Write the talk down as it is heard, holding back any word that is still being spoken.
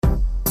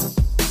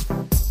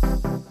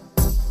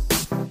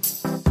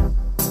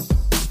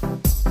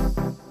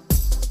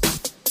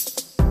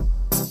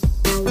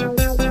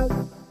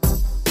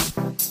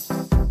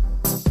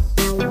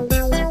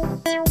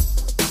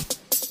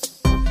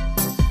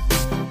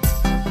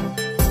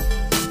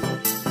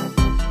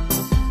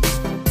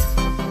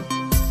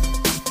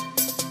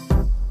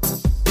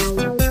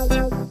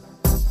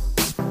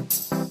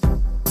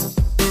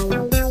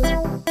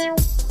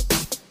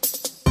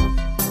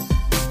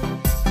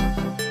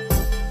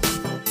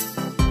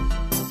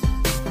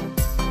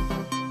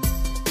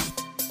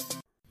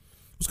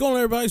going on,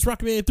 everybody? It's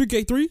Rocky Man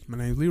 3K3. My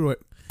name's Leroy.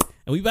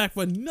 And we back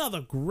for another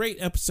great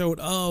episode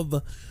of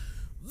The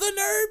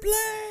Nerd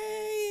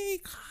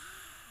Play.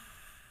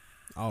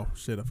 Oh,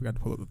 shit. I forgot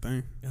to pull up the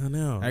thing. I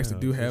know. I actually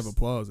do have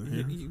applause in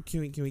here.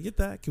 Can we get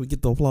that? Can we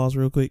get the applause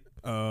real quick?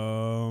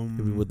 Can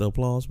we with the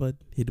applause button?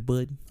 Hit the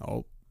button.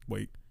 Oh,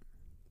 wait.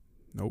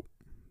 Nope.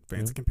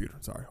 Fancy computer.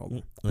 Sorry. Hold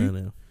on. I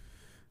know.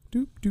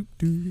 Doop, doop,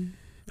 doop.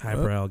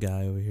 Highbrow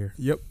guy over here.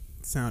 Yep.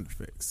 Sound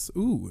effects.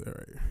 Ooh, all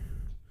right.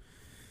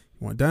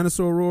 You want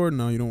dinosaur roar?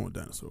 No, you don't want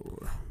dinosaur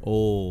roar.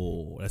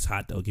 Oh, that's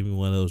hot, though. Give me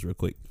one of those real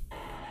quick.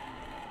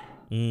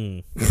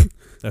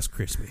 That's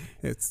crispy.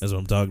 That's what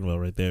I'm talking about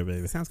right there, baby.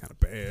 It sounds kind of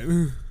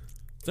bad.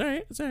 It's all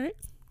right. It's all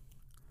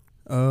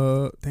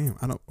right. Damn.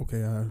 I don't.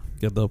 Okay.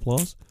 Got the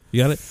applause?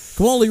 You got it?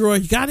 Come on, Leroy.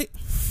 You got it?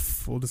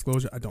 Full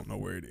disclosure, I don't know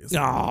where it is.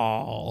 Oh,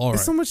 all right.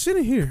 There's so much shit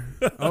in here.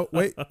 Oh,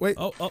 wait.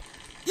 Oh.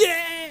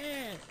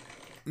 Yeah!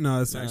 No,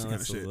 that's actually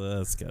kind of shit.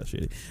 That's kind of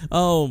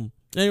shitty.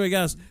 Anyway,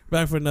 guys,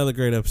 back for another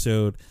great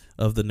episode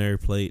of The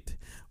Nerd Plate.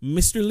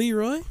 Mr.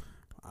 Leroy,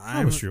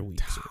 how was your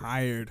week,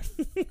 tired.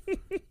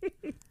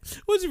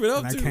 What you been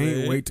up and to, I can't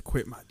man? wait to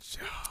quit my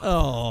job.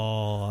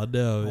 Oh,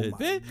 no, Oh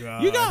man.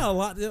 God. You got a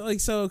lot.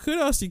 So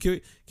kudos to you.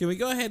 Can we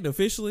go ahead and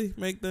officially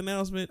make the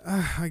announcement?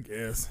 I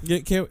guess.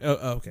 Okay. You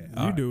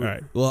do it. All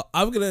right. Well,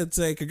 I'm going to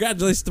say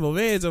congratulations to my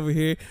man over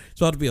here.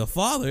 He's about to be a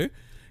father.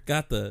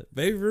 Got the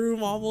baby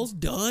room almost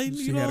done.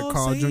 She had a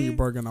Carl Jr.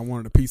 burger and I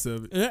wanted a piece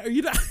of it.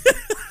 You know?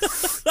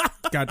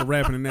 Got the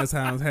rapping and that's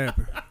how it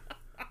happened.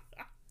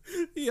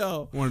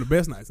 Yo. One of the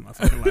best nights of my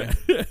fucking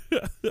life.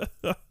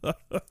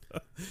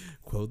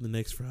 Quote the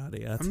next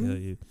Friday, I tell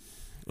you.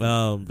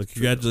 But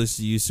congratulations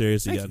to you, sir.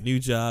 So you got a new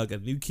job, got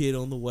a new kid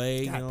on the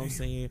way. You know what I'm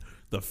saying?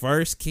 The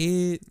first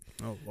kid.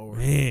 Oh, Lord.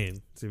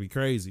 Man, it's going to be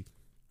crazy.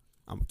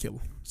 I'm a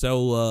killer.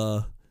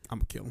 So,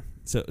 I'm a killer.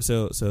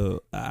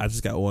 So I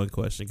just got one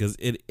question because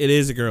it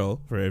is a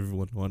girl for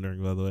everyone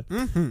wondering, by the way.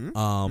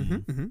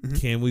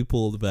 Can we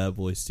pull the Bad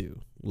Boys 2?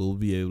 We'll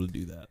be able to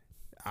do that.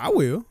 I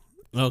will.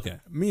 Okay.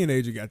 Me and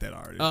Adrian got that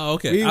already. Oh,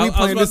 okay. We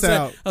planned this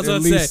out. I was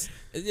about to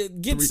say,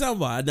 get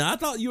somebody. Now, I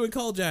thought you and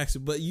Cole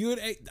Jackson, but you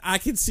and I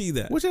can see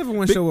that. Whichever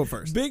one show up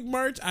first. Big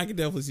Merch, I can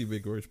definitely see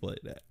Big Merch play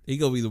that. He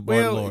gonna be the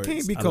Well, Lawrence. it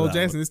can't be Cole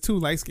Jackson. It's two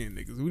light-skinned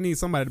niggas. We need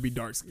somebody to be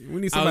dark-skinned. We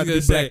need somebody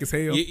to be black as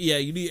hell. Yeah,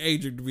 you need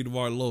Adrian to be the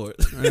Martin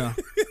Lawrence. Yeah.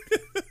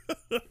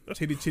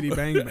 Chitty chitty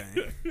bang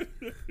bang.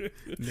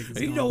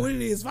 You know what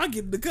it is. If I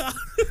get in the car,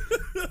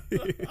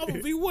 I'm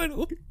gonna be with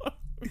him.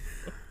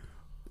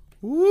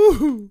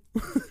 Woo!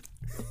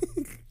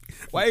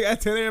 Why you gotta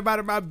tell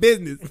everybody my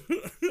business?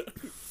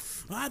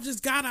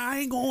 I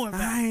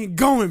ain't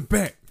going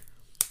back.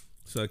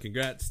 So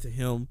congrats to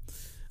him.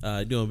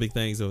 Doing big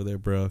things over there,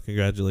 bro.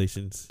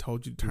 Congratulations.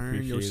 Told you to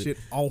turn your shit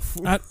off.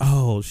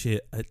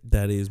 Shit.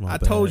 That is my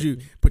bad. I told you,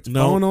 put your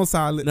phone on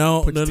silent.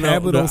 Put your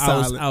tablet on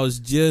silent. I was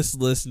just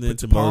listening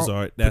to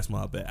Mozart. That's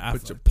my bad.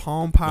 Put your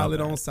Palm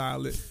Pilot on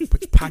silent.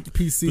 Put your Pocket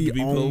PC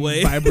on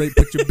vibrate.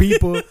 Put your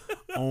beeper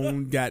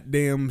on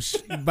goddamn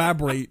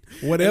vibrate.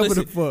 Whatever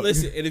the fuck.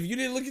 Listen, and if you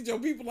didn't look at your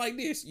people like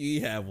this,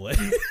 you have one.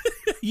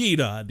 You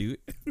know how I do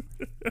it.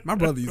 My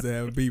brother used to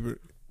have a beeper.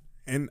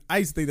 And I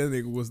used to think that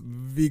nigga was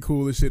the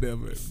coolest shit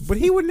ever. But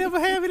he would never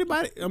have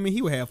anybody. I mean,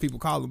 he would have people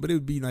call him, but it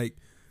would be like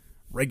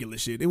regular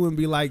shit. It wouldn't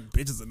be like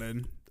bitches or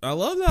nothing. I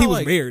love that. He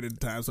was married at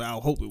the time, so I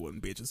hope it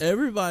wasn't bitches.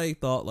 Everybody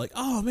thought like,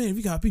 oh man, if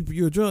you got people,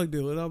 you're a drug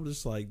dealer. And I'm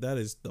just like, that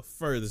is the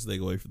furthest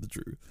thing away from the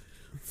truth.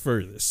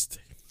 Furthest.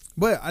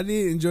 But I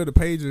did enjoy the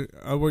pager.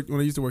 When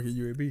I used to work at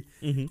UAB.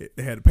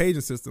 They had a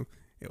paging system.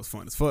 It was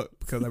fun as fuck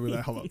because I was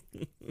like, hold up.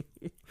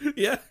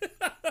 Yeah.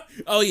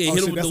 Oh yeah,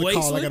 hit him with the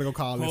waist. I gotta go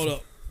call this. Hold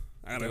up.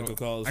 I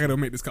gotta go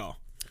make this call.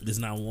 This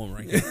 911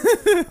 right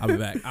here. I'll be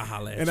back. I'll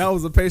holler at you. And I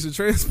was a patient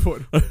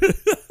transporter.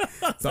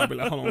 So I'll be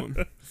like, hold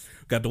on.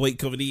 Got the weight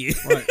coming in.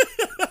 Right.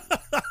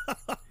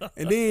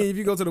 And then if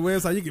you go to the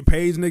website, you can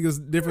page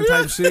niggas different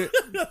type of shit.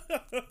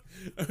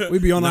 We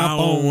be on our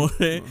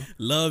phone.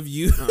 Love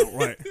you.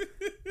 Right.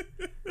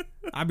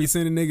 I be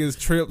sending niggas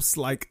trips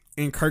like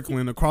in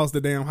Kirkland across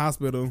the damn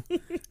hospital,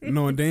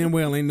 knowing damn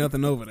well ain't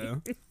nothing over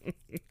there.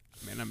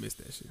 Man, I miss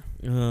that shit.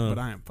 But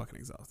I am fucking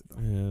exhausted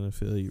though. Yeah, I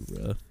feel you,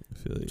 bro. I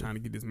feel you. Trying to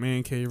get this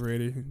man cave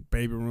ready,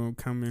 baby room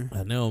coming.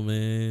 I know,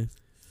 man.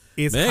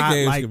 It's man hot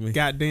like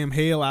goddamn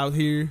hell out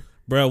here.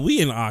 Bro,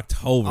 we in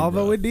October.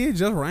 Although it did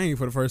just rain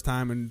for the first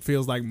time and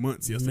feels like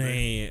months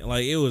yesterday. Man,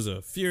 like it was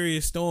a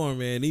furious storm,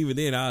 man. Even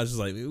then, I was just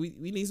like,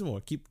 we need some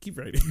more. Keep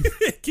ready.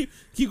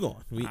 keep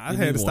going. I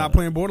had to stop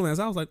playing Borderlands.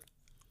 I was like,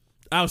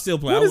 I was still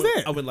playing. What is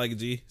that? I went like a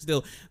G.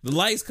 Still, the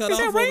lights cut Is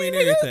off that on me and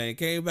rain, nigga? everything.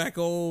 Came back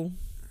on.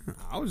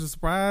 I was just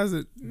surprised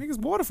that niggas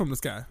water from the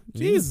sky.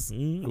 Jesus.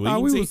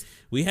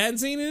 We hadn't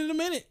seen it in a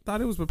minute. Thought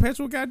it was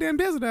perpetual goddamn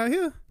desert out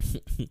here.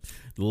 The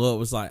Lord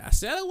was like, I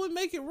said I wouldn't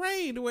make it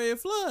rain the way it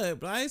flood,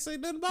 but I ain't say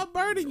nothing about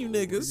burning you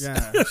niggas.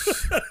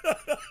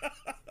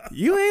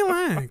 You ain't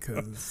lying,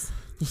 cuz.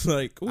 It's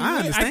like, I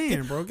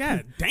understand, bro.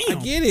 God damn.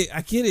 I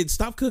get it.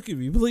 Stop cooking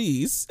me,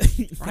 please.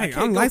 Right,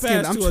 I'm light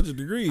skinned. 200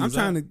 degrees. I'm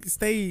trying to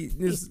stay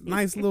this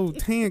nice little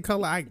tan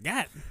color I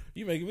got.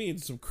 You making me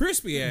into some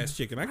crispy ass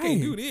chicken. I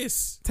can't do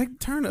this.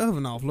 Turn the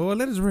oven off, Lord.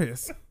 Let it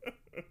rest.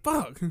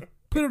 Fuck.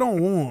 Put it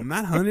on warm,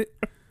 not 100.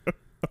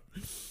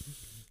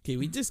 Can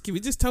we just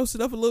toast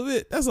it up a little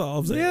bit? That's all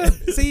I'm saying.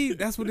 Yeah. See,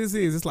 that's what this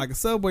is. It's like a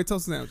Subway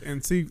toast sandwich.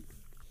 And see,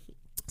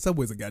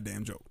 Subway's a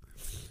goddamn joke.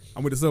 I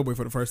went to Subway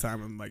for the first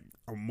time in like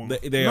a month.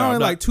 They are.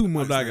 Like 2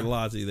 months. I'm not gonna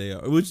lie to you. They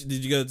are. Which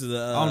did you go to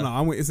the? Oh no,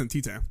 I went. It's in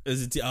T-Town.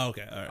 Is it?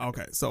 Okay. All right.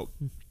 Okay. So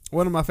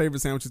one of my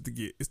favorite sandwiches to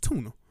get is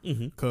tuna.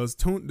 Because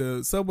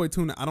the Subway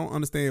tuna, I don't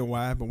understand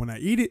why, but when I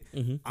eat it,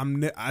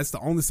 it's the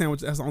only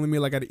sandwich. That's the only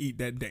meal I got to eat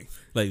that day.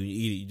 Like when you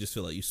eat it, you just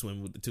feel like you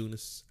swim with the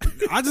tunas.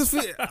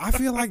 I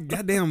feel like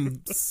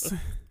goddamn.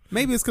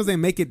 Maybe it's because they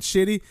make it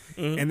shitty,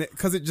 and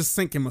because it just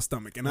sink in my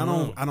stomach, and I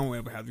don't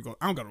ever have to go.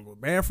 I don't gotta go to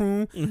the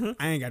bathroom.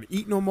 I ain't gotta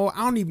eat no more.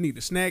 I don't even need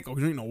a snack or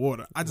drink no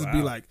water. I just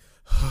be like,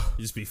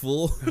 you just be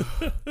full.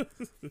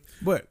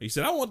 But he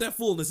said, I want that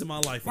fullness in my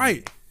life.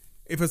 Right.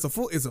 If it's a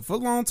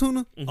foot long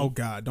tuna, oh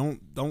God,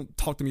 don't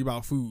talk to me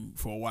about food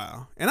for a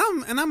while. And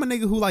I'm a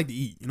nigga who like to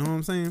eat. You know what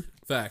I'm saying?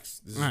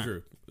 Facts. This is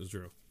true. It's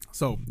true.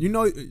 So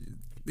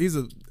these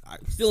are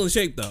still in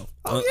shape though.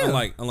 Oh,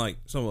 yeah. Unlike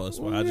some of us,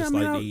 where I just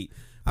like to eat.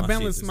 I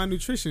balance my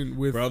nutrition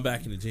with. Bro, I'm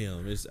back in the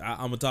gym. I'm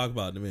gonna talk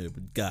about it in a minute,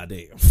 but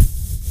goddamn,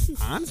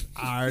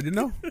 I already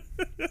know.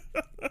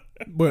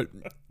 But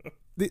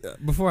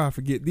before I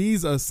forget,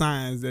 these are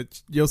signs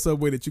that your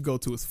Subway that you go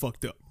to is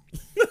fucked up.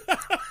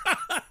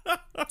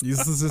 These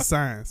are just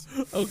signs.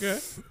 Okay.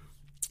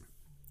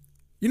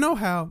 You know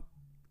how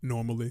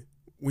normally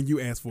when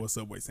you ask for a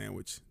Subway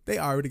sandwich, they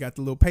already got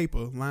the little paper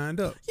lined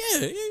up.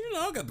 Yeah, you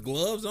know, I got the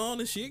gloves on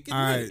and shit. All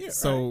right, yeah,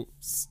 so. Right.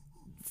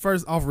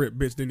 First off rip,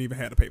 bitch didn't even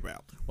have the paper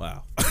out.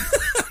 Wow.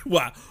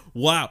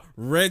 Wow.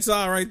 Red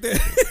sign right there.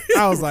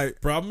 I was like,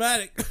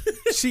 problematic.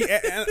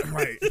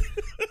 Right.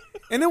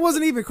 And it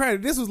wasn't even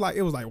credit.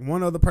 It was like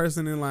one other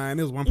person in line.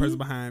 There was one person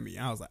behind me.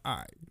 I was like, all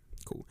right,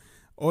 cool.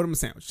 Order my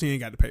sandwich. She ain't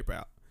got the paper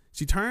out.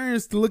 She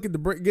turns to look at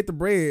get the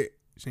bread.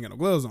 She ain't got no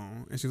gloves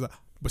on. And she's like,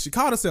 but she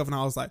caught herself. And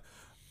I was like,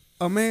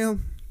 oh,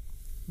 ma'am.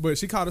 But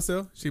she caught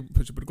herself. She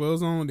put the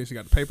gloves on. Then she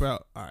got the paper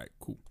out. All right,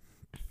 cool.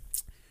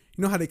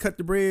 You know how they cut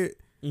the bread?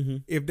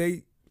 If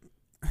they,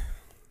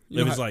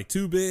 if it's like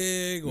too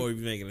big, or if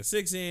you're making a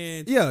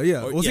 6-inch, yeah.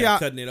 Well, see,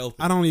 cutting it open.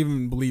 I don't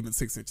even believe in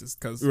 6 inches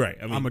because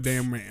I'm a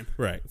damn man.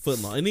 Right, foot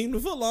long, and even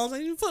the foot longs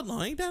ain't even foot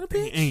long. Ain't that a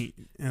bitch? Ain't,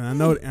 and I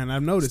know, and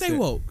I've noticed. Stay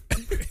woke.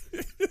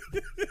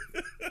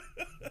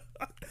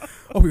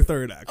 Open your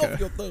third eye. Open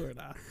your third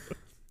eye.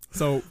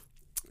 So.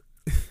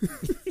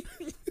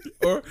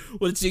 Or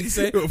what did she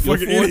say?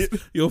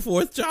 Your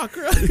fourth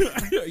chakra.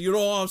 You know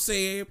what I'm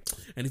saying?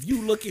 And if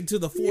you look into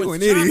the fourth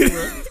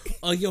chakra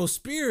of your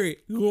spirit,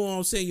 you know what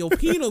I'm saying? Your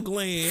pineal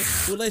gland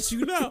will let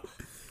you know.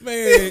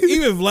 Man,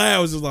 even Vlad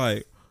was just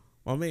like,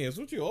 my man,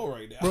 what you on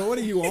right now? Bro, what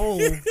are you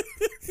on?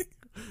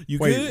 You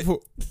good?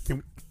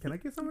 Can I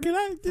get some of Can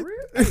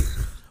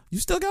that? You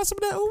still got some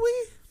of that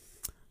ooey?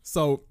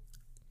 So,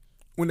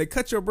 when they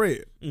cut your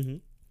bread,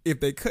 if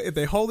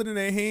they hold it in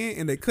their hand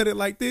and they cut it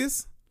like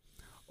this,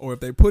 or if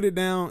they put it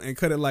down and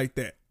cut it like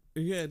that.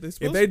 Yeah,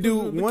 if they do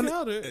one,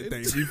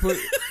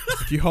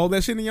 if you hold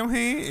that shit in your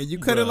hand and you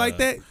cut it like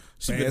that,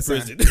 she been in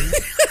prison.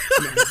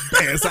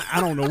 Bad sign. I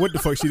don't know what the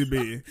fuck she'd have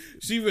been.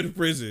 She been in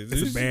prison.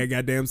 It's a bad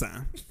goddamn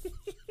sign.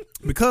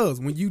 Because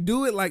when you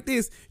do it like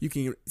this, you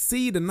can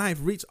see the knife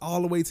reach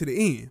all the way to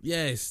the end.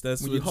 Yes,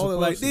 that's when what you hold it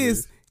like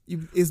this.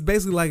 It's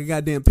basically like a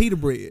goddamn pita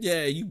bread.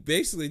 Yeah, you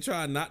basically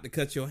try not to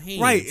cut your hand.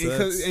 Right,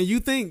 and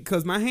you think,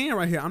 because my hand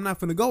right here, I'm not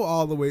finna go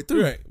all the way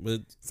through. Right.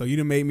 But so you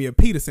done made me a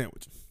pita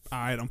sandwich. All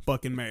right, I'm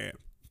fucking mad.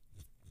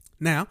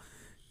 Now,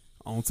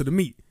 on to the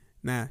meat.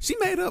 Now, she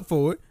made up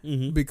for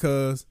it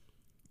because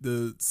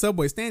the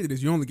Subway standard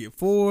is you only get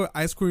 4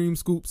 ice cream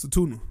scoops of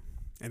tuna.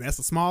 And that's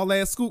a small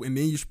ass scoop, and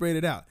then you spread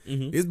it out.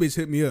 This bitch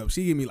hit me up.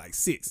 She gave me like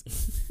 6.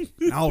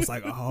 And I was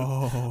like,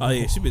 oh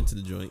yeah, she been to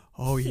the joint.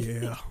 Oh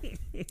yeah.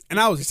 And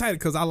I was excited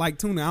because I like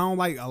tuna. I don't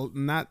like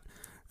not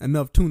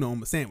enough tuna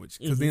on my sandwich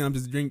because then I'm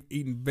just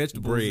eating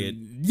vegetables, bread,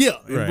 and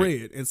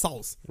bread and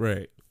sauce.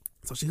 Right.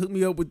 So she hooked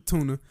me up with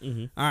tuna.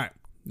 All right.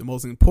 The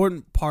most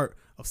important part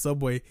of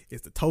Subway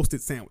is the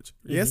toasted sandwich.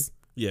 Yes.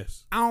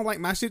 Yes. I don't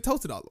like my shit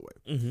toasted all the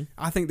way.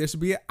 I think there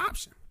should be an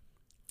option.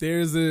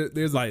 There's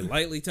like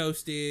lightly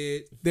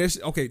toasted.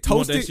 Toasted. You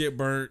want that shit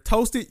burnt.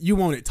 Toasted, you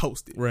want it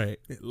toasted. Right.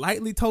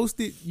 Lightly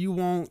toasted, you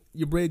want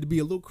your bread to be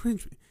a little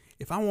crunchy.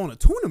 If I want a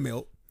tuna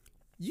melt,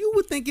 you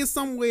would think it's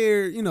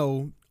somewhere,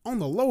 on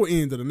the lower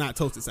end of the not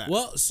toasted side.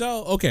 Well,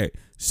 so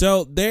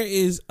there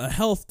is a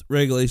health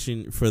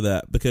regulation for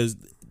that because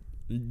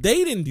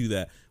they didn't do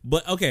that.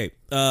 But okay,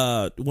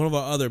 one of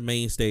our other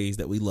mainstays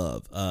that we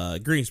love,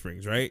 Green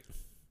Springs, right?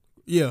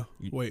 Yeah.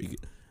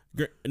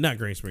 Not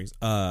Green Springs.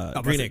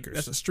 Green Acres.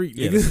 That's a street.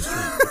 Yeah, that's a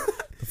street.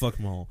 The fuck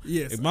mall.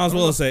 Yes. It might as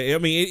well say. I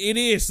mean, it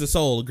is the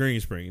soul of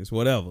Green Springs.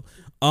 Whatever.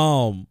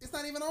 It's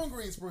not even on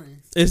Green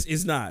Springs.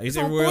 It's not. It's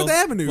everywhere on 4th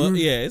Avenue. Well,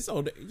 yeah, it's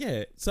on.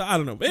 Yeah. So I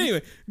don't know. But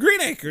anyway,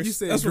 Green Acres. You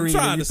said that's green,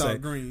 what I'm trying to say.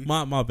 Green.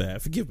 My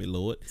bad. Forgive me,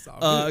 Lord.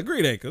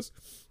 Green Acres.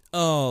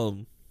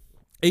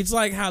 It's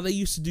like how they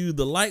used to do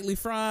the lightly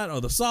fried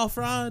or the soft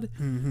fried.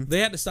 Mm-hmm. They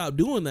had to stop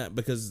doing that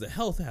because it's a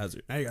health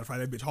hazard. Now you gotta fry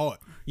that bitch hard.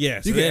 Yeah,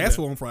 so you can ask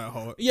for them fried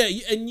hard. Yeah,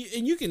 and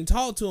you can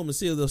talk to them and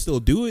see if they'll still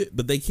do it,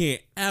 but they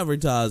can't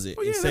advertise it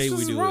and say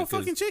we do raw it.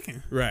 Fucking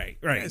chicken. Right.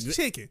 It's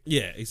chicken.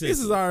 Yeah, exactly. This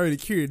is already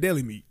cured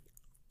deli meat.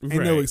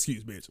 Ain't no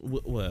excuse, bitch.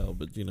 Well,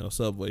 but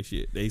Subway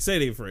shit. They say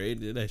they fresh.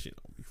 That shit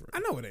don't be fresh. I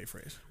know it ain't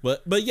fresh.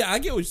 But yeah, I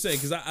get what you're saying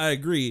because I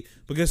agree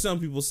because some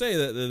people say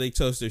that they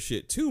toast their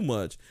shit too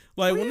much.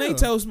 Like when they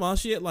toast my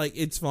shit, like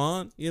it's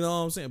fine. You know what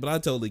I'm saying? But I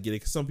totally get it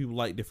because some people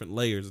like different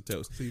layers of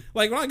toast. See,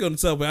 like when I go to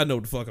Subway, I know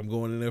what the fuck I'm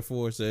going in there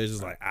for. So it's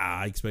just like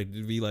I expect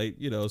it to be like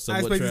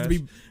somewhat trash. It to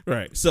be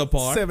right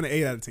subpar 7 to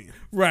 8 out of 10.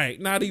 Right,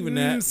 not even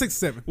that 6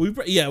 7. We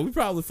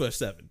probably for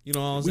 7. You know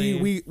what I'm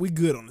saying? We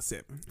good on the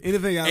 7.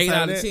 Anything outside 8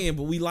 out of that, 10,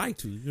 but we like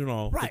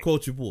to right. To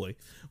quote your boy.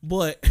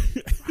 But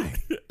right.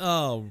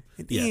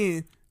 And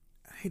then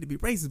I hate to be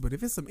racist, but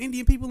if it's some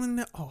Indian people in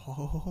there,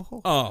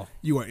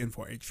 you are in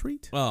for a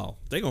treat. Oh,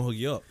 they gonna hook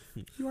you up.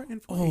 You are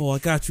in for I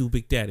got you,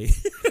 Big Daddy.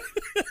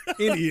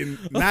 Indian,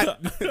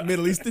 not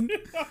Middle Eastern.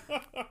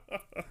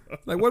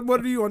 Like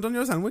what do you want on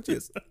your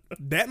sandwiches?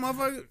 That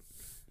motherfucker?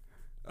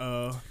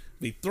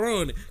 Be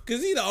throwing it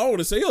because he the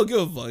owner, so he don't give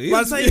a fuck.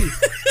 I say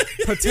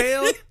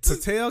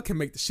Patel can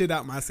make the shit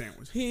out my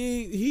sandwich.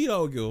 He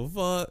don't give a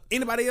fuck.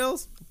 Anybody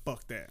else?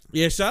 Fuck that.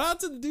 Yeah, shout out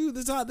to the dude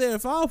that's out there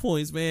at 5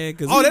 Points, man.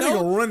 Cause that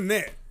nigga run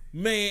that.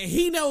 Man,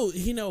 he knows.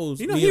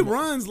 He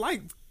runs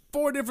like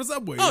 4 different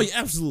Subways. Oh yeah,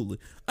 absolutely.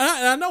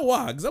 I know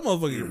why, because that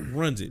motherfucker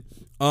runs it.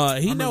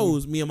 He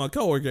knows me and my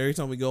coworker every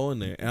time we go in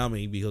there. And I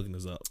mean, he be hooking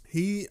us up.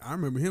 I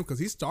remember him because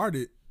he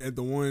started at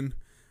the one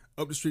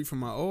up the street from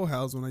my old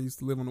house when I used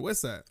to live on the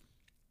west side.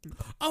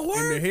 Oh,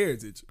 word? In their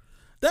Heritage.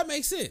 That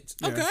makes sense.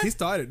 Yeah, okay. He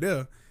started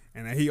there.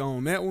 And he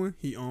owned that one.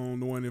 He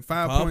owned the one in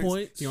 5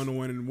 Points. He owned the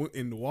one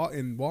in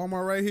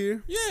Walmart right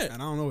here. Yeah. And I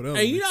don't know what else.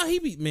 And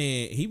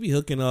he be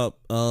hooking up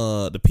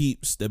the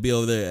peeps that be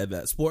over there at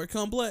that sport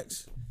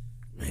complex.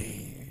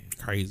 Man,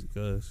 crazy,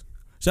 cuz.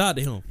 Shout out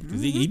to him,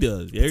 because he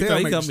does. Every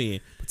time he come in.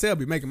 Patel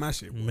be making my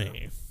shit.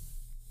 Man.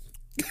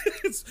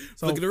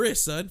 Look at the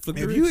wrist, son. Look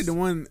at the wrist. If you hit the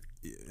one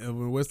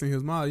in Western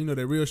Hills Mall,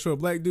 that real short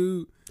black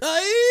dude.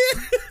 Oh,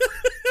 yeah.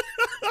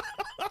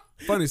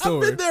 Funny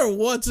story. I've been there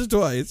once or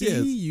twice.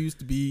 Yes. He used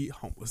to be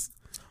homeless.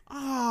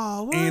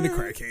 Oh, word. And a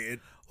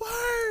crackhead.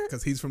 Word.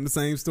 Because he's from the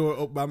same store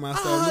up by my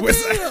store on the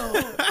west side.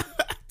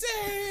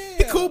 Damn.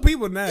 He cool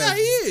people now. Yeah,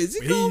 he is.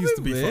 He used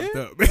to be fucked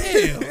up.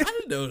 Damn. I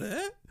didn't know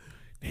that.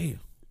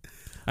 Damn.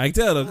 I can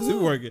tell though because he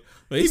working.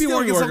 But he be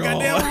working so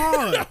goddamn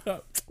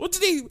hard. What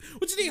you need,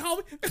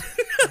 homie?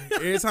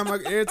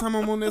 every time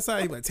I'm on that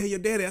side, he like, tell your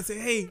daddy. I say,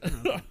 hey,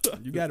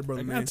 you got it,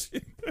 brother, man.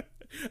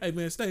 Hey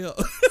man, stay up.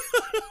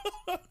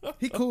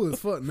 He cool as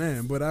fuck,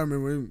 man. But I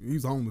remember he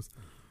was homeless.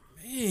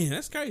 Man,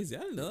 that's crazy. I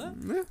didn't know that.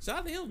 Yeah. Shout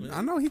out to him, man.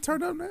 I know he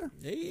turned up now.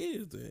 Yeah, he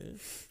is, man.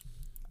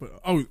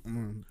 But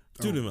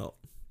tuna melt.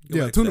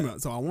 Tuna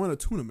melt. So I want a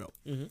tuna melt.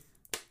 Mm-hmm.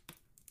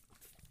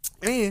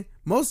 And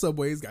most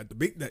Subways got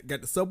the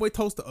Subway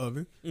toaster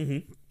oven,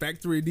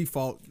 factory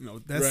default.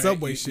 That right.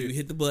 Subway shit. You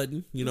hit the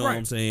button. You know what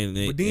I'm saying?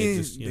 But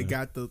then they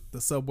got the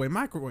Subway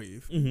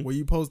microwave where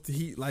you supposed to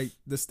heat like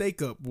the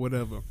steak up,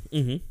 whatever.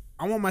 Mm-hmm.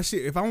 I want my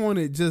shit. If I want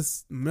to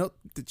just melt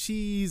the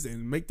cheese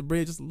and make the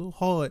bread just a little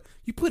hard,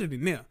 you put it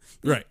in there.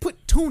 Right.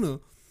 Put tuna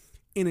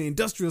in an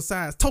industrial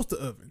size toaster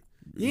oven.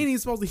 You ain't even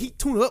supposed to heat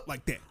tuna up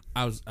like that.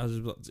 I was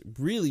about to say,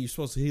 really? You're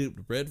supposed to heat up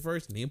the bread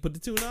first and then put the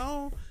tuna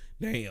on?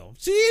 Damn.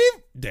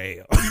 Cheating?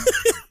 Damn.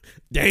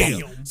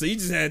 Damn. So you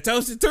just had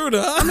toasted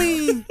tuna, huh? I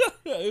mean,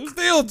 it's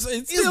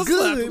still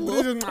good. A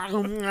little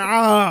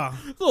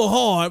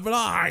hard, but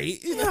all right.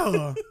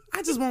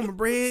 I just want my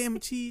bread and my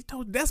cheese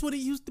toasted. That's what it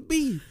used to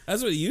be.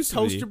 That's what it used to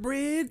be. Toast your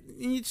bread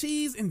and your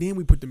cheese, and then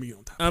we put the meat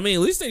on top. I mean,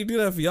 at least they do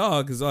that for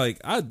y'all, because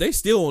they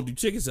still won't do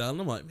chicken salad.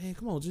 And I'm like, man,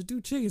 come on, just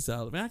do chicken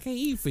salad. Man, I can't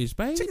eat fish,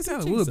 babe. Chicken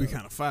salad would be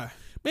kind of fire.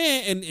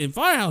 Man, and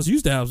Firehouse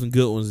used to have some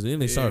good ones, and then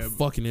they started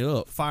fucking it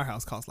up.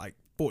 Firehouse costs like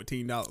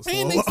 $14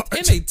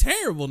 and they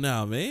terrible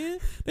now, man.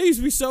 They used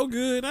to be so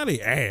good. Now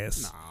they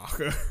ass.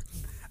 Nah.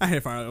 I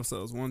had Firehouse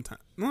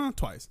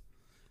twice.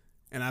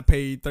 And I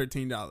paid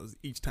 $13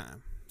 each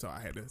time. So I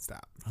had to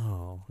stop.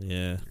 Oh,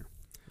 yeah.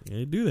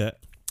 Yeah, do that.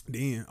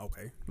 Then,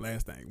 okay,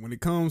 last thing. When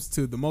it comes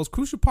to the most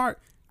crucial part,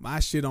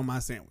 my shit on my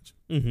sandwich.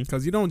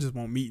 Because you don't just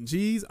want meat and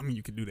cheese. I mean,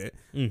 you can do that.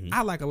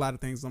 I like a lot of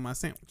things on my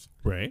sandwich.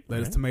 Right.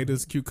 Lettuce,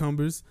 tomatoes,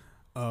 cucumbers,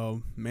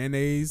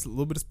 mayonnaise, a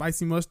little bit of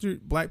spicy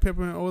mustard, black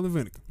pepper, and oil and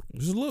vinegar.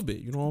 Just a little bit,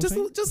 you know what I'm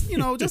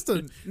saying? Just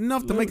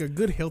enough to make a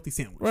good healthy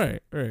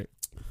sandwich. Right.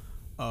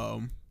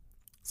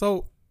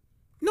 So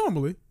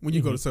normally when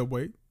you go to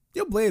Subway,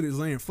 your blade is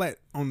laying flat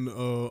on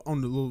the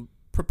little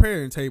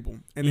preparing table,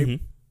 and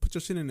they put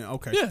your shit in there.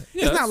 Okay, yeah,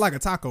 it's not like a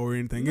taco or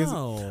anything. No. Is it?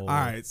 All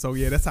right, so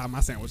yeah, that's how my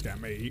sandwich got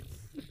made.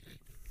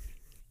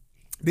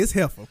 This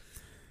heifer,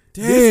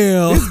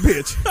 damn,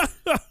 this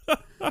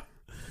bitch,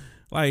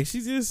 like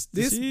she just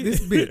this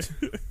bitch.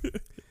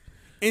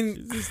 And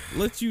she just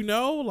let you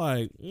know,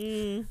 like,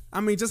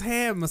 I mean, just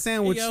have my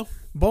sandwich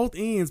both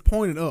ends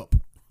pointed up.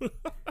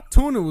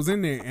 tuna was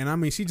in there, and I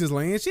mean, she just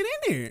laying shit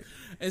in there.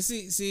 And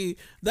see,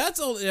 that's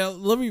all.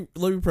 Let me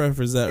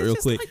preface that real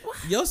quick. Like,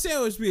 your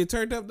sandwich being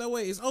turned up that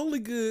way is only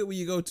good when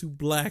you go to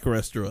black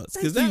restaurants,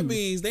 because that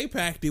means they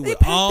packed it with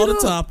all the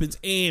toppings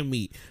and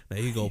meat. Now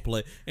you go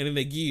play, and then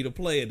they give you the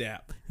play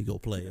adapt. You go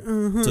play it.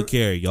 Took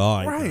care of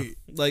y'all, right?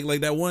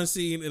 Like that one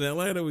scene in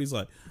Atlanta where he's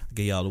like, "I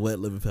gave y'all the wet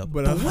lemon pepper."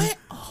 But what?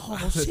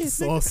 Oh shit!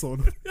 Sauce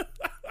on it.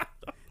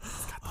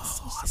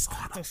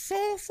 The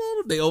sauce on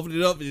it. They opened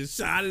it up and just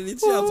shot it and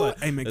shit. I was like,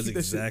 "Hey man, that's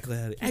exactly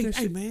how it is."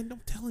 Hey man,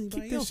 don't tell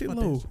anybody else about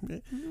that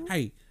shit, man.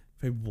 Hey,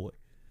 baby boy,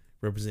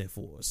 represent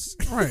for us,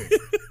 right?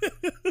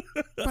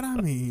 But I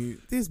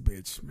mean, this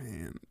bitch,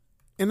 man.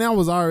 And I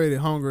was already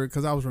hungry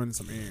because I was running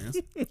some errands.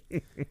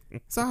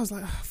 So I was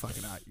like, fuck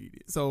it, I'll eat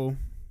it. So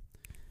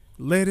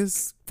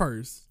lettuce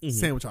first,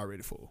 sandwich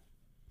already full.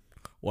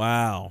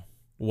 Wow.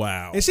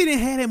 And she didn't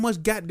have that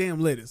much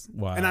goddamn lettuce.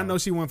 Wow. And I know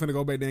she wasn't finna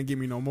go back there and give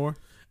me no more.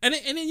 And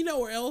then you know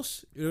where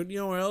else? You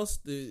know where else?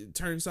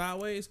 Turn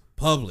sideways?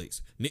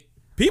 Publix.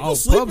 People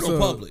sleeping on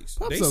Publix.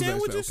 Pub they subs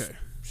sandwiches? Okay.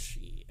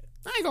 Shit.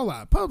 I ain't gonna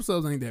lie. Pub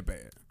subs ain't that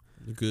bad.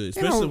 Good.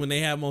 Especially when they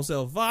have them on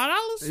sale for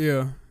 $5.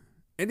 Yeah.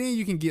 And then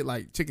you can get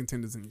like chicken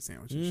tenders in your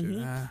sandwich and shit.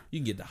 You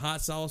can get the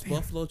hot sauce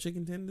buffalo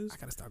chicken tenders. I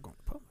gotta start going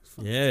to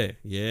Publix.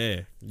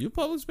 Yeah. You a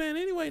Publix fan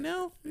anyway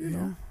now. You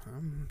know.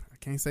 I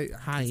can't say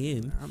high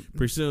end.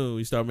 Pretty soon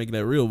we start making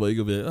that real, but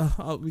you gonna be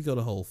like, we go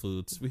to Whole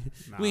Foods.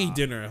 We eat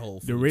dinner at Whole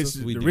Foods.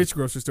 The rich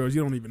grocery stores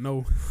you don't even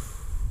know.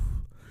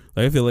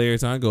 Like I feel like every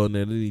time I go in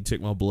there, they need to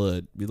check my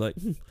blood. Be like,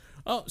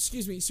 oh,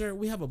 excuse me, sir,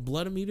 we have a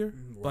blood meter.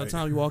 Right. By the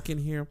time you walk in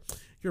here,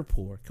 you're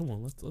poor. Come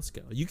on, let's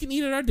go. You can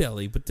eat at our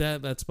deli, but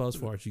that's about as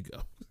far as you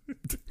go.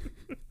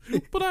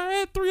 But I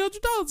had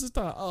 $300 this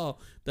time. Oh,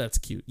 that's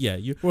cute. Yeah,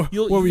 what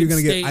were you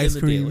gonna get? Ice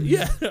cream?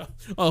 Yeah.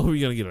 Oh, were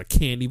you gonna get a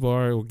candy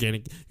bar?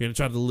 Organic? You're gonna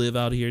try to live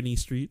out here in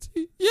these streets?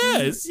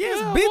 Yes,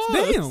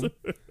 bitch. Damn.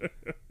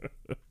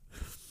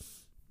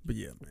 But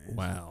yeah, man.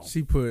 Wow.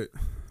 She put.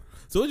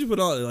 So what'd you put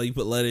on? Like you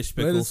put lettuce,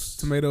 pickles,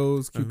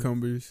 tomatoes,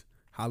 cucumbers,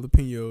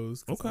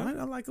 jalapenos. Okay.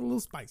 I like a little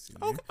spicy.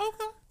 Man.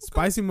 Okay.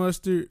 Spicy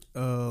mustard,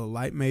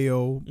 light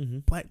mayo,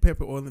 black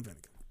pepper, oil, and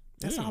vinegar.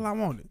 That's all I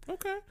wanted.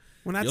 Okay.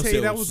 When I tell you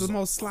that was the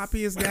most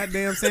sloppiest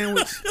goddamn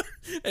sandwich.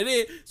 And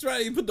then it's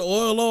right, you put the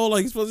oil on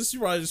like you're supposed to.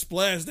 You probably just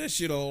splash that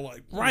shit on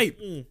like right.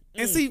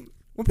 And see,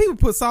 when people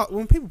put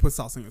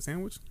sauce in your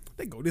sandwich,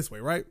 they go this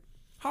way, right?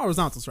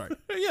 Horizontals, right?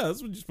 Yeah,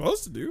 that's what you're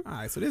supposed to do. All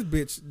right, so this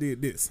bitch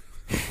did this.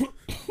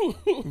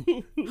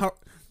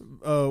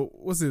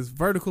 What's this?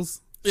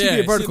 Verticals. She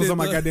did verticals on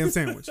my goddamn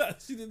sandwich.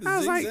 She did the I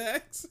was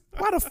zigzags.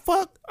 Like, why the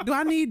fuck do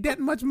I need that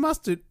much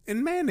mustard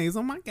and mayonnaise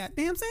on my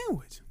goddamn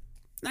sandwich?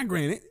 Now,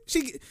 granted,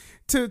 she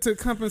to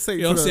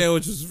compensate. Your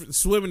sandwich was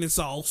swimming in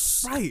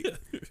sauce, right?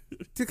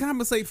 To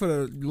compensate for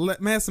the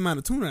mass amount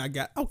of tuna I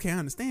got. Okay, I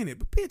understand it,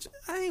 but bitch,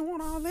 I ain't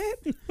want all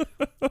that.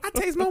 I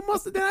taste more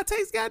mustard than I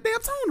taste goddamn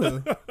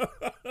tuna.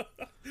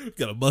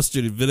 Got a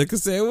mustard and vinegar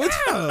sandwich.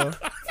 Yeah.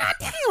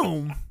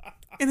 Goddamn.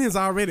 And it's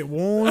already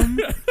warm.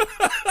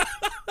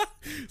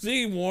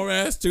 See, warm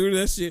ass tuna,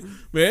 that shit. Man,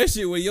 that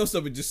shit where your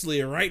stomach just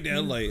slid right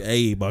down like,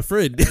 hey, my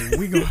friend.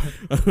 We go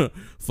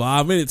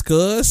 5 minutes,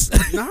 cuz.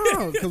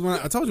 No, because when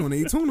I told you when they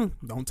eat tuna,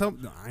 don't tell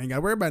me. I ain't got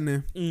to worry about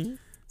that.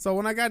 So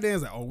when I got there,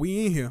 it's like, oh,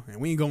 we in here and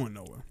we ain't going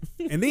nowhere.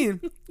 And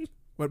then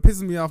what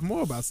pisses me off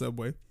more about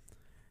Subway,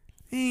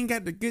 they ain't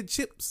got the good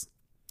chips.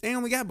 They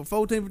only got but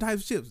 4 different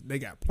types of chips. They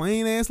got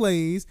plain ass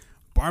Lay's,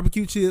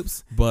 barbecue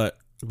chips. But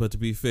to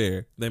be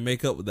fair, they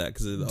make up with that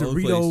because it's the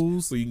Doritos. only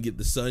place where you can get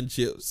the Sun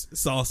Chips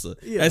salsa.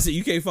 Yeah. That's it.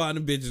 You can't find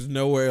them bitches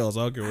nowhere else. I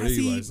don't care what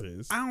anybody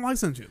says. I don't like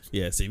Sun Chips.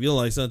 Yeah, see, if you don't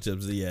like Sun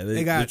Chips, yeah,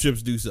 the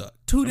chips do suck.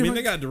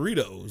 They got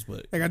Doritos,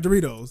 but they got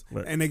Doritos,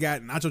 right. And they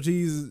got nacho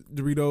cheese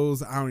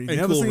Doritos. I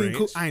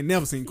ain't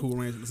never seen Cool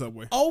Ranch in the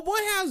Subway. Oh boy,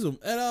 has them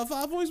at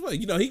 5 Points Way.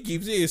 You know he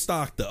keeps it in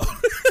stock though.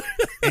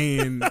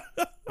 And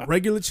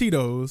regular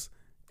Cheetos,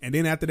 and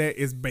then after that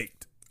it's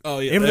baked. Oh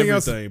yeah, everything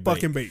else is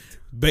fucking baked.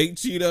 Baked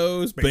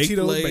Cheetos, baked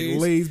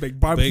Lay's, baked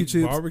barbecue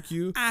chips.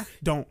 Barbecue. I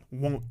don't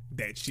want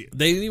that shit.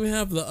 They didn't even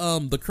have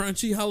the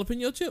crunchy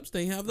jalapeno chips.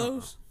 They have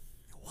those.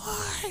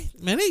 What?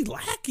 Man, they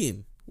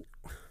lacking.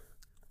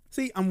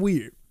 See, I'm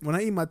weird. When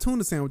I eat my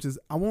tuna sandwiches,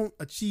 I want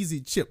a cheesy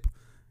chip.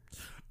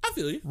 I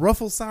feel you.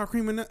 Ruffles sour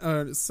cream and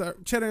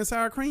cheddar and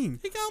sour cream.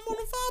 He got them on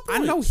the 5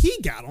 Points. I know he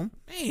got them,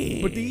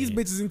 man. But these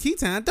bitches in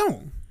Keytown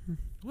don't.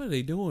 What are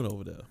they doing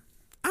over there?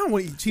 I don't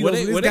want to eat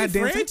Cheetos. Were they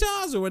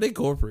franchise or were they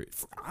corporate?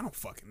 I don't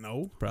fucking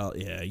know.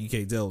 Probably, yeah. You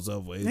can't tell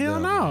Subway. Hell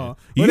no.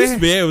 You used to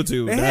be able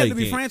to. They had to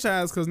be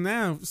franchised because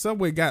now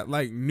Subway got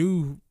like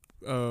new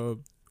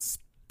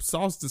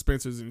sauce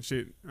dispensers and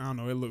shit. I don't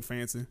know. It look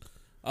fancy.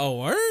 Oh,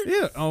 word?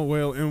 Yeah. Oh,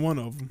 well, in one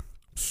of them.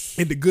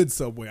 In the good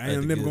Subway. I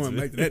ain't never going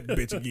back to that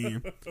bitch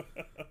again.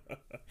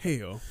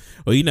 Hell.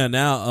 Well, you know,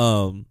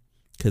 now,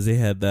 because they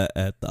had that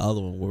at the other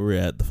one where we're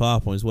at, the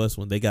 5 Points West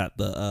one, they got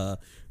the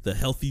the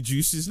healthy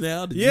juices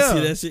now. Did you see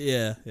that shit?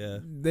 Yeah.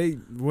 They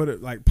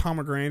like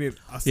pomegranate,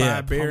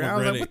 acai berry. I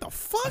was like, what the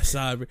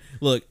fuck?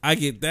 Look, I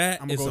get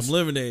that and some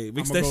lemonade.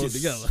 Mix that shit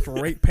together.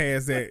 Straight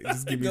past that.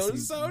 Just give me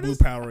some blue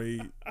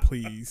Powerade,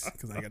 please,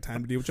 because I ain't got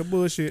time to deal with your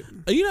bullshit.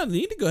 You know, I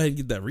need to go ahead and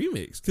get that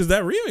remix because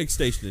that remix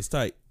station is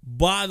tight.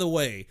 By the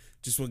way,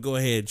 just want to go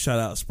ahead and shout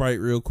out Sprite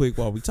real quick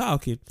while we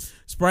talking.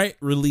 Sprite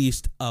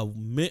released a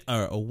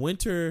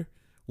winter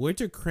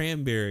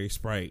cranberry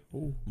Sprite.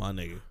 Ooh. My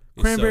nigga.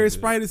 Cranberry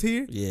Sprite is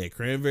here? Yeah,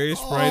 cranberry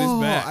Sprite is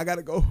back. I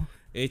gotta go.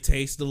 It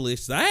tastes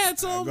delicious. I had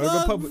some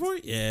before.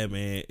 Yeah,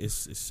 man,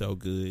 it's so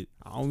good.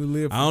 I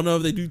don't know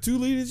if they do 2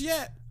 liters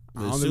yet.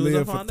 I only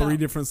live for 3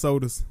 different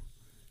sodas: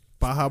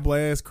 Baja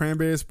Blast,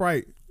 cranberry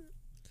Sprite,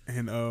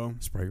 and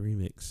Sprite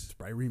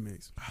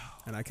Remix.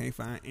 And I can't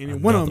find any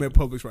one of them at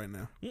Publix right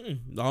now.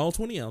 All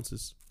 20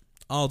 ounces.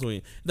 All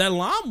 20. That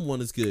lime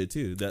one is good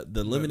too. That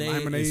the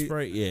lemonade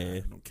Sprite. Yeah, I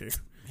don't care.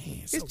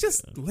 Man, it's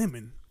just good.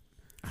 Lemon.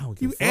 I don't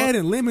give you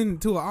adding lemon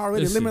to an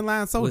already lemon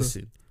lime soda.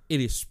 Listen, it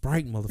is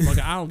Sprite,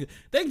 motherfucker. I don't get.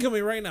 They can come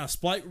in right now.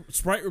 Sprite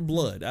with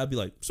blood. I'd be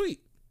like,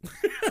 sweet.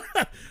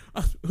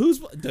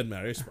 Doesn't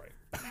matter. It's Sprite.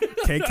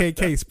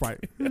 KKK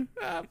Sprite.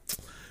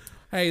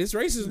 Hey, this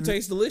racism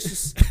tastes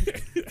delicious.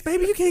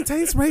 Baby, you can't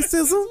taste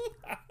racism.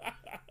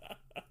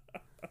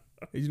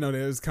 Did you know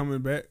that was coming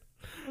back?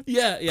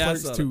 Yeah.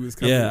 Clerks 2 is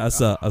coming. Yeah, I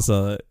saw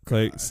it.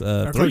 Clerks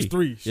 3. Clerks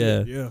 3.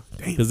 Yeah. Damn.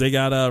 Because they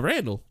got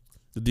Randall.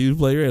 The dude who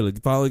played Randall.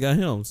 Finally got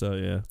him. So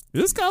yeah,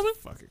 it's coming.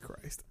 Fucking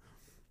Christ.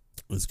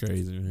 It's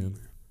crazy, man.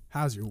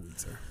 How's your week,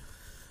 sir?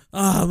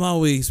 My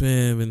weeks,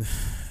 man, been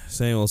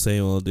same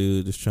old,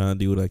 dude. Just trying to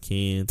do what I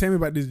can. Tell me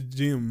about this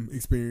gym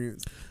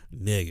experience,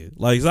 nigga.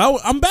 Like, so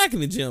I'm back in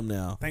the gym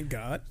now. Thank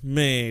God,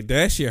 man.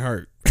 That shit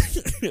hurt.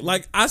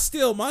 Like, my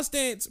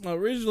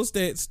original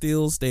stance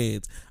still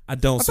stands. I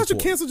thought you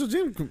canceled your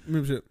gym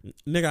membership,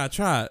 nigga. I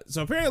tried.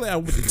 So apparently I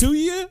went to 2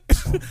 years.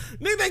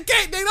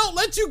 Nigga, they don't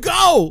let you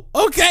go.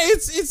 Okay,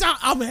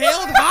 I'm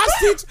held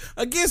hostage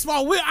against my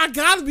will. I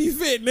gotta be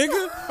fit,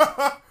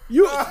 nigga.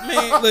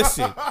 Man,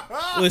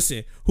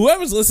 listen.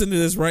 Whoever's listening to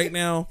this right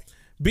now,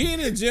 being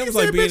in the gym is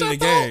like being in the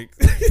gang.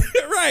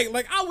 Right?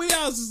 Like, I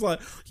was just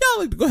like,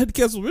 y'all like to go ahead and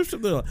cancel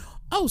membership. They're like,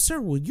 oh,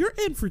 sir, well, you're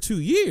in for 2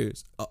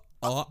 years.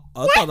 I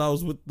thought I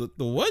was with the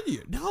 1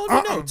 year.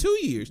 No, 2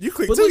 years. You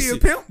clicked 2 years,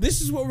 pimp. This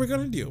is what we're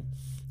gonna do.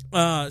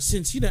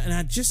 Since and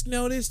I just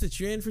noticed that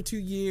you're in for 2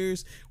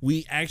 years,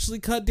 we actually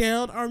cut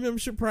down our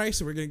membership price,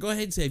 so we're gonna go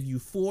ahead and save you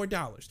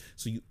 $4.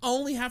 So you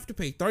only have to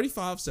pay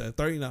 $35 instead of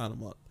 $39 a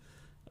month.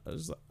 I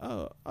was like,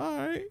 oh, all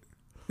right.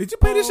 Did you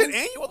pay this shit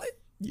annually?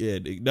 Yeah,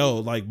 no,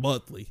 like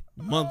monthly.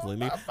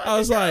 I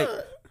was like,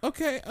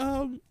 okay,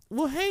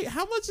 well, hey,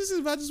 how much is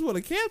it if I just want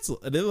to cancel?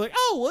 And they're like,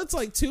 oh, well, it's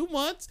like 2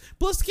 months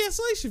plus the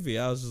cancellation fee.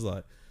 I was just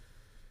like,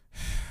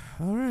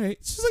 all right.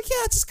 She's like,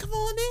 yeah, just come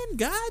on in,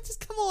 guy.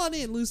 Just come on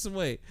in, lose some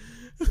weight.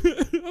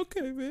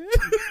 Okay, man.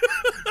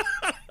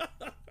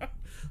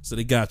 So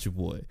they got you,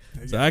 boy.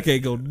 So I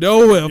can't go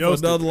nowhere for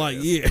another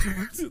year.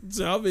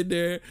 So I'm in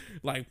there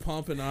like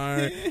pumping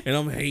iron and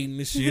I'm hating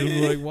the shit.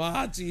 I'm like,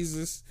 wow,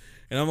 Jesus.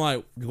 And I'm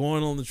like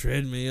going on the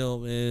treadmill,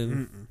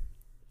 man.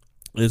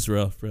 It's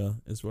rough, bro.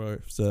 It's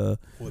rough. So,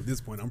 well, at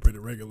this point, I'm pretty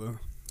regular.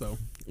 So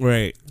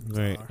right.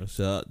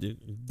 So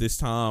this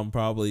time,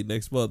 probably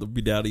next month, I'll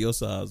be down to your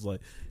size. Like,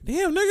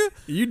 damn, nigga,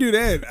 you do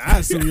that, I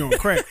assume you on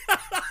crack.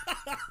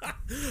 I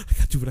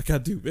gotta do what I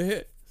gotta do,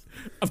 man.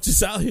 I'm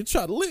just out here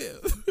trying to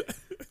live.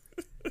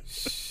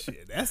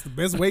 Shit, that's the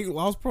best weight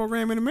loss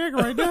program in America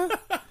right now.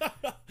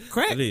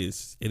 Crack. It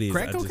is.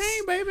 Crack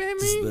cocaine, baby. I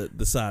mean,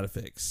 the side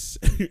effects.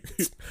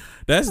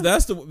 that's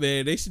the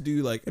man. They should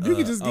do like if you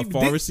could just a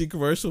pharmacy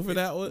commercial for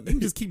that one. You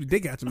can just keep your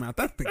dick out your mouth.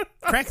 I think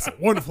crack's a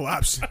wonderful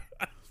option.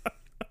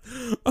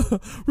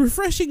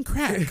 Refreshing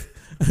crack.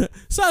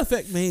 Side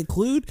effect may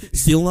include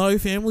stealing all your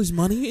family's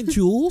money and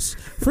jewels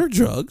for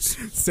drugs,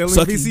 selling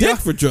sucking VCRs dick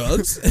for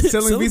drugs,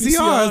 selling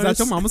VCRs at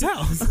your mama's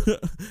house,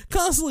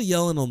 constantly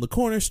yelling on the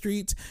corner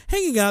streets,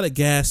 hanging out at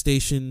gas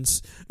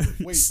stations,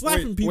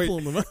 slapping people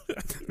in the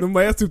mouth. The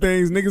last 2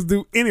 things niggas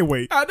do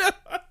anyway. I know,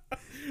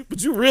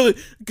 but you really,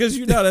 because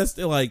you know that's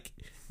like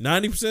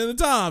 90% of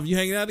the time you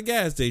hanging out at a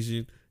gas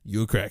station,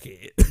 you a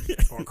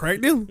crackhead or a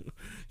crack dealer.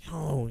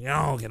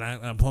 Yo, can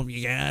I pump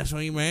your gas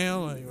on you,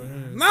 man? Like,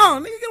 no,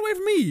 nigga, get away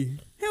from me.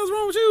 Hell's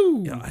wrong with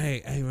you? Yo,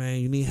 hey, man,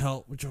 you need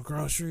help with your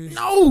groceries?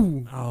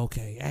 No. Oh,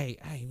 okay.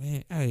 Hey,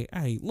 man.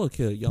 Hey, look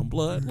here, young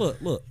blood. Look.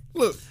 Look.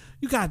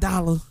 You got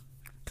 $1.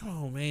 Come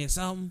on, man,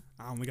 something.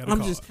 I only got a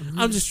card.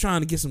 I'm just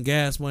trying to get some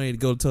gas money to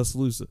go to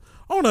Tuscaloosa.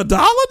 On $1,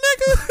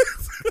 nigga?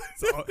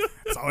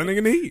 That's all a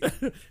nigga need.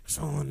 That's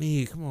all I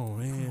need. Come on,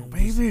 man. Come on,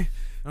 baby.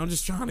 I'm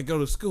just trying to go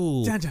to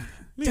school.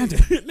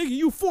 Nigga,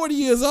 you 40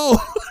 years old.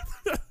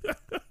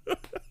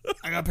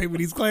 I gotta pay for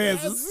these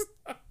classes.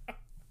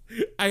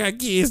 I got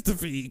kids to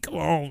feed. Come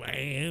on,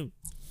 man.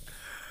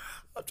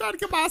 I'm trying to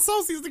get my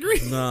associate's degree.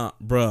 Nah,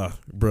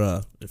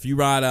 bruh. If you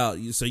ride out,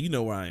 so you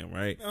know where I am,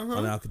 right? On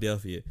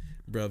Alcadelphia.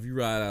 Bro, if you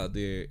ride out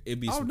there, it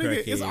be some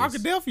nigga, crackheads. It's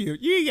Arkadelphia.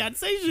 You ain't got to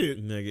say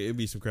shit. Nigga, it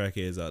be some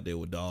crackheads out there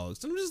with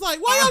dogs. I'm just like,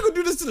 why y'all gonna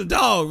do this to the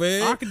dog,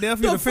 man?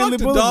 Arkadelphia, the Finley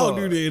fuck Boulevard. the dog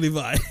do to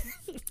anybody?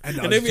 And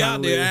they be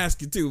out there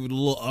asking too with a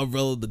little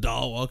umbrella, the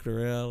dog walking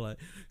around like,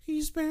 can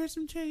you spare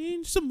some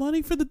change, some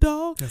money for the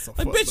dog? That's so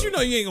like, bitch, up. you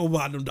know you ain't gonna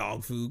buy them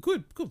dog food.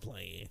 Quit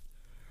playing.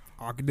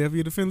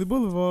 Arkadelphia to Finley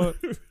Boulevard.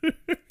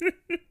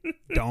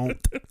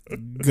 Don't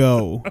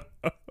go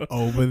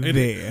over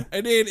there.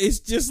 And then it's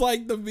just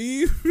like the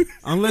meme.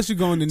 Unless you're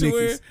going to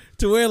Nicky's.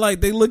 To where like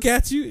they look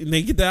at you and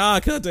they get that eye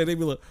contact. They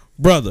be like,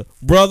 brother.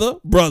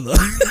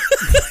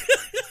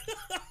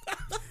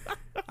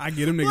 I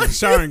get them niggas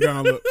showering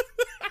gun look.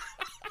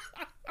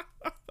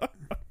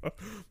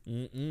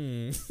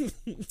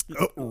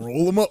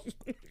 Roll them up.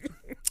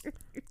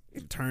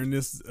 Turn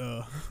this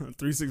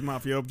 3-6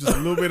 Mafia up just a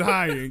little bit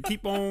higher and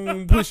keep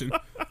on pushing.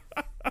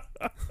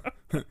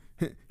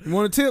 You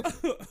want a tip?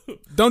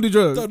 Don't do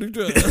drugs. Don't do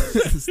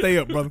drugs. Stay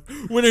up, brother.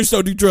 Winners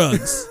don't do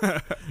drugs.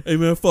 Hey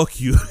man, fuck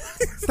you.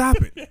 Stop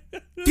it.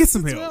 Get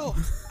some help.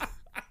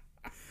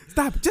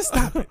 Stop it. Just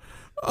stop it.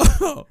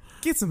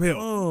 Get some help.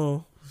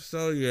 Oh,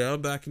 so yeah,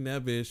 I'm back in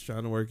that bitch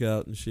trying to work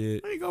out and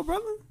shit. There you go,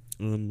 brother.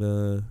 And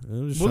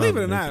I'm just believe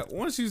it or not,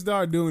 once you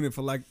start doing it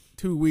for like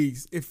 2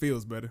 weeks, it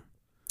feels better.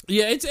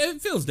 Yeah,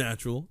 it feels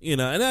natural, you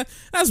know, and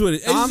that's what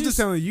it is. I'm just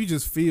telling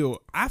you,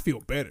 I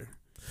feel better.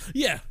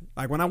 Yeah.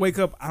 Like when I wake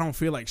up, I don't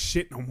feel like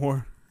shit no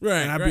more.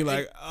 Right. And I'd be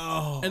like,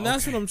 oh. And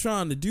that's what I'm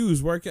trying to do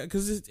is work out,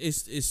 because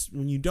it's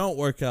when you don't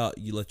work out,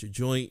 you let your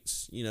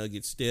joints,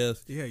 get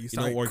stiff. Yeah, you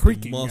don't work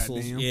creaking, your muscles.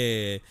 goddamn.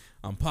 Yeah.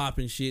 I'm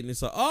popping shit, and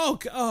it's like, oh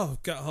God,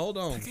 hold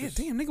on. God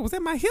damn, nigga, was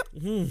that my hip?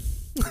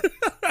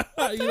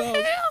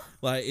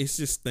 Like it's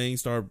just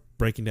things start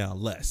breaking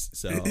down less.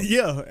 So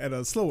yeah, at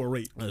a slower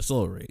rate.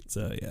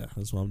 So yeah,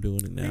 that's why I'm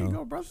doing it now. There you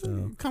go, brother.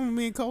 So. Come with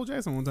me and Cole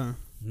Jackson one time.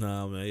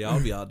 Nah, man,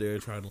 y'all be out there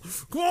trying to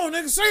come on,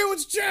 nigga, say it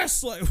with your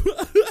chest. Like,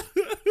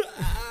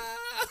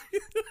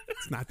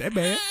 it's not that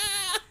bad.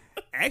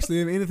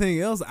 Actually, if anything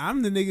else,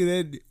 I'm the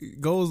nigga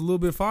that goes a little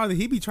bit farther.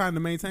 He be trying to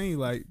maintain,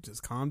 like,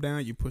 just calm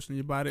down. You pushing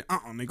your body.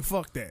 Nigga,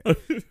 fuck that.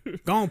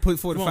 Go on, put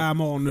 45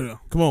 more on there.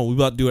 Come on, we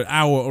about to do an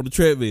hour on the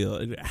treadmill.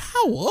 An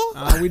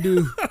hour? We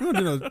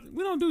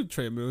don't do the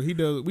treadmill.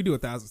 We do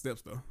 1,000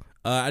 steps though.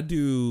 I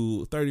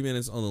do 30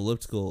 minutes on the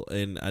elliptical,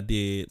 and I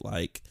did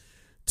like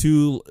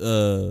 2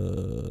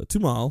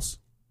 miles,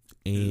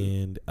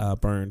 and I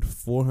burned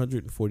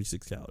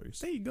 446 calories.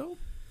 There you go.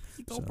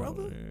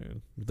 Brother.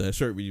 Man, that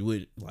shirt you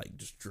would like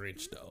just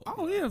drenched though.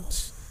 Oh yeah.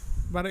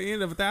 By the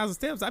end of 1,000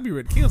 steps, I'd be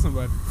ready to kill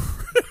somebody.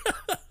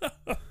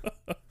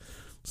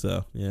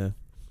 So yeah.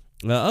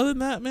 Other than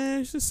that,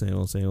 man, it's just same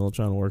old.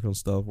 Trying to work on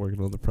stuff,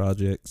 working on the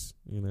projects.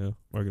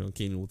 Working on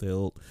Kingdom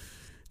Withheld,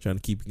 trying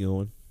to keep it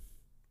going.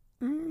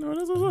 No,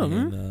 that's what's up,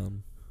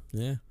 man.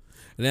 Yeah.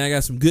 And then I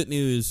got some good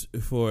news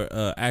for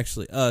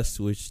actually us,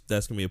 which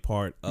that's gonna be a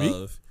part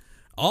of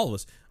all of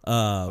us.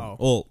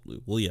 Well,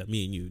 yeah,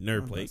 me and you,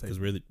 Nerdplate, because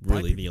we're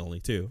really the only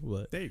two.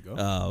 But there you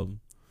go.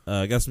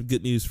 I got some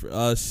good news for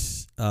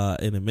us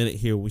in a minute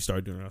here when we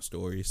start doing our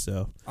stories.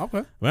 So,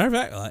 okay. Matter of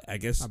fact, I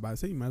guess I'm about to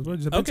say you might as well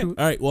jump into it.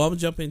 All right. Well, I'm gonna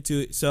jump into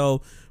it.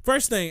 So,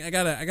 first thing, I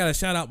gotta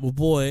shout out my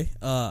boy,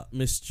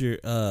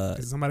 Mr.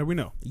 Is somebody we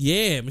know?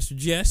 Yeah, Mr.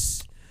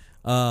 Jess,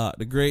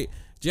 the great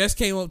Jess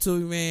came up to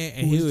me, man,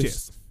 and he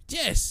was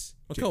Jess,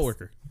 my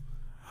coworker.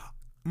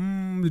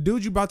 The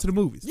dude you brought to the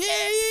movies.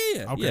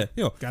 Yeah. Okay.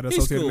 Yeah. Got to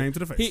associate the name to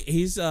the face.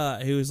 He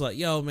was like,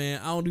 yo, man,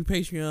 I don't do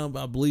Patreon,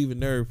 but I believe in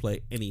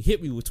Nerdplay. And he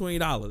hit me with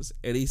 $20.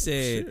 And he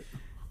said,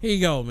 here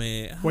you go,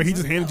 man. Wait, he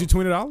just handed you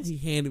 $20? He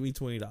handed me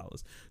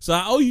 $20. So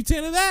I owe you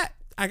 10 of that.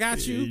 I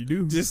got you. You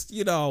do. Just,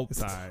 it's all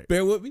right.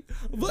 Bear with me.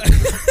 But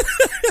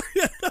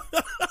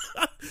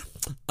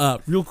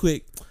real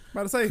quick.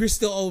 About to say, Chris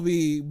still owe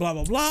me blah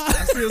blah blah.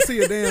 I still see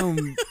a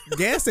damn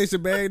gas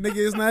station bag, nigga.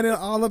 It's not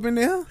all up in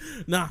there.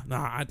 Nah,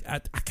 I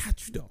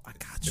got you though. I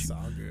got you. It's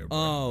all good,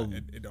 bro.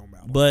 It don't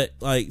matter. But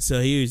like,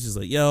 so he was just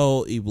like,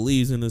 yo, he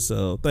believes in us,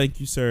 so thank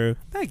you, sir.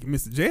 Thank you,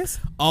 Mr. Jess.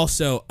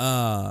 Also,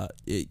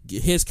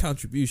 his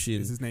contribution.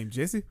 Is his name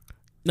Jesse?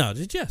 No,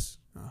 just Jess.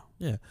 Oh,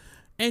 yeah,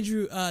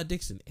 Andrew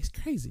Dixon. It's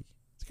crazy.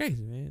 It's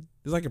crazy, man.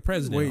 It's like a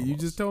president. Wait, almost. you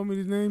just told me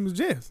his name was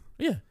Jess.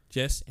 Yeah,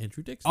 Jess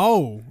Andrew Dixon.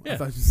 Oh, yeah. I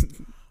thought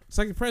you It's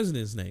like the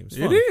president's name. It's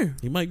it is.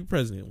 He might be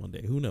president one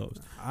day. Who knows?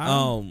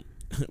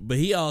 But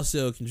he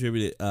also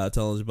contributed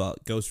telling us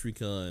about Ghost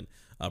Recon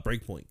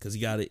Breakpoint because he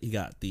got it. He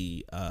got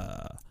the.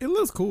 It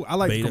looks cool. I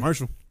like beta. the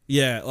commercial.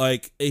 Yeah,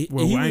 like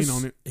Wayne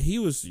on it. He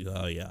was.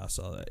 Oh yeah, I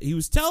saw that. He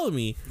was telling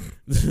me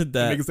that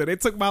nigga said they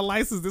took my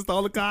license. This is the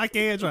only car I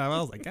can drive.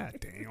 I was like, God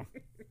damn.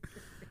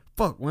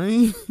 Fuck,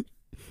 Wayne.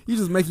 You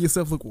just making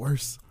yourself look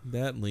worse.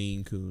 That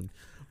lean coon.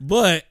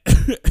 But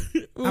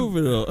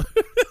moving on.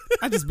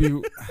 I just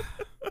be.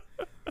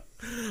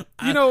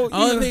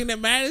 Only thing that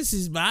matters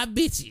is my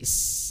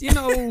bitches. You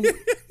know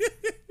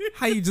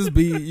how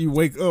you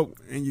wake up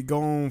and you go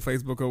on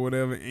Facebook or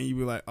whatever and you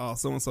be like, oh,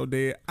 so and so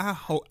dead.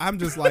 I'm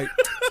just like,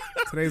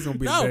 Today's gonna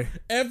be the day.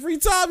 Every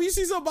time you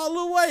see something about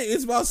Lil Wayne,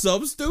 it's about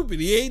something stupid.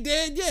 He ain't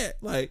dead yet.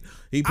 Like,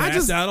 he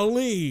passed out on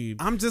lean.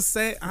 I'm just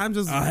saying. I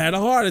had a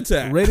heart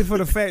attack. Ready for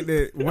the fact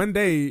that one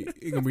day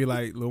it's gonna be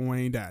like Lil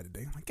Wayne died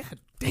today. I'm like, God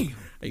damn.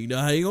 And you know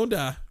how he gonna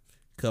die?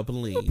 Cup of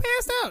lean. He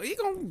passed out. He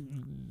gonna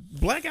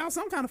black out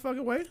some kind of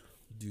fucking way.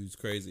 Dude's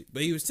crazy.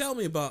 But he was telling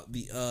me about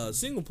the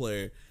single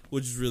player,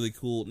 which is really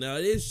cool. Now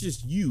it is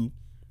just you.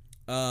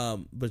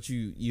 But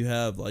you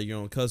have like your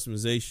own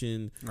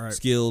customization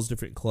skills,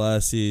 different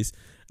classes.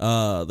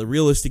 The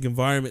realistic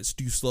environments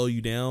do slow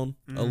you down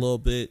a little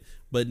bit,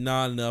 but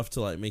not enough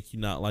to like make you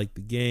not like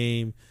the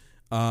game.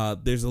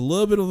 There's a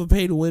little bit of a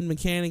pay to win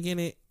mechanic in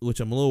it, which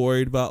I'm a little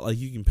worried about. Like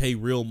you can pay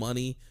real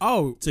money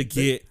to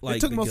get they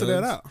took most guns.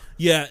 of that out.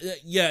 Yeah,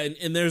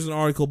 and there's an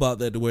article about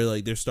that where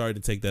like they're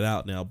starting to take that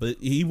out now. But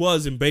he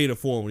was in beta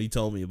form when he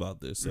told me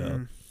about this.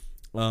 So,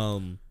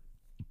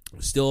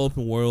 still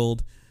open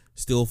world.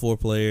 Still 4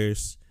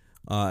 players.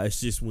 It's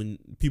just when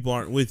people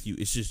aren't with you,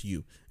 it's just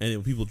you. And then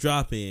when people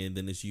drop in,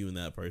 then it's you and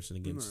that person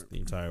against the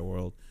entire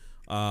world.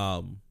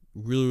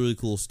 Really, really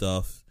cool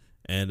stuff.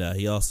 And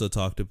he also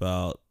talked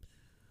about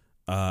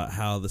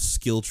how the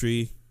skill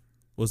tree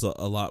was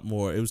a lot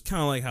more. It was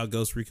kind of like how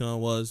Ghost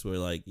Recon was, where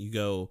like you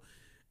go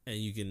and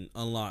you can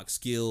unlock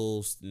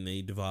skills and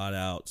they divide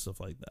out, stuff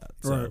like that.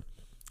 So,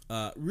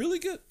 really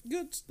good.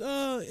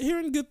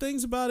 Hearing good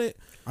things about it.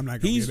 I'm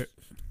not gonna get it.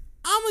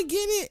 I'm gonna get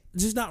it,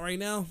 just not right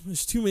now.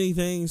 There's too many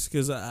things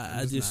because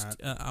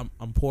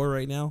I'm poor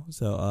right now,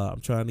 so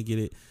I'm trying to get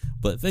it.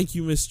 But thank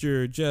you,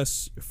 Mr.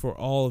 Jess, for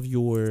all of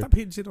your. Stop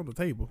hitting shit on the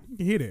table. You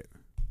can hear that.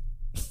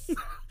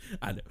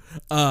 I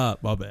know.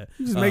 My bad.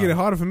 You just making it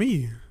harder for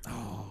me.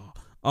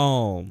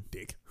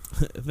 Dick.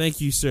 Thank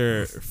you,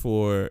 sir,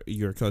 for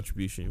your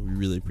contribution. We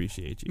really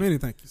appreciate you. Many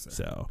thank you, sir.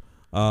 So,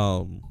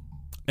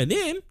 and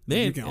then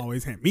you can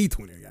always hand me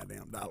 $20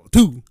 goddamn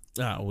too.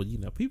 Well, you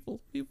know,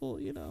 people,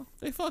 you know,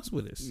 they fucks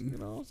with us. You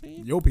know what I'm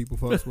saying? Your people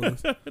fucks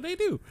with us. They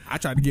do. I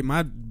tried to get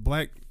my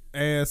black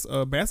ass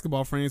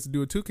basketball friends to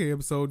do a 2K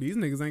episode. These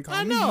niggas ain't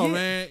calling me. I know, yet.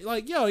 man.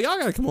 Like, yo, y'all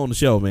gotta come on the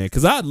show, man,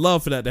 because I'd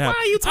love for that to happen.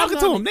 Why are you talking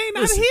to them? They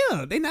not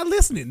here. They not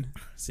listening.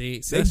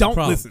 See they don't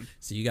listen.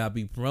 So you gotta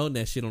be promoting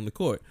that shit on the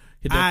court.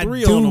 Hit that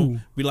 3 on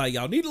them. Be like,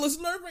 y'all need to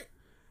listen to everybody.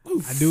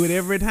 Oof. I do it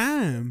every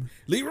time.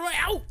 Leroy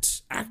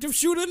out. Active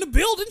shooter in the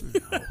building.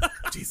 No.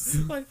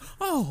 Jesus. Like,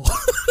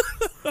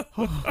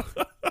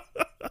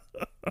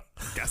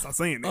 Gotta stop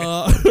saying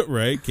that.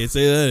 Right. Can't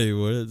say that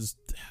anymore.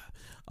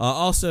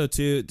 Also,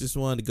 too, just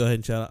wanted to go ahead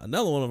and shout out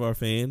another one of our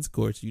fans. Of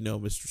course, you know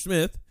Mr.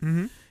 Smith.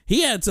 Mm-hmm.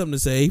 He had something to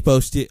say. He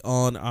posted it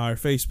on our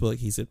Facebook.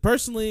 He said,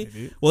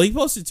 personally, well, he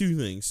posted 2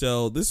 things.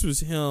 So this was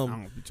him. I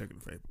don't be checking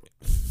the Facebook.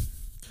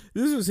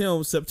 This was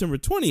him September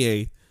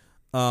 28th.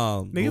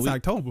 It's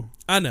October.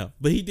 I know,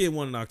 but he did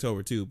one in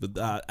October too. But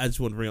I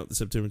just want to bring up the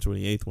September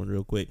 28th one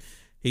real quick.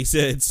 He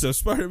said, so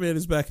Spider-Man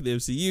is back in the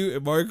MCU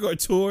and Mario Kart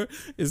Tour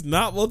is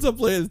not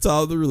multiplayer at the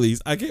time of the release.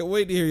 I can't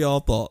wait to hear y'all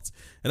thoughts.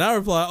 And I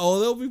replied,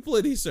 there'll be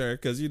plenty, sir.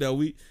 Because, you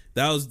know,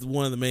 that was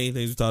one of the main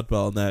things we talked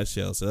about on that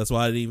show. So that's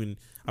why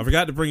I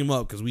forgot to bring him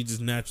up because we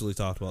just naturally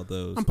talked about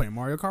those. I'm playing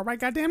Mario Kart right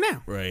goddamn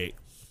now. Right.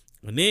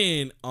 And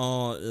then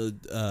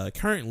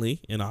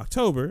currently in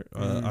October,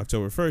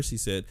 October 1st, he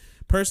said,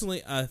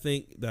 personally, I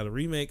think that a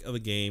remake of a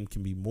game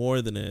can be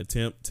more than an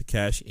attempt to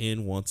cash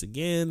in once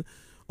again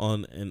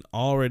on an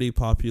already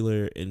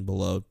popular and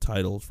beloved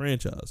title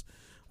franchise.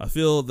 I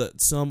feel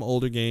that some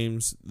older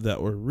games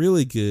that were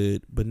really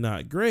good but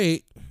not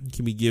great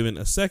can be given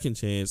a second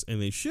chance, and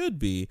they should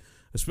be,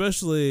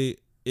 especially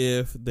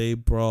if they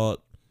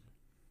brought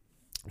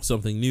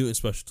something new and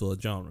special to a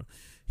genre.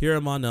 Here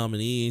are my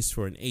nominees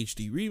for an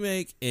HD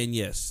remake, and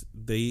yes,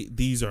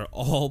 these are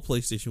all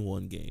PlayStation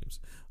 1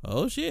 games.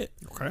 Oh shit.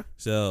 Okay.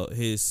 So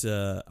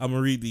I'm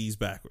gonna read these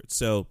backwards.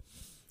 So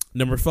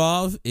number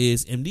 5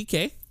 is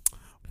MDK.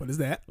 What is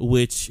that?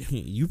 Which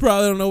you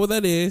probably don't know what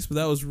that is, but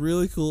that was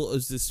really cool. It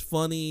was this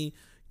funny,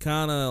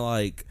 kind of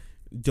like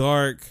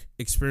dark,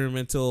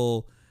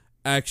 experimental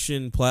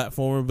action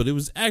platformer, but it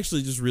was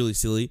actually just really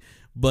silly.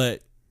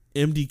 But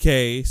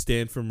MDK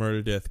stand for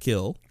Murder, Death,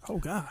 Kill. Oh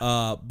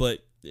God.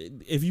 But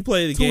if you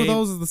play the game, 2 of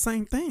those is the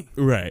same thing,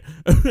 right?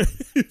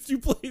 if you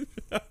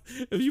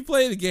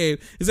play the game,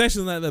 it's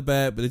actually not that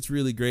bad, but it's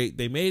really great.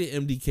 They made it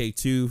MDK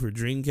 2 for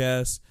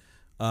Dreamcast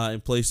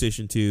and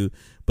PlayStation 2,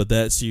 but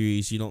that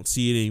series you don't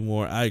see it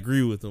anymore. I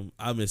agree with them.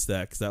 I missed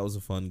that because that was a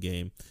fun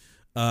game.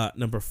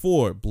 Number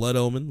 4, Blood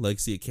Omen,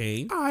 Legacy of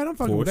Kain. All right, I'm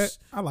fucking with that.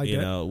 I like that.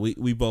 You know,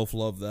 we both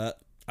love that.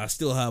 I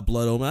still have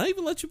Blood Omen. I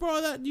even let you borrow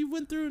that, and you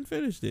went through and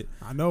finished it.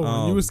 I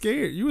know. You were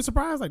scared. You were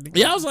surprised. Like,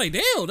 yeah, I was like,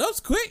 damn, that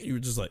was quick. You were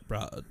just like,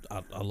 bro,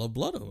 I love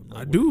Blood Omen.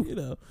 Like, I do. You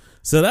know,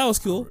 so that was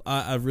cool.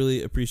 I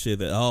really appreciate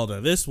that. Oh,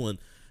 now this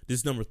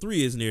number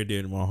 3 is near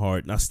dear to my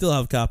heart, and I still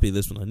have a copy of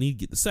this one. I need to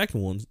get the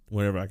second one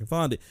whenever I can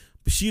find it.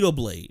 Bushido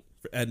Blade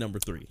at number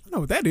 3. I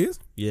know what that is.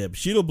 Yeah,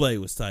 Bushido Blade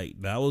was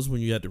tight. That was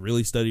when you had to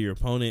really study your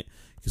opponent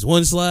because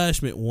 1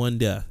 slash meant 1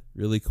 death.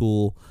 Really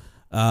cool.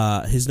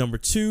 His number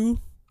 2.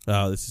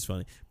 Oh, this is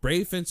funny.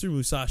 Brave Fencer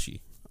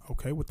Musashi.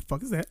 Okay, what the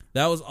fuck is that?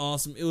 That was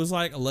awesome. It was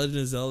like a Legend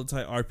of Zelda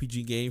type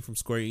RPG game from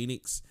Square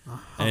Enix.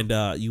 And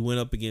you went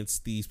up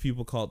against these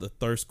people called the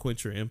Thirst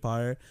Quencher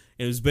Empire.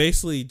 And it was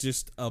basically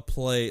just a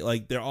play,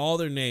 like they're all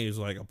their names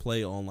like a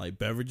play on like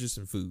beverages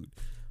and food.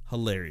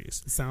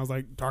 Hilarious. It sounds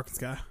like Dark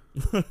Sky.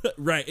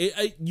 Right.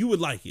 You would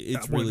like it.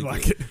 It's really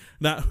like good. it.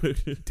 Not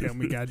Tell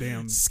me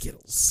goddamn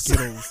Skittles.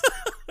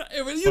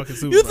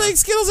 You think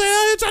Skittles are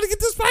out here trying to get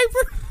this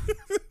paper?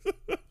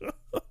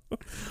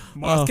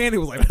 Mars Candy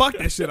was like, fuck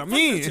that shit, I'm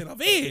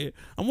in.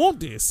 I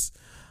want this.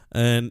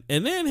 And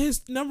then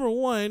his number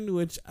one,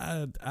 which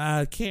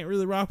I can't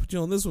really rock with you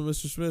on this one,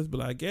 Mr. Smith,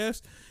 but I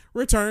guess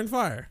Return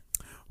Fire.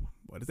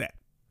 What is that?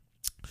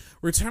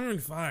 Return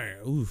Fire.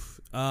 Oof.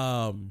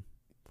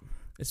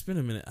 It's been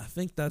a minute. I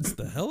think that's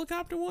the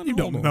helicopter one. You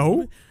don't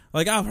know?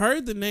 Like, I've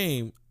heard the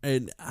name,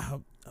 and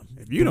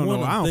if you don't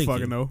know, I don't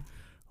fucking know.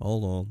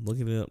 Hold on,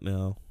 looking it up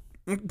now.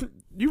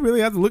 You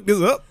really have to look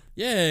this up?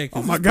 Yeah.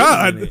 Oh my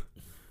god.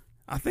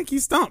 I think he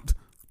stumped.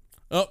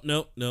 Oh,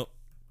 no.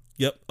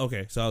 Yep.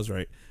 Okay, so I was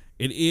right.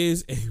 It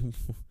is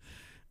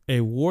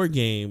a war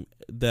game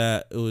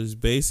that was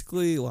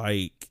basically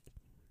like,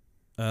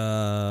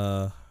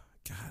 God,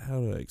 how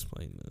do I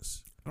explain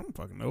this? I don't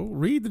fucking know.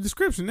 Read the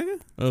description, nigga.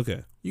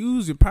 Okay.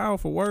 Use your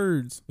powerful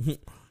words.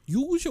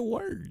 Use your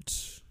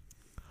words.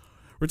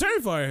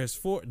 Return Fire has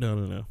four...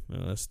 No,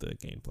 that's the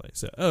gameplay.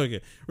 So, okay.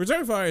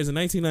 Return Fire is a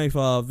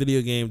 1995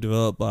 video game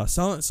developed by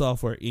Silent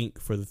Software Inc.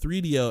 for the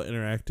 3DO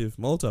interactive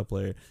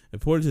multiplayer and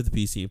ported to the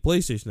PC and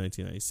PlayStation in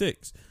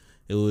 1996.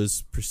 It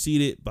was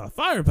preceded by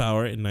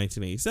Firepower in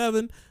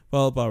 1987,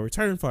 followed by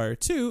Return Fire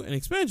 2, an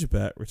expansion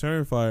pack.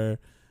 Return Fire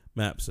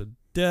Maps of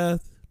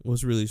Death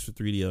was released for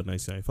 3DO in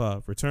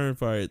 1995. Return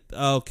Fire...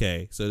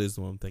 Okay, so this is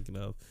the one I'm thinking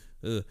of.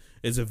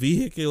 It's a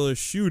vehicular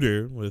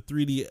shooter with a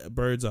 3D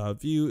bird's eye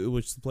view in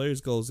which the player's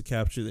goal is to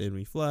capture the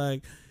enemy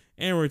flag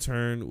and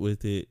return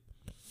with it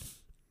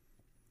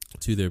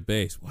to their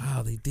base.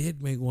 Wow, they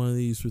did make one of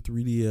these for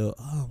 3DO.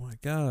 Oh my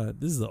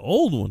god, this is the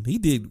old one. He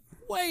did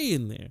way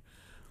in there.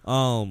 The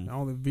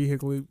only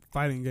vehicular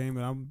fighting game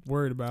that I'm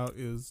worried about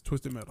is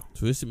Twisted Metal.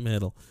 Twisted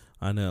Metal,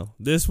 I know.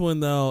 This one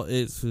though,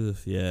 it's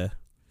it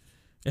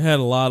had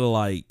a lot of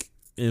like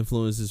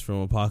influences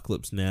from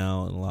Apocalypse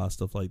Now and a lot of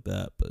stuff like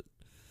that, but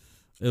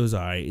it was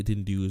alright. It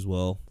didn't do as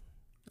well.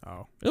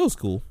 Oh, it was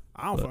cool.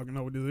 I don't fucking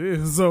know what this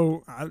is,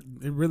 so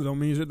it really don't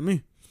mean shit to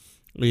me.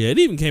 Yeah, it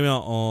even came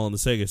out on the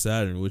Sega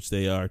Saturn, which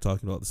they are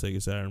talking about the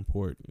Sega Saturn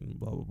port and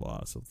blah blah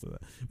blah, something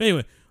like that. But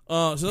anyway,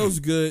 so that was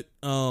good.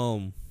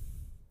 Wow,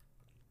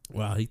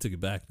 he took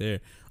it back there.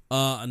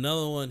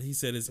 Another one, he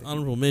said his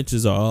honorable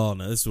mentions are,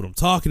 now this is what I'm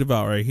talking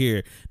about right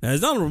here. Now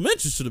his honorable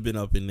mentions should have been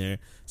up in there.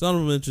 His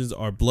honorable mentions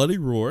are Bloody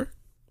Roar,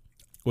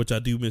 which I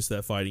do miss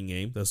that fighting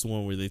game. That's the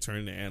one where they turn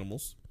into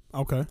animals.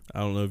 Okay.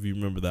 I don't know if you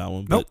remember that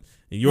one, nope. But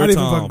in your Not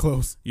time, even fucking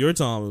close. Your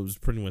time, it was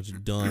pretty much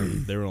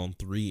done. They were on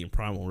 3 and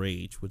Primal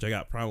Rage, which I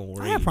got Primal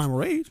Rage. I had Primal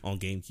Rage on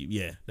GameCube.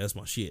 Yeah, that's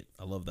my shit.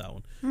 I love that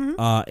one.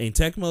 Mm-hmm. And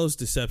Tecmo's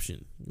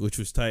Deception, which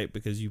was tight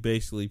because you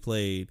basically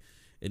played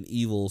an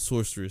evil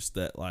sorceress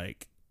that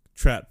like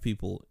trapped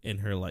people in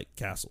her like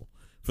castle.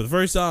 For the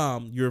first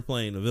time, you were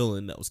playing a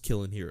villain that was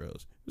killing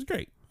heroes. It was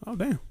great. Oh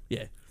damn.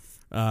 Yeah.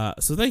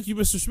 So thank you,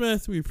 Mr.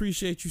 Smith. We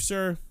appreciate you,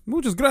 sir.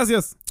 Muchas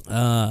gracias.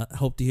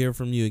 Hope to hear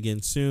from you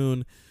again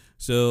soon.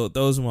 So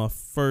those are my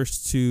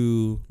first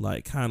two,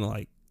 like, kind of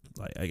like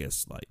I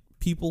guess, like,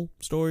 people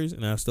stories,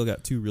 and I still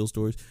got 2 real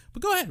stories.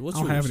 But go ahead. What's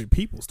yours? I don't have any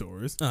people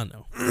stories. I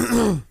know.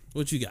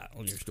 What you got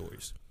on your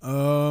stories?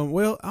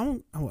 Well, I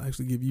will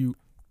actually give you.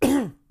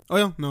 Oh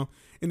yeah, no.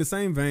 In the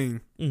same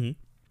vein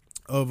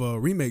of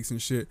remakes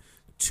and shit.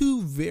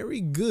 2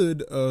 very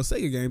good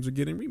Sega games are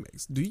getting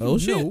remakes. Do you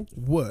know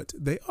what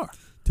they are?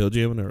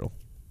 TaleJam and Earl.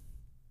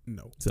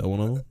 No. Is that one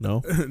of them?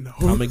 No. No.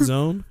 Comic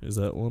Zone? Is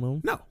that one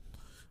of them?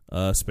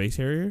 No. Space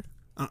Harrier?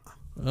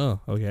 Oh,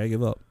 okay. I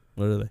give up.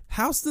 What are they?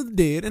 House of the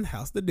Dead and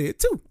House of the Dead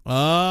 2.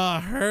 I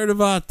heard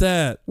about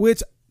that.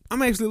 Which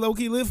I'm actually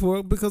low-key live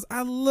for because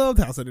I loved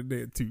House of the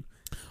Dead 2.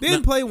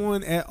 Didn't play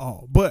 1 at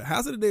all, but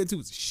House of the Dead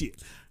 2 is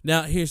shit.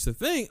 Now, here's the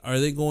thing. Are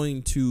they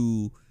going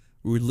to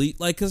release,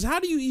 like, because how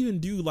do you even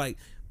do, like,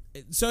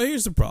 so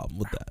here's the problem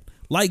with that.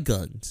 Light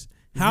guns.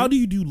 How do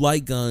you do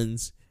light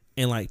guns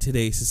in, like,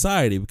 today's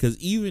society? Because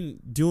even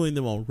doing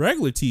them on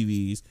regular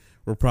TVs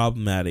were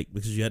problematic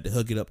because you had to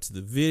hook it up to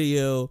the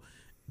video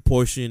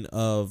portion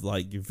of,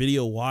 like, your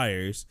video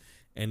wires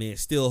and then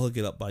still hook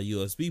it up by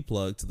USB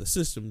plug to the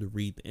system to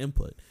read the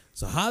input.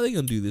 So how are they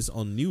going to do this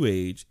on new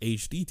age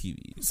HD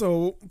TVs?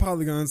 So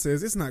Polygon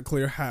says it's not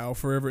clear how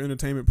Forever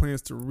Entertainment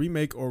plans to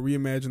remake or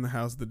reimagine the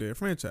House of the Dead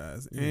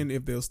franchise and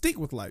if they'll stick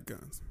with light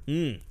guns.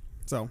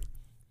 So,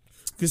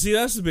 because see,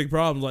 that's the big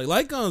problem. Like,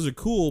 light guns are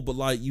cool, but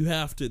like you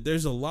have to.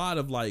 There's a lot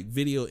of like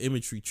video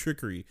imagery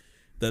trickery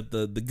that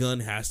the gun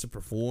has to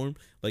perform.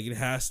 Like, it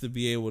has to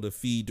be able to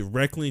feed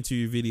directly into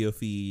your video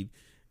feed,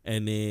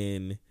 and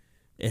then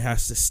it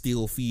has to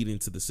still feed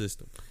into the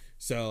system.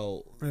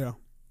 So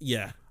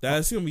yeah,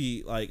 that's gonna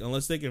be like,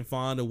 unless they can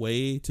find a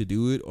way to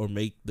do it or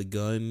make the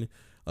gun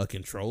a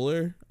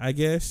controller, I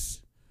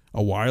guess.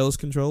 a wireless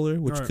controller,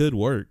 which could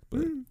work.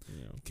 But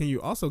can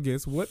you also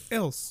guess what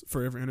else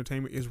Forever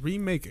Entertainment is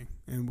remaking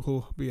and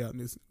will be out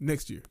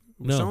next year?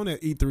 It was shown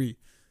at E3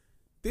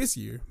 this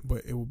year,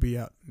 but it will be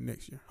out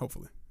next year,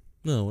 hopefully.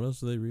 No, what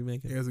else are they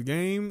remaking? There's a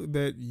game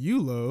that you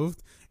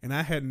loved, and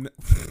I hadn't.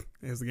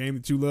 There's a game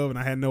that you love, and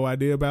I had no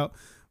idea about.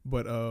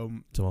 But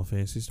it's all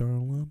Phantasy Star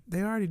Online.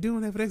 They already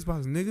doing that for the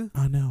Xbox, nigga.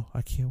 I know.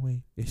 I can't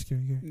wait. It's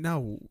scary.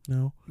 No.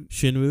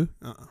 Shenmue.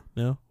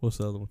 No. What's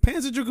the other one?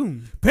 Panzer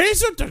Dragoon.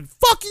 Panzer the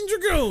fucking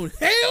Dragoon.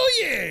 Hell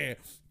yeah.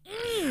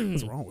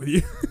 What's wrong with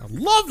you? I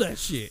love that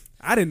shit.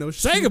 I didn't know.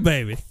 Sega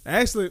baby.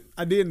 Actually,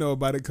 I did know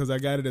about it because I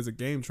got it as a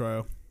game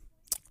trial.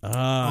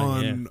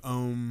 I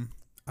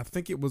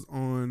think it was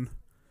on.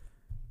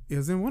 It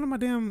was in one of my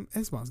damn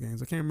Xbox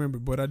games. I can't remember,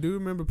 but I do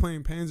remember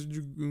playing Panzer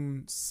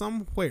Dragoon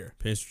somewhere.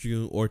 Panzer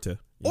Dragoon Orta.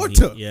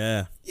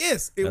 Yeah.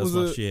 Yes, it was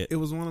my shit. It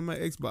was one of my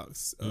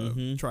Xbox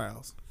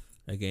trials.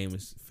 That game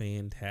is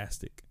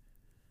fantastic.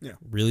 Yeah,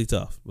 really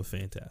tough, but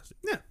fantastic.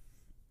 Yeah,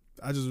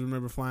 I just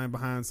remember flying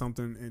behind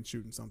something and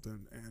shooting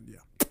something, and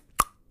yeah.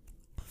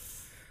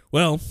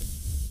 Well,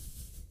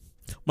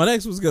 my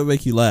next one's gonna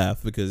make you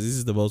laugh because this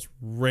is the most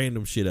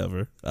random shit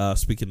ever.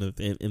 Speaking of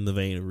in the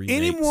vein of remakes,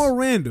 any more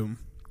random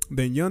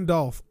than Young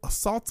Dolph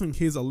assaulting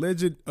his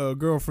alleged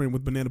girlfriend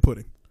with banana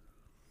pudding?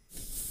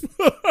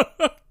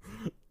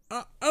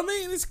 I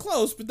mean, it's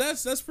close, but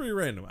that's pretty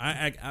random.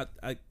 I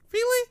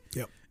really?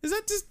 Yep. Is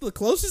that just the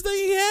closest thing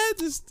he had?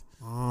 Just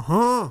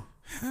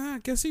I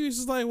guess he was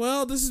just like,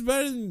 well, this is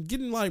better than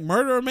getting like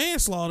murder or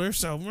manslaughter.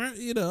 So like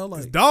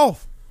it's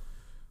Dolph.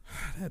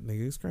 That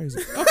nigga is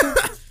crazy. Okay.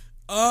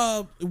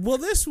 Well,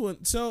 this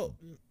one. So,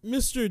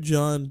 Mr.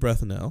 John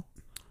Brethenell,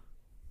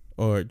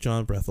 or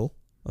John Brethel,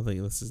 I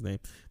think that's his name.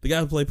 The guy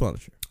who played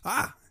Punisher.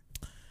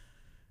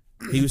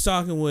 He was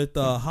talking with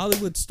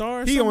Hollywood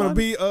stars. He want to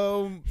be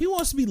he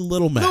wants to be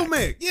Little Mac. Little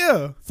Mac,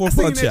 yeah. For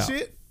Punch Out.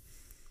 Shit.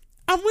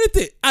 I'm with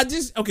it. I'm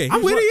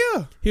with it.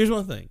 Yeah. Here's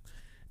one thing.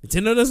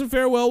 Nintendo doesn't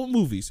fare well with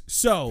movies,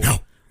 so no,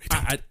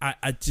 I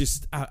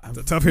it's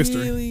a tough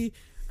history.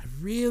 I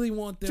really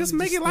want them just to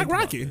make it like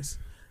Rocky.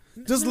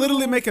 Just no.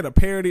 literally make it a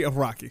parody of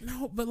Rocky.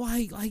 No, but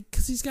like,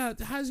 cause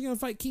how's he gonna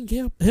fight King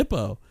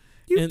Hippo?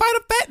 You fight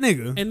a fat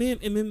nigga,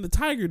 and then the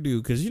tiger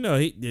dude, cause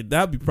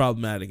that'd be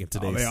problematic in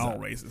today's. Oh, they all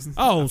racist.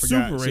 Oh,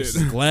 super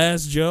racist.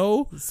 Glass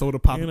Joe, Soda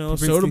Pop,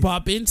 Soda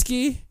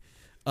Popinski,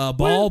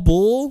 Bald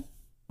Bull.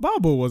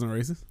 Bald Bull wasn't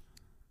racist.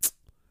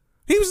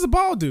 He was the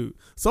bald dude.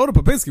 Soda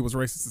Popinski was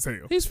racist as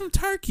hell. He's from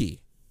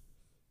Turkey.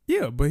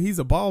 Yeah, but he's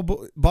a bald.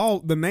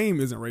 The name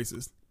isn't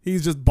racist.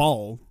 He's just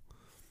bald.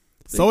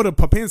 Soda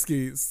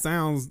Popinski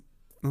sounds.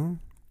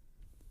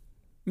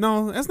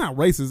 No, that's not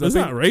racist. That's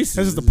not racist.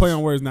 That's just a play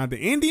on words. Not the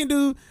Indian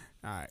dude.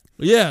 All right.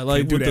 Yeah,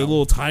 like with the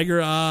little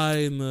tiger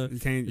eye and the. You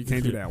can't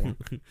do that one.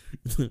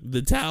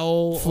 The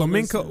towel.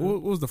 Flamenco.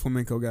 What was the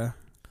flamenco guy?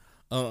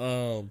 I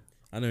know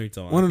you're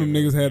talking. One of them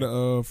niggas had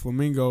a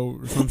flamingo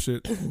or some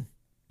shit.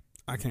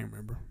 I can't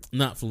remember.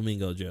 Not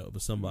Flamingo Joe,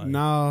 but somebody.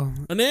 No.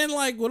 And then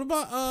what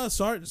about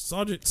Sergeant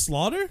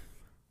Slaughter?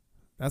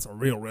 That's a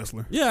real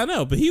wrestler. Yeah, I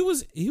know, but he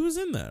was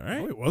in that,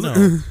 right? No, he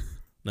wasn't.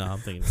 No, I'm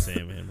thinking the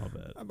same man. My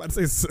bad. I'm about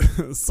to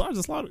say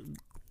Sergeant Slaughter,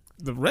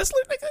 the wrestler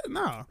nigga.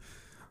 No.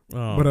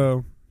 But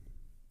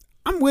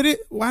I'm with it.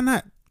 Why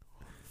not?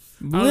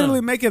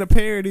 Literally make it a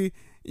parody.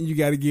 And you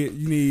got to you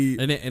need.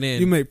 And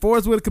then you make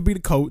Forrest Whitaker be the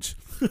coach.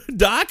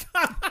 Doc.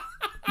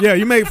 Yeah,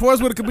 you make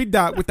Forrest Whitaker be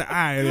Doc with the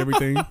eye and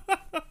everything.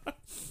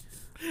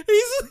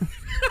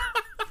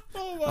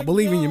 I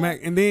believe in you, Mac.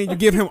 And then you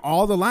give him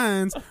all the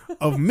lines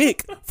of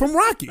Mick from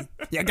Rocky.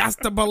 You got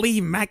to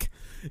believe, Mac.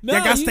 You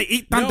got to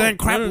eat thunder and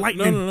crap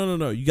lightning.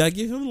 No. You got to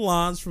give him the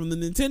lines from the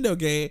Nintendo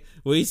game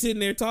where he's sitting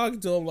there talking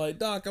to him like,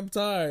 Doc, I'm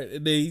tired.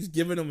 And then he's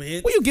giving him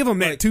hints. Well, you give him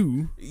that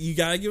too. You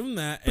got to give him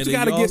that. But and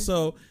then you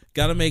also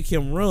got to make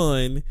him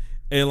run.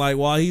 And like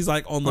while he's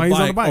like on the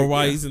bike or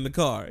while he's in the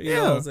car. You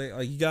know what I'm saying?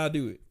 Like you got to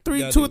do it.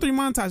 2 or 3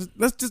 montages.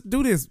 Let's just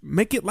do this.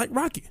 Make it like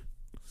Rocky.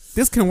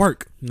 This can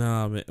work.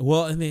 Nah, man.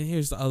 Well, and then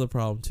here's the other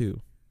problem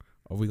too.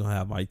 Are we gonna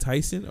have Mike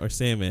Tyson or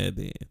Sandman at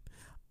the end?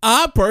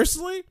 I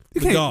personally,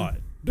 the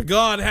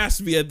God has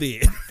to be at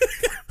the end.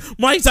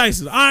 Mike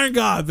Tyson, Iron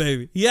God,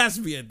 baby. He has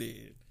to be at the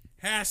end.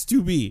 Has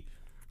to be.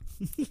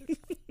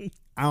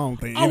 I don't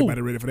think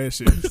anybody ready for that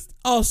shit.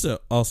 Also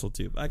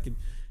too. I can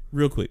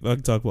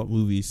talk about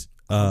movies.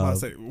 I was about to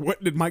say,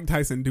 what did Mike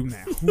Tyson do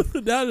now?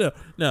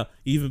 No,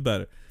 even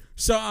better.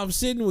 So I'm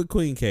sitting with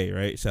Queen K,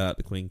 right? Shout out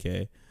to Queen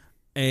K.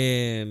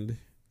 And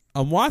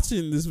I'm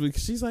watching this week.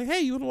 She's like, "Hey,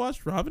 you want to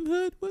watch Robin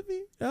Hood with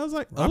me?" And I was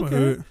like, Robin "Okay."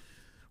 Hood.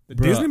 The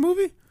Disney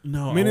movie?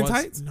 No, Men in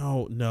Tights.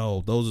 No,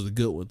 those are the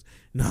good ones.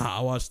 Nah,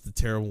 I watched the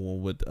terrible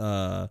one with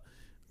the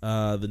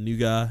new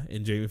guy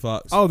and Jamie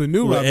Foxx. Oh, the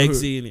new Robin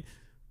Hood. And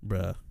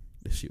bruh,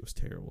 that shit was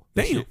terrible.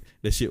 Damn,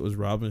 that shit was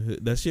Robin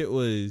Hood. That shit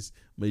was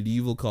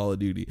medieval Call of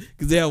Duty.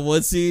 Because they have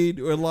one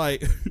scene where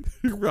like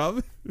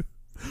Robin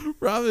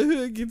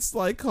Hood gets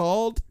like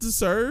called to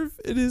serve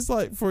in his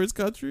like for his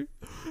country,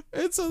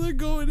 and so they're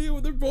going in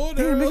with their bow and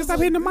arrows. Nigga, stop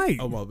hitting the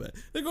mic. Oh my bad.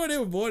 They're going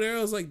in with bow and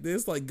arrows like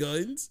this, like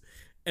guns,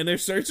 and they're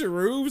searching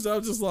rooms.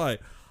 I'm just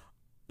like,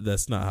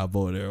 that's not how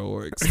bow and arrow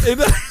works.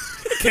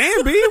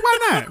 Can be, why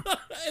not?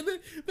 And then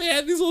they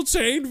had these little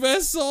chain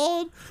vests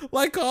on,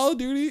 like Call of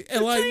Duty,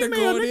 and like they're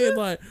going in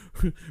like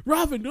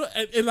Robin,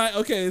 and like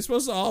okay, it's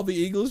supposed to all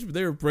be English, but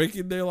they were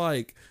breaking their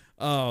like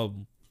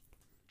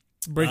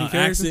breaking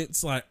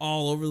accents like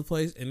all over the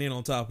place, and then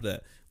on top of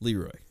that,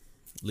 Leroy.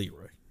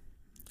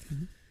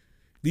 Mm-hmm.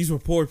 These were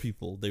poor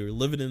people. They were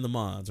living in the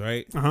mods,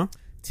 right?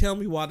 Tell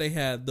me why they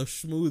had the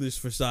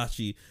smoothest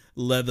Versace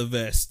leather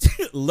vest,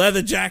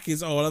 leather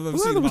jackets. Oh, I've ever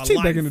seen in my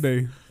life. Back in the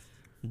day.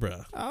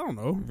 Bruh. I don't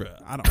know.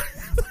 Bruh. I don't.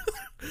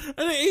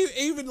 And then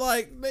even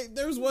like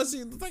there was one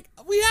scene like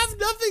we have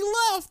nothing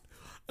left,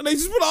 and they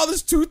just put all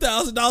this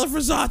 $2,000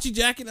 Versace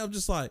jacket. And I'm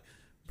just like,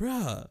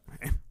 bruh,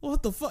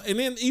 what the fuck? And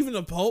then even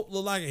the Pope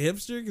looked like a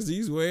hipster because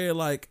he's wearing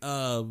like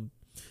the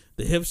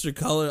hipster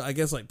color, I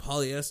guess like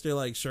polyester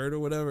like shirt or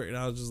whatever. And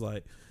I was just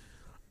like,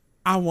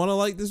 I want to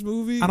like this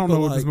movie. I don't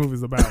know what this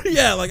movie's about.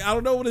 Yeah, like I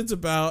don't know what it's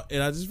about,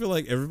 and I just feel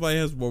like everybody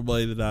has more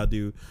money than I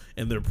do,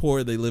 and they're poor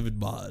and they live in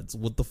mods.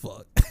 What the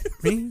fuck?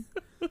 Me?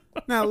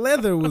 Now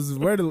leather was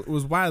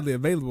widely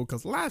available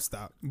because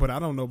livestock, but I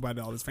don't know about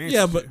all this fancy.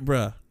 Yeah, shit. but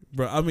bruh.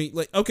 I mean,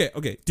 like, okay.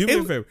 Do me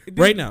a favor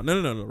right now.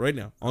 No. Right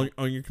now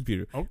on your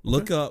computer,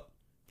 look up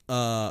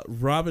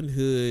Robin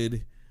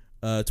Hood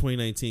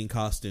 2019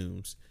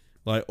 costumes,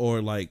 like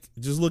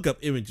just look up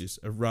images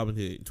of Robin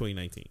Hood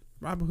 2019.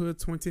 Robin Hood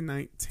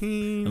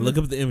 2019. And look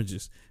up the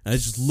images. And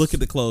just look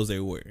at the clothes they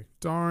were wearing.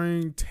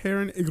 Starring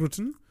Taron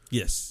Egerton.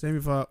 Yes. Jamie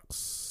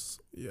Foxx.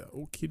 Yeah.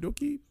 Okie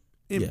dokie.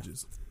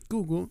 Images. Yeah.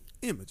 Google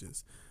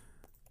images.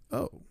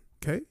 Oh,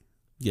 okay.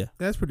 Yeah.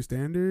 That's pretty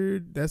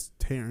standard. That's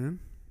Taron.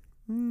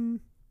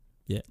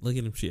 Yeah. Look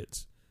at them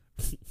shits.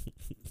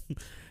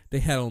 They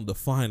had on the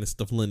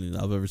finest of linen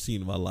I've ever seen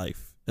in my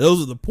life.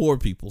 Those are the poor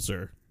people,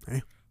 sir.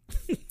 Hey.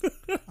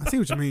 I see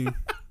what you mean.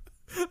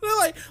 They're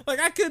like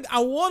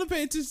I want to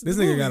pay attention to this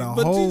the nigga movie, got a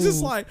but whole... you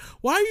just like,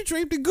 why are you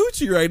draped in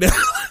Gucci right now?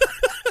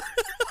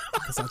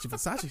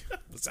 Versace.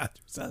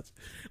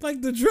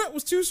 Like the drip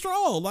was too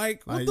strong.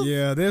 Like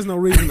yeah, there's no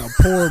reason a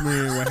poor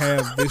man would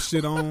have this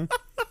shit on.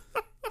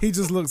 He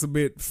just looks a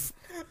bit.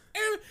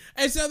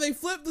 And so they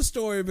flipped the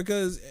story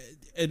because,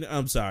 and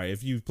I'm sorry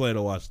if you plan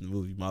on watching the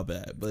movie, my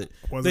bad, but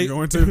wasn't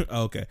going to.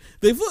 Okay,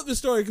 they flipped the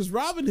story because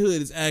Robin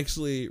Hood is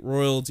actually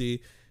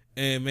royalty.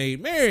 And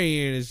Maid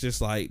Marian is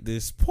just like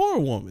this poor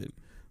woman.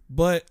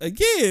 But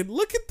again,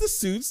 look at the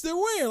suits they're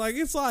wearing. Like,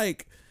 it's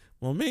like,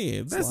 well,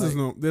 man. This is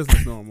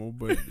normal,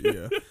 but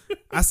yeah.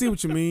 I see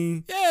what you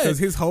mean. Yeah. Because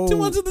his whole. Too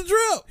much of the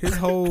drip.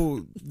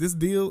 This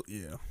deal,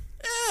 yeah.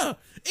 Yeah.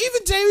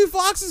 Even Jamie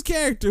Foxx's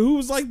character, who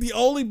was like the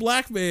only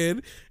black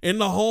man in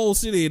the whole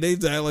city, and they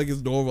act like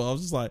it's normal. I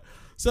was just like,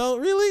 so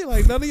really?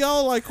 Like, none of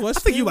y'all like question.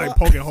 I think you like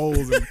poking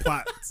holes in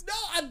plots. No,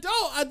 I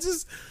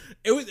don't.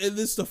 And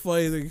this is the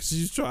funny thing.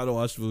 She's trying to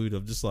watch the movie. And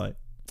I'm just like,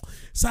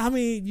 so I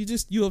mean,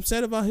 you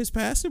upset about his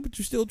passing, but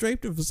you're still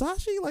draped in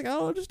Versace? Like, I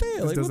don't understand.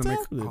 This like, doesn't what's make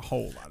happening? a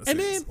whole lot of sense. And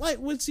then, like,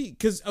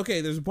 because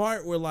there's a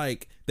part where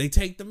like they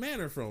take the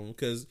manor from him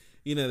because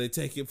they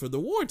take it for the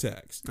war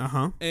tax.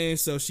 And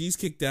so she's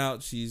kicked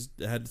out. She's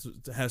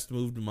has to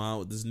move to mom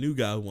with this new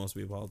guy who wants to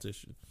be a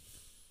politician.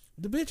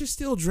 The bitch is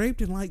still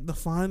draped in like the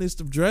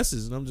finest of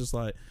dresses, and I'm just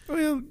like,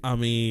 well, I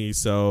mean,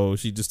 so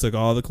she just took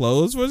all the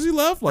clothes when she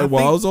left, like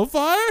while I was on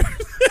fire.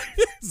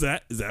 Is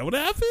that what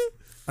happened?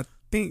 I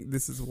think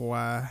this is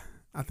why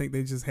I think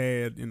they just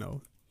had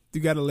you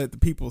got to let the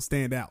people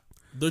stand out.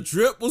 The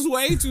drip was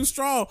way too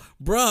strong,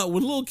 bruh.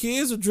 When little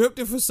kids are dripped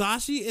in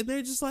Versace, and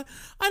they're just like,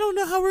 I don't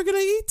know how we're gonna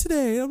eat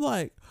today. I'm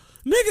like,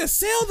 nigga,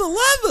 sell the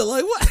leather.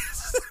 Like what?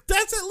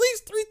 That's at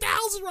least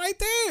 3,000 right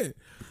there.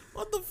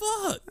 What the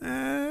fuck?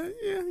 Yeah,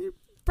 you're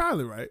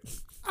probably right.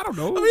 I don't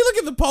know. I mean, look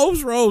at the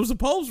Pope's robes. The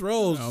Pope's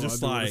robes,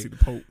 just like the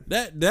Pope.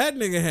 That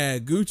nigga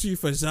had Gucci,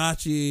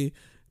 Versace,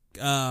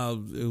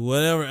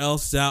 whatever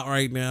else is out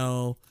right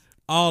now.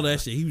 All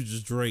that shit. He was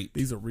just draped.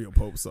 He's a real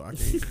Pope, so I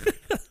can't.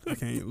 I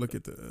can't look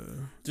at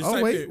the.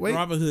 Wait.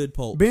 Robin Hood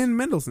Pope. Ben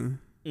Mendelsohn.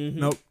 Mm-hmm.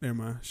 Nope, never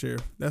mind.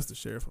 Sheriff. That's the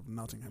sheriff of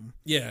Nottingham.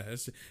 Yeah,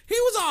 he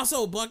was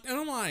also bucked, and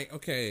I'm like,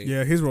 okay.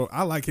 Yeah, his role.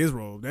 I like his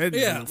role. That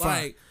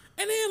like.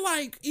 And then,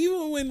 like,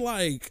 even when,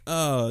 like,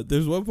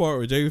 there's one part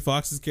where Jamie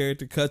Foxx's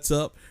character cuts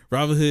up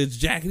Robin Hood's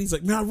jacket. He's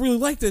like, man, I really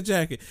like that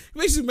jacket. He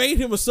basically made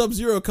him a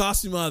Sub-Zero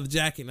costume out of the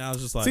jacket. And I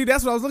was just like... See,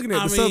 that's what I was looking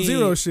at,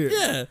 Sub-Zero shit.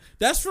 Yeah,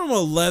 that's from a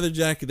leather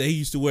jacket that he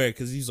used to wear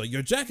because he's like,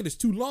 your jacket is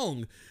too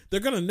long. They're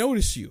going to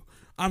notice you.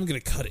 I'm going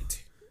to cut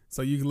it.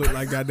 So you can look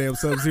like goddamn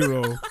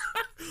Sub-Zero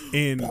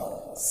in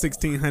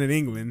 1600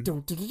 England.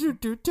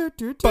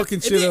 Fucking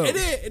shit up.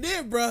 And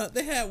then, bro,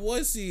 they had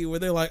one scene where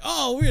they're like,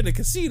 oh, we're in the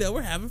casino.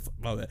 We're having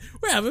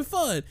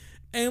fun.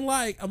 And,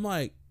 like, I'm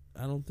like,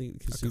 I don't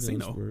think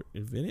casinos were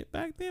invented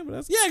back then.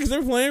 But because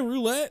they're playing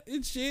roulette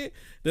and shit.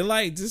 They're,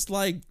 like, just,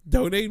 like,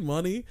 donating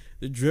money.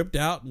 They're dripped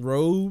out in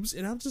robes.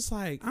 And I'm just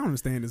like... I don't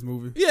understand this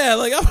movie. Yeah,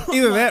 like...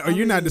 Either that or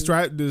you're not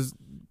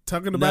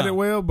talking about it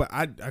well, but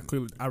I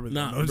really don't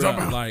know.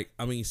 Bro, like,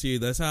 I mean, see,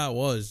 that's how it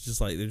was. Just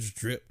like, they're just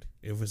dripped.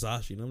 in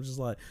Versace. And I'm just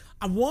like,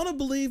 I want to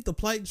believe the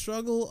plight and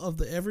struggle of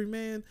the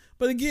everyman.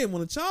 But again,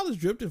 when a child is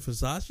dripped in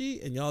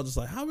Versace and y'all just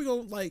like, how are we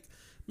going to like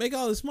make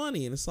all this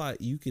money? And it's like,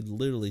 you could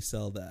literally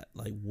sell that,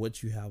 like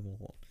what you have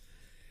on.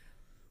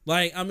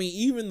 Like, I mean,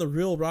 even the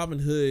real Robin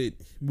Hood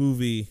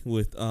movie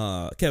with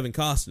Kevin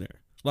Costner,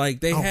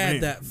 like they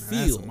had that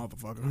feel. That's a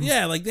motherfucker.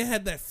 Yeah, like they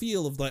had that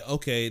feel of like,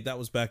 okay, that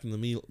was back in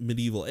the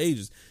medieval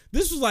ages.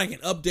 This was like an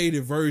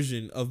updated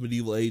version of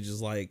medieval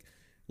ages. Like,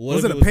 what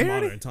was if it a was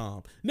parody? Modern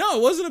Tom? No,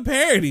 it wasn't a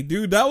parody,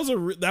 dude. That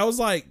was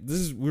like,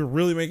 we're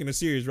really making a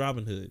serious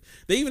Robin Hood.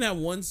 They even had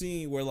one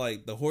scene where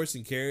like the horse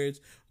and carriage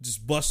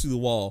just bust through the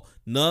wall.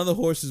 None of the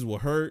horses were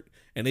hurt,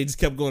 and they just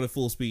kept going at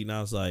full speed. And I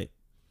was like,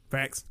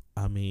 facts.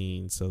 I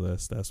mean, so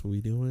that's what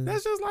we doing.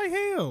 That's just like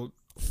hell.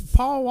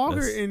 Paul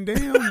Walker and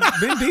damn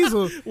Vin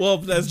Diesel. Well,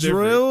 that's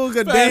drilled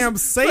a damn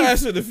safe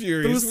Fast and the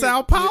Furious through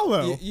Sao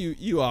Paulo.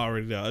 You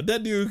already know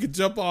that dude could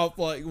jump off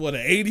like what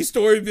an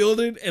 80-story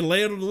building and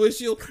land on the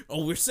windshield.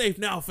 Oh, we're safe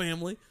now,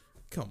 family.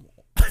 Come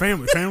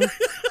on, family.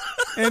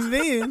 And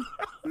then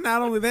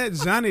not only that,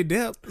 Johnny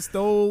Depp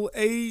stole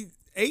a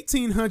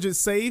 1800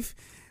 safe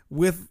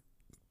with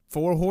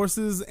 4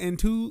 horses and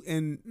 2,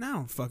 and I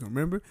don't fucking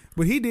remember,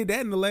 but he did that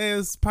in the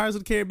last Pirates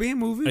of the Caribbean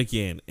movie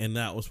again, and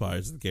that was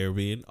Pirates of the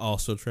Caribbean,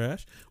 also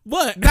trash,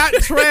 but not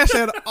trash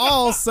at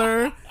all,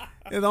 sir.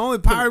 And the only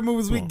pirate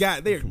movies we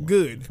got, they're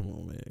good. Come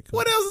on, man.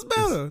 What else is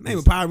better? Name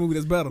a pirate movie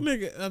that's better.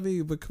 Nigga, I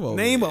mean, but come on.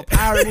 Name a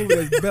pirate movie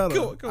that's better.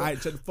 Come on. All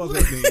right, shut the fuck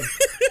up, then.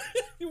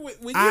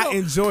 I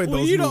enjoyed those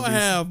movies. You don't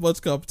have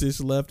much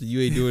competition left and you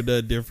ain't doing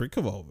nothing different.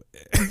 Come on,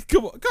 man.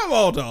 Come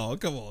on,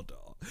 dog.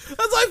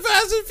 That's like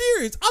Fast and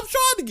Furious. I'm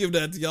trying to give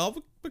that to y'all,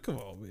 but come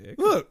on, man.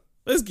 Look,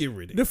 let's get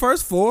rid of it. The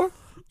first 4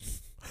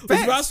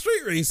 was about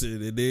street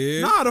racing, and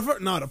then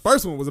the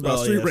first one was about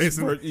street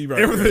racing. Right.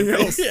 Everything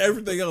else,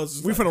 everything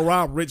else. We finna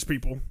rob rich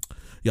people.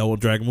 Y'all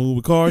want to drag a movie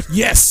with cars?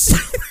 Yes.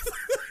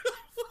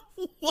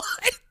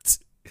 What?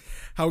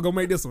 How we gonna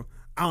make this one?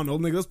 I don't know,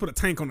 nigga. Let's put a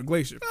tank on the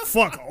glacier.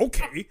 Fuck.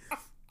 Okay.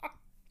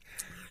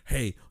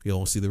 Hey, y'all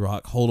want to see The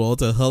Rock hold on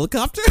to a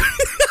helicopter?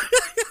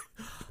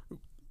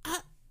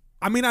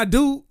 I mean, I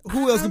do.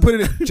 Who else can put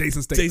it in?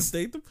 Jason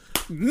Statham.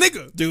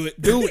 Nigga, do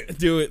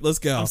it. Let's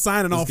go. I'm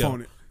signing off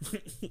on it.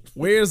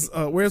 Where's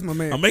my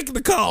man? I'm making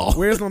the call.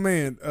 Where's my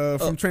man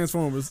from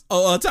Transformers?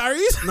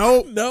 Tyrese?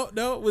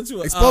 No. What's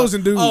your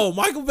Explosion dude? Oh,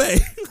 Michael Bay.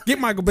 Get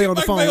Michael Bay on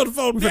the phone. Bay on the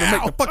phone. We're gonna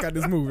make the fuck out of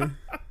this movie.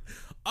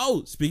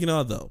 Oh, speaking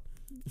of though,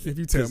 if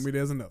you tell me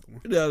there's another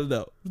one.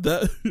 No.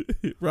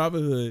 That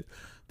Robin Hood.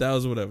 That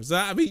was whatever. So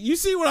I mean, you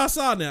see what I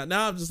saw now.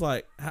 Now I'm just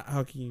like,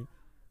 how can you?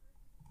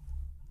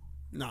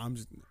 No,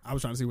 I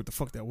was trying to see what the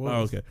fuck that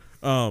was. Oh,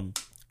 okay.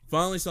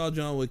 Finally saw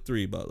John Wick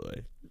 3, by the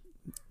way.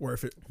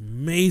 Worth it.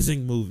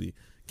 Amazing movie.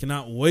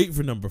 Cannot wait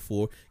for number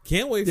 4.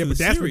 Can't wait for the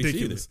that's series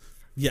ridiculous.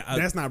 Either. Yeah,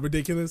 that's not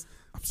ridiculous.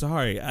 I'm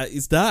sorry,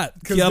 it's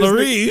not. Keanu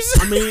Reeves.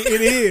 I mean,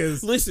 it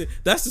is. Listen,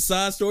 that's the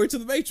side story to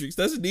the Matrix.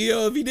 That's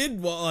Neo if he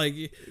didn't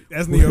like.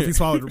 That's Neo if he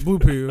swallowed the blue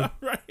pill.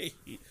 Right.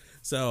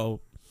 So,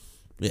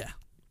 yeah.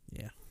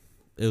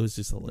 It was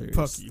just hilarious.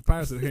 Fuck you.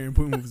 Pirates of the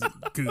Caribbean was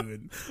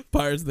good.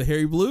 Pirates of the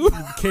Hairy Blue?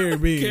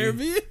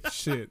 Caribbean.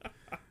 Shit.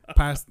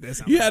 Pirates,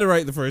 you had it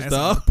right the first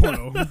time.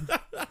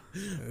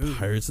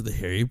 Pirates of the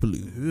Hairy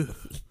Blue.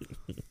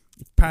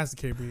 Pirates of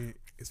the Caribbean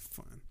is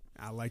fun.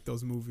 I like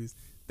those movies.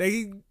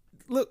 They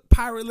look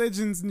pirate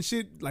legends and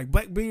shit like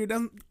Blackbeard.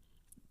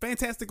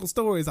 Fantastical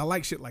stories. I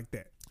like shit like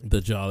that. The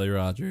Jolly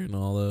Roger and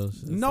all those.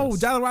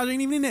 Jolly Roger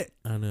ain't even in that.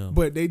 I know.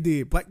 But they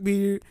did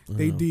Blackbeard.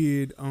 They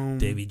did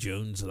Davy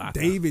Jones.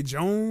 David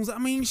Jones. I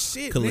mean,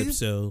 shit.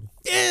 Calypso.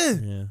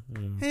 Yeah.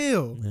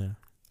 Hell.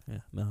 Yeah.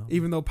 No.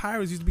 Even though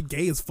pirates used to be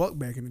gay as fuck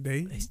back in the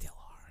day. They still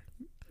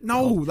are.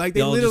 No, like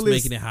they literally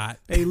just making it hot.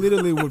 They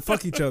literally would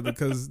fuck each other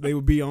because they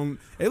would be on.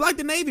 They like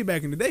the Navy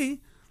back in the day.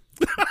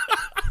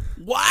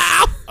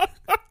 Wow.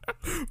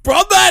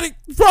 Problematic,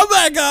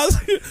 guys.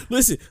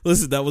 Listen.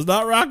 That was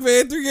not Rock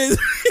Band 3 games.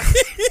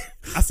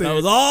 I said that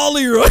was all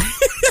Leroy.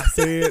 I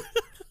said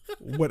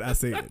what I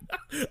said.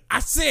 I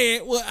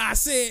said what I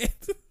said.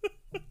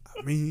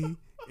 I mean,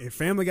 if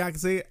Family Guy can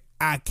say it,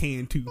 I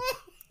can too.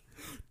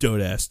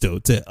 Don't ask,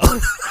 don't tell.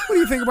 What do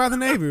you think about the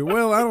Navy?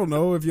 Well, I don't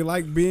know. If you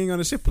like being on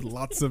a ship with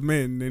lots of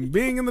men and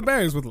being in the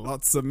barracks with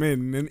lots of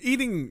men and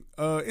eating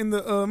in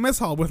the mess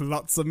hall with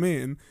lots of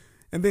men.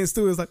 And then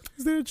Stu is like,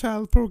 is there a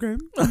child program?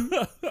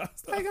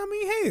 It's like, I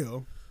mean,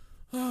 hell.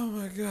 Oh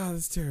my God,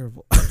 that's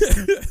terrible. I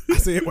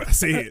said what I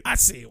said. I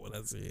said what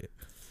I said.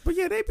 But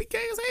yeah, they be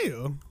gay as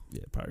hell.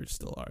 Yeah, pirates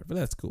still are, but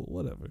that's cool.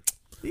 Whatever.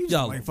 You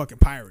just like fucking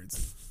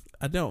pirates.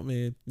 I don't,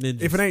 man.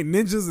 Ninjas. If it ain't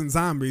ninjas and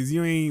zombies,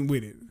 you ain't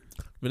with it.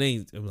 But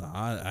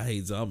I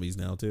hate zombies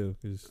now too.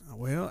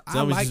 Well,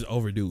 zombies just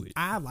overdo it.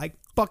 I like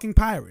fucking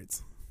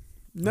pirates.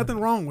 Nothing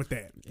wrong with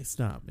that. It's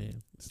not,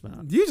 man. It's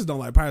not. You just don't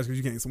like pirates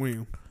because you can't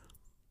swim.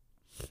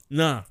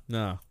 Nah.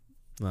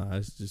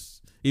 It's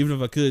just, even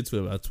if I could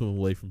swim, I'd swim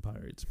away from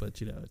pirates.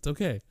 But it's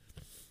okay.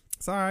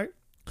 It's all right.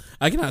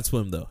 I cannot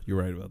swim though. You're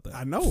right about that.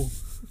 I know.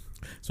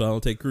 So I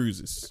don't take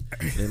cruises.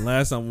 And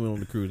last time we went on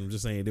the cruise, I'm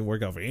just saying it didn't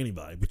work out for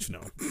anybody. But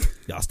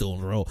y'all still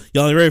on the roll.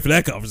 Y'all ain't ready for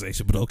that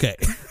conversation, but okay.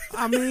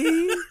 I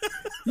mean,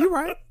 you're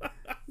right.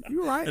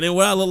 You're right. And then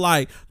what I look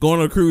like going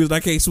on a cruise and I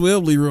can't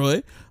swim,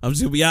 Leroy. I'm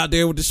just gonna be out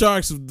there with the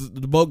sharks. If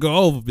the boat go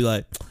over, be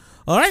like,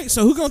 all right,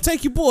 so who gonna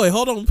take your boy?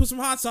 Hold on, put some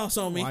hot sauce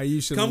on me.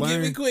 Come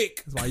get me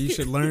quick. That's why you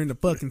should learn to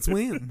fucking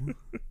swim.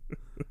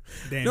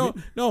 Damn it.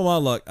 No, my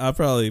luck. I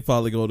probably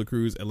go on the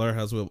cruise and learn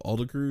how to swim on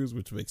the cruise,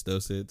 which makes no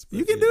sense.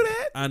 You can do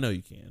that. I know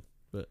you can,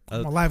 but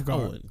I'm a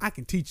lifeguard. I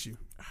can teach you.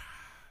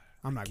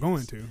 I'm not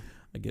going to.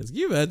 I guess. Can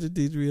you imagine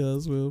teaching me how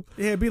to swim?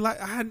 Yeah, it'd be like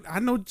I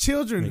know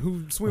children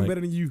who swim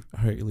better than you.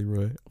 All right,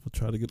 Leroy, I'm gonna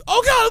try to get.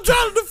 Oh God, I'm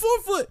trying to do 4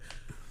 foot.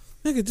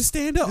 Nigga, just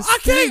stand up. I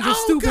can't.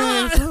 Oh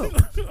God.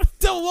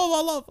 Don't love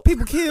my love.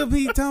 People kill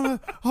me. Tell me,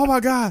 oh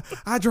my God,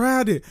 I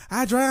drowned it.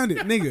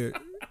 Nigga,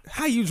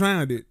 how you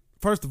drowned it?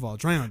 First of all,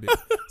 drowned it.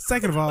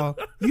 Second of all,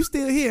 you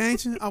still here,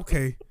 ain't you?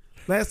 Okay.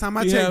 Last time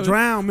I checked,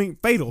 drown mean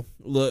fatal.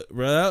 Look,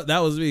 bro, that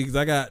was me because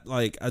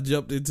I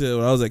jumped into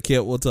when I was at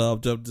camp one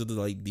time, jumped into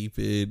the deep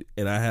end,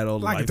 and I had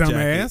on the life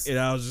jacket, and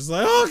I was just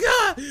like, oh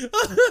God,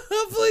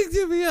 please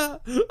get me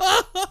out.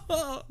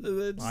 And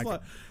then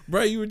just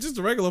bro, you were just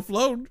a regular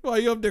floating while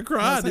you up there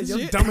crying and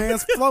shit.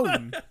 Dumbass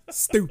floating,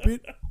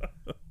 stupid.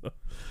 But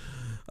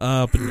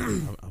no,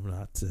 I'm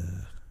not gonna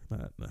do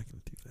that.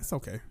 It's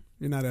okay.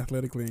 You're not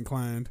athletically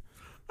inclined.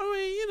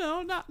 I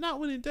mean, not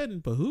when it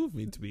doesn't behoove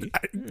me to be.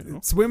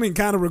 Swimming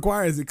kind of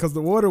requires it because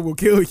the water will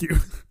kill you.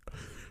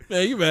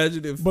 Man, you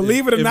imagine if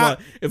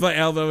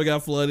Alabama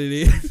got flooded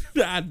in,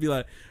 I'd be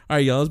like, all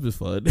right, y'all, it's been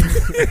fun.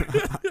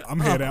 I'm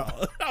head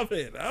out. I'm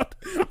head out.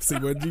 See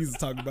what Jesus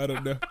talking about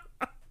up there.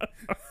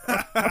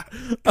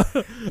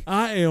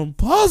 I am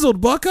puzzled,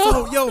 bucko.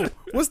 So, yo,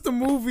 what's the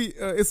movie?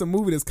 It's a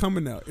movie that's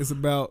coming out. It's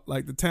about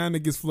like the town that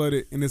gets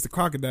flooded and it's a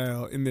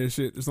crocodile in their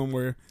shit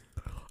somewhere.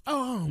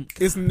 Oh,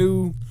 it's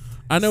new.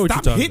 I know what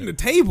you're talking about. Stop hitting the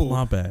table.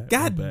 My bad.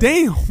 God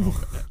damn.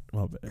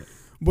 My bad.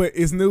 But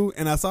it's new,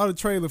 and I saw the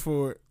trailer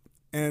for it,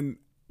 and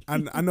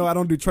I know I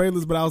don't do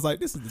trailers, but I was like,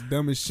 this is the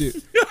dumbest shit.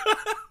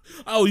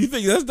 Oh, you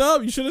think that's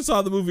dumb? You should have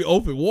saw the movie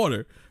Open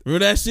Water.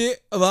 Remember that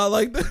shit about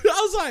like? I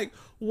was like,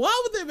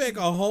 why would they make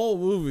a whole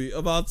movie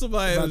about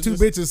somebody about two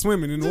bitches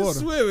swimming in the water,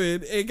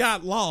 swimming and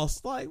got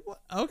lost? Like,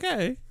 what?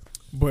 Okay.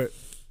 But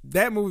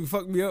that movie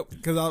fucked me up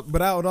because I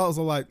was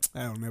also like,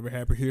 that'll never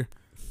happen here.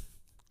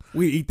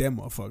 We eat that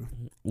motherfucker.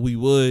 We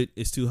would.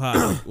 It's too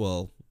hot.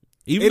 Well,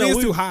 it is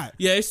too hot.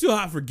 Yeah, it's too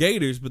hot for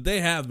gators, but they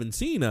have been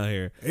seen out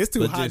here. It's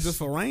too hot just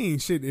for rain.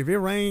 Shit, if it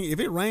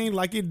rained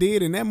like it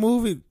did in that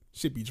movie,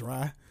 shit be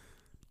dry.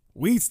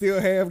 We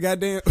still have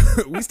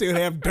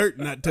dirt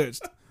not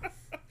touched.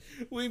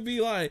 We'd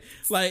be like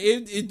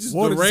it just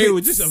the rain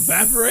would just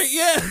evaporate.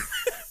 Yeah.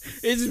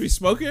 It just be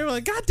smoking. We're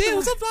like, goddamn,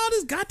 what's up with all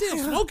this goddamn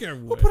smoke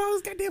everywhere? We'll put all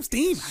this goddamn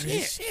steam out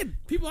here.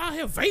 Shit. People out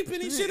here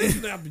vaping and shit. This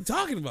is what I've been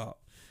talking about.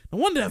 No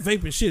wonder that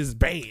vaping shit is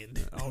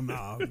banned. Oh,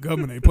 no.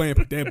 Government ain't playing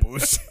with that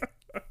bullshit.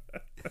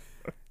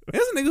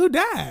 There's a nigga who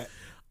died.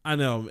 I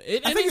know.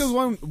 I think it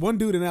was one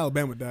dude in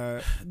Alabama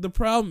died. The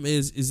problem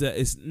is that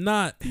it's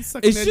not. He's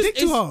sucking that dick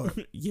too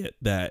hard. Yeah,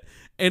 that.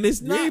 And it's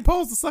not. You ain't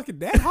supposed to suck it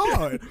that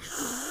hard.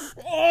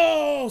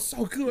 Oh,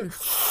 so good.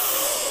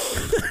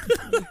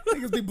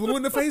 Niggas be blue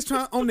in the face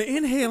trying on the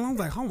inhale. I'm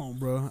like, hold on,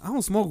 bro. I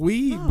don't smoke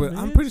weed, but man,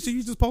 I'm pretty sure you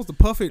just supposed to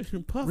puff it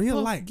real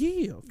light.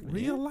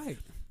 Real light.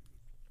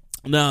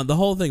 Now, the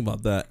whole thing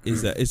about that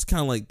is that it's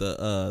kind of like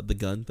the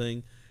gun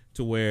thing,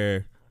 to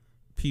where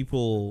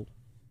people,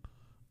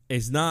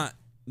 it's not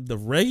the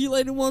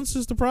regulated ones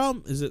is the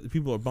problem, is that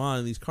people are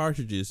buying these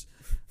cartridges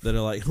that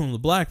are like on the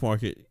black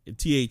market,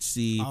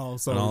 THC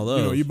and all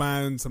those. You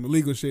buying some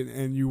illegal shit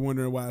and you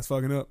wondering why it's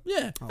fucking up.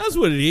 Yeah, that's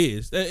what it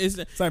is.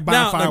 It's like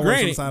buying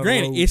fireworks on the side of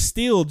the road. It's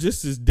still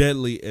just as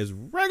deadly as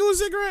regular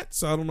cigarettes.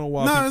 So I don't know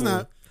why. No, it's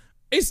not.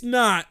 It's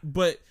not,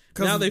 but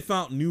now they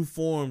found new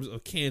forms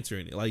of cancer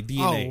in it, like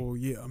DNA. Oh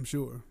yeah, I'm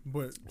sure.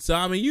 But so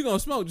I mean, you gonna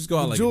smoke? Just go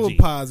out like Juul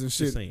pods and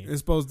shit. It's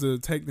supposed to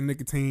take the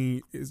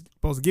nicotine. It's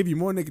supposed to give you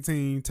more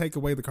nicotine, take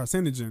away the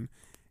carcinogen,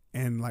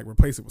 and like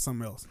replace it with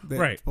something else.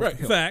 Right.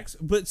 Facts.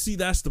 But see,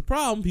 that's the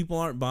problem. People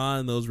aren't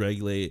buying those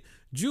regulated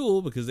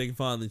Juul because they can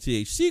find the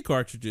THC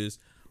cartridges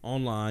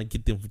online,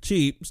 get them for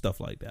cheap, stuff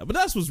like that. But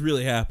that's what's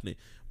really happening.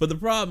 But the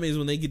problem is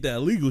when they get that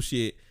illegal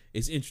shit,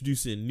 it's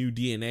introducing new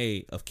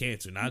DNA of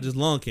cancer, not just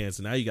lung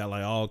cancer. Now you got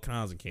like all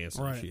kinds of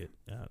cancer and shit.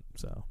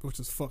 So which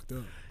is fucked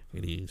up.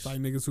 It is. It's like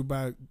niggas who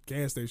buy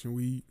gas station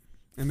weed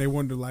and they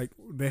wonder like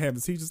they have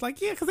the teachers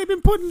like, yeah, because they've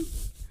been putting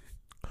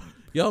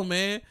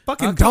man,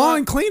 fucking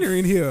Dawn cleaner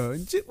in here.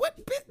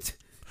 What bitch?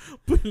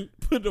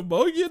 Put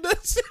ammonia in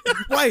that shit.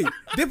 Wait,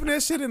 dipping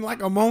that shit in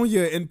like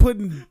ammonia and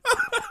putting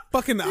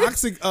fucking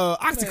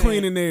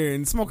OxyClean in there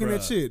and smoking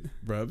that shit.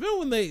 Bro,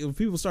 when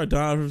people start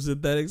dying from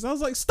synthetics, I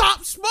was like,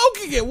 stop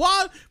smoking it.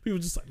 Why? People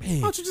just like, man,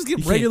 why don't you just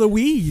get regular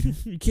weed?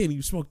 You can't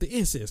even smoke the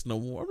incense no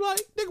more. I'm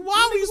like, nigga,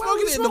 why were you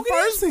smoking it in the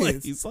first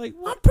place? It's like,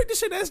 I'm pretty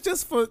sure that's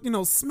just for,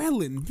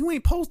 smelling. You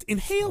ain't supposed to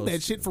inhale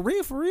that shit for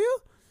real, for real.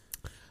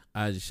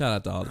 I just shout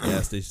out to all the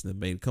gas stations that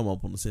made it come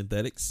up on the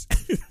synthetics.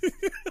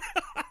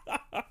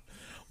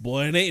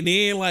 Boy, and they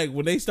ain't like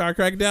when they start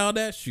cracking down on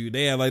that shoot,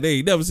 they like they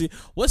ain't never seen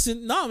what's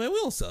in. No, man, we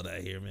don't sell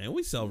that here, man.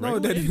 We sell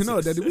regular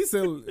incense. We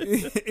sell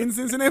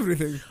incense and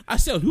everything. I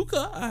sell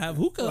hookah. I have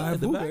hookah. I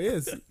have hookah.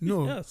 Yes,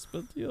 no, yes,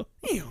 but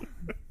damn.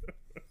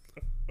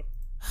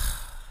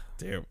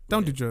 Terrible.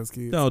 Don't do drugs,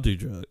 kids. Don't do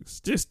drugs.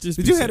 Just.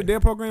 Did you have a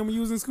DARE program when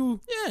you was in school?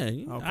 Yeah,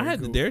 okay, I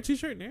had the DARE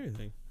T-shirt and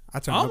everything. I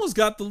almost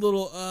got the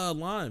little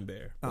lion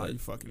bear. Oh, you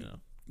fucking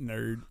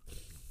nerd.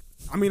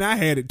 I mean, I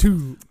had it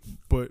too,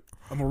 but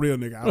I'm a real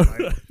nigga. I was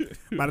like,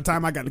 by the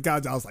time I got to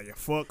college, I was like, yeah,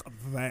 fuck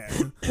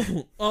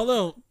that.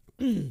 Although,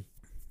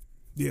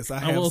 yes, I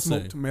have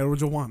smoked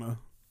marijuana.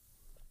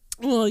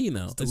 Well, you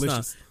know, it's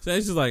not. So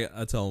it's just like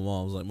I tell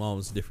mom, I was like, Mom,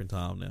 it's a different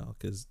time now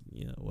because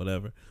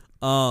whatever.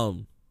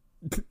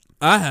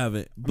 I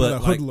haven't,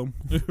 but like,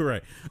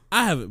 right.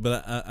 I haven't,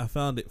 but I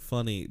found it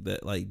funny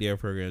that like DARE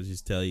programs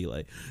just tell you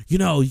like, you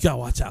gotta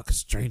watch out because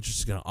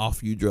strangers are gonna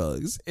offer you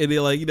drugs, and they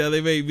like,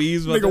 they make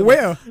memes. Nigga,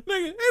 where? Like,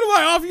 nigga, ain't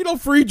nobody offer you no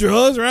free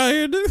drugs around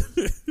here, dude.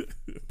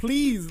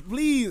 Please,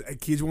 hey,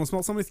 kids, you want to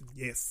smoke some of this?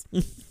 Yes.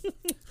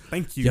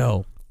 Thank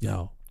you.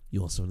 Yo, you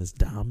want some of this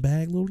dime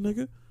bag, little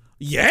nigga?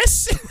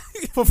 Yes,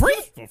 for free.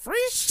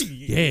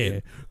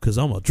 Yeah, because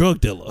I'm a drug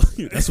dealer.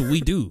 That's what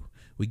we do.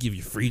 We give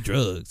you free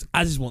drugs.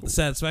 I just want the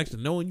satisfaction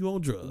of knowing you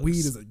own drugs. Weed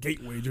is a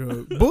gateway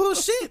drug.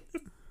 Bullshit.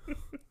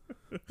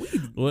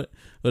 What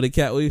the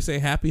cat? What you say?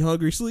 Happy,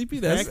 hungry, sleepy.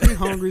 That's happy,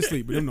 hungry,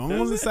 sleepy. Them the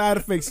only side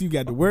effects you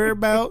got to worry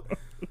about.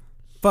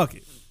 Fuck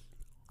it.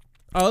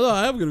 Oh no,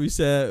 I'm gonna be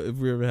sad if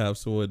we ever have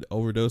someone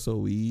overdose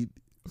on weed.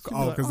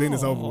 Oh, because then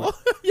it's over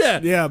with.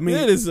 yeah. I mean,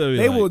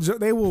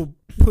 they will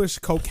push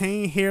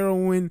cocaine,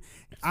 heroin,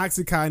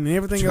 Oxycontin, and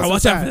everything else.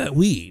 Watch out for that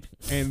weed.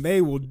 And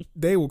they will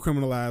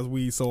criminalize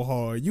weed so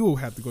hard you will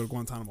have to go to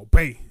Guantanamo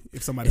Bay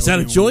if somebody. Is that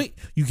a joint?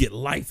 You get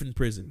life in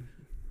prison.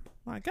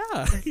 My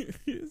God,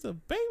 it's a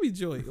baby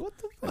joint. What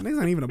the fuck? It's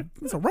not even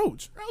it's a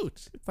roach.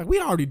 It's like we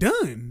already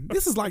done.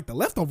 This is like the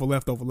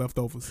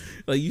leftovers.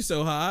 Like you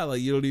so high,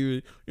 like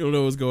you don't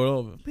know what's going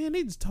on. Man,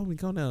 they just told me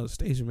to come down to the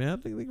station, man. I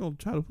think they're gonna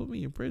try to put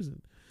me in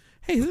prison.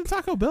 Hey, is there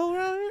Taco Bell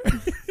around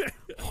here?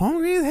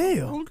 Hungry as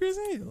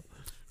hell.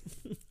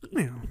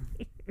 Man.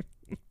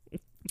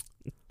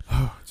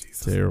 Oh,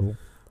 Jesus. Terrible.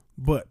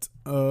 But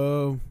I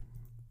don't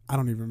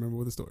even remember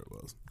what the story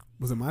was.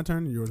 Was it my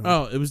turn or your turn?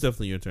 Oh, it was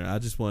definitely your turn. I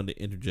just wanted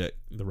to interject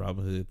the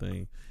Robin Hood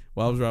thing.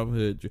 Why was Robin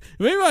Hood?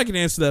 Maybe I can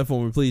answer that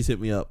for me. Please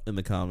hit me up in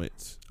the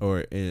comments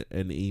or in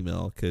the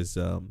email. Because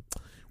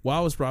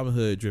why was Robin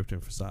Hood dripped in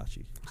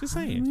Versace? Just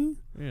saying.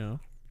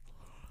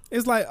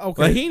 It's like,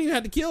 okay. Like he ain't even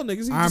had to kill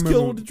niggas. He just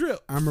killed with the drip.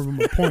 I remember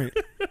my point.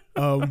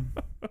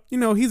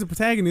 He's a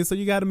protagonist, so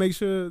you got to make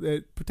sure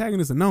that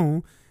protagonists are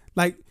known.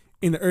 Like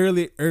in the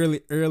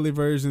early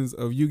versions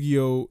of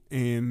Yu-Gi-Oh!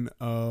 And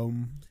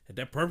had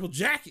that purple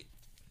jacket.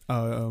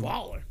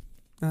 Baller.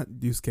 Not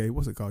Yusuke.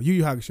 What's it called? Yu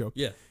Yu Hakusho.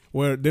 Yeah.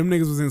 Where them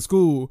niggas was in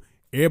school.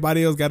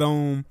 Everybody else got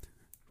on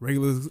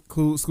regular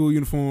school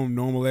uniform,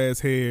 normal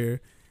ass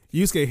hair.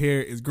 Yusuke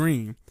hair is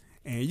green.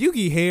 And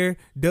Yugi hair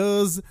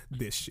does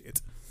this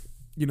shit.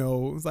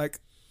 It's like,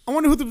 I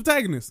wonder who's the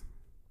protagonist.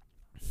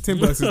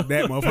 $10 is that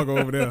motherfucker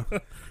over there.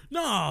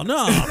 No.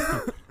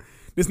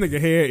 This nigga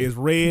hair is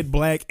red,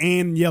 black,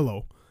 and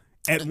yellow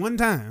at one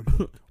time.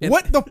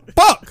 What the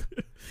fuck?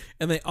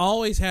 And they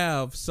always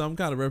have some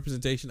kind of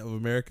representation of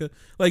America.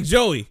 Like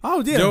Joey.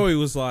 Oh, yeah. Joey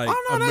was like,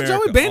 not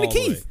Joey. Bandit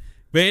Keith.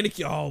 Bandit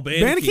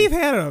Keith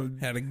had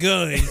a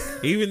gun.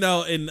 Even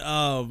though in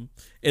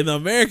the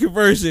American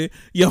version,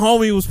 your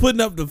homie was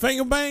putting up the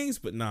finger bangs,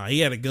 but nah,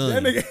 he had a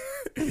gun. That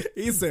nigga,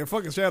 he said,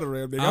 fucking Shadow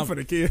Ram, nigga. I'm for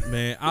the kid.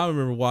 Man, I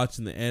remember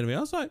watching the anime. I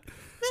was like,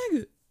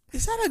 nigga,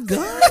 is that a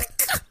gun?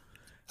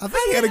 I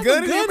think he had a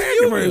gun in the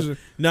American version.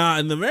 Nah,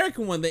 in the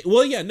American one,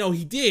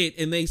 he did.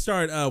 And they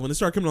started, when they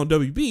started coming on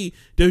WB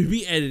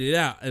edited it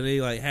out. And they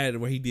like had it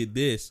where he did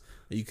this,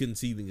 and you couldn't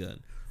see the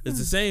gun. It's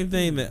the same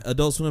thing that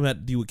Adult Swim had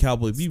to do with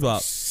Cowboy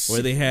Bebop,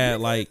 where they had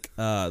like,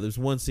 there's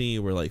one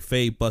scene where like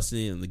Faye busted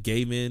in and the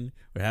gay men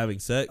were having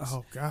sex.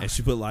 Oh, God. And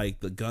she put like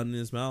the gun in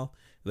his mouth.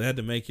 They had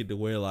to make it to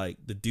where like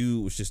the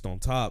dude was just on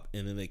top,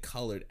 and then they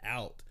colored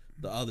out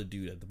the other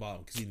dude at the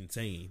bottom because he didn't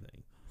say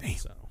anything. Damn.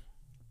 So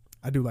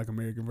I do like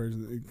American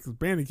versions because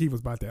Bandit Keith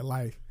was about that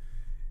life.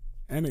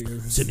 And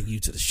sending you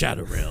to the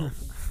Shadow Realm.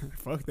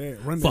 Fuck that.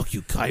 Fuck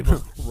you,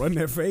 Kaiba. Run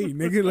that fade,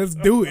 nigga. Let's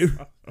do it.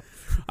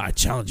 I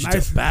challenge you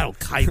to battle,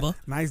 Kaiba.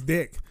 Nice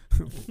dick.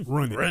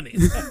 Run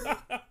it.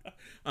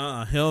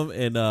 Him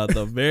and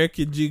the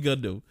American G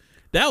Gundam.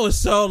 That was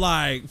so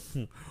like,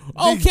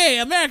 okay,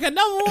 America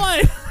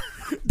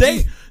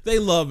 #1. They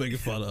love making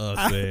fun of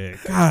us, man.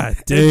 God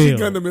damn.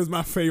 G Gundam is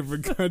my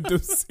favorite Gundam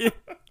series.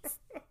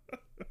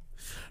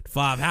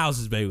 5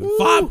 houses, baby. Ooh.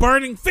 5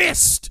 burning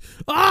fists.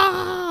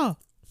 Ah!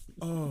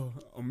 Oh,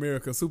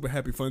 America, super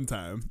happy fun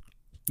time.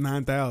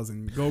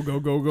 9,000. Go.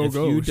 If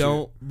you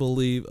don't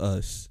believe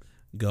us,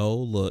 go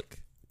look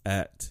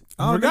at.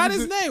 I forgot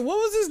his name. What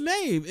was his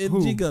name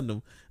in G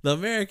Gundam? The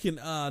American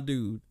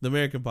dude, the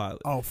American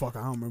pilot. Oh fuck,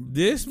 I don't remember.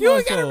 This you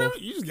just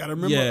gotta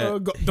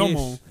remember.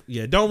 Domo.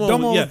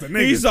 Domo. Yeah,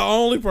 he's the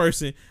only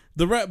person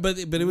but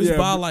it was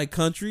by like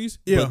countries.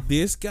 Yeah. But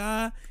this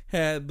guy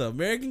had the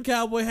American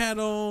cowboy hat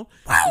on.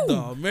 The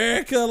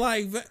America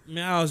man,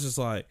 I was just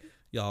like,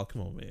 y'all,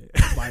 come on, man.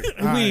 Like,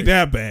 we ain't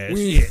that bad.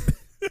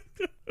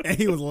 And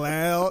he was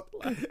loud.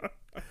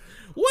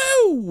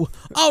 Woo!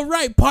 All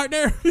right,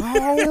 partner.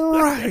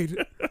 All right.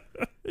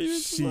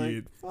 Shit.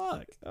 Like,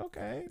 fuck.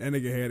 Okay. That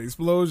nigga had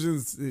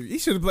explosions. He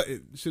should have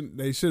played.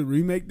 They should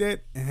remake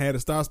that and had a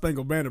Star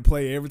Spangled Banner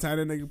play every time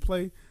that nigga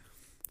play.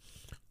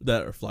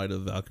 That or Flight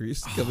of the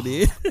Valkyries coming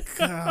in.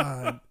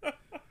 God.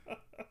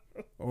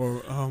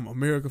 Or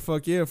America,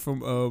 fuck yeah,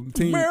 from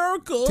Team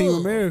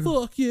America.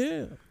 Fuck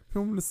yeah.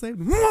 Coming to save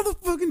the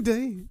motherfucking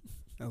day.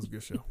 That was a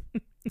good show.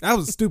 That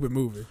was a stupid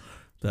movie.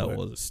 That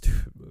was a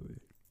stupid movie.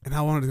 And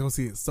I wanted to go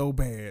see it so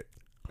bad.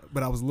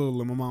 But I was little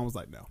and my mom was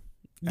like, no.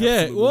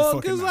 Yeah,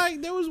 well, because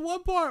like there was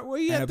one part where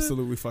he had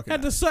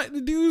to suck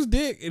the dude's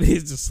dick, and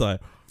he's just like,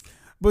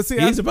 but see,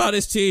 he's about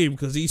his team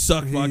because he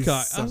sucked my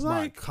cock. I was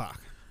like,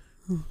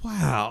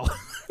 wow,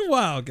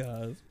 wow,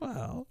 guys,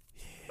 wow.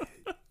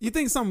 You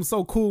think something's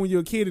so cool when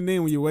you're a kid, and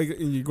then when you wake up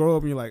and you grow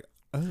up and you're like,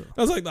 oh. That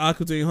was like the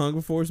Aqua Teen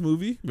Hunger Force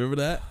movie. Remember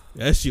that?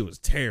 That shit was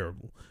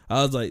terrible.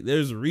 I was like,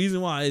 there's a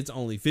reason why it's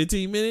only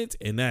 15 minutes,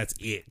 and that's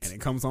it. And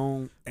it comes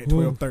on at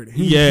 12:30.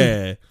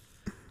 Yeah.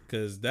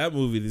 Because that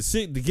movie,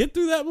 to get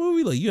through that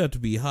movie, like you have to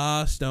be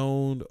high,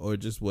 stoned, or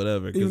just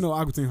whatever. Even though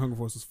Aqua Teen Hunger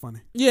Force was funny.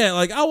 Yeah,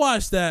 like I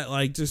watched that,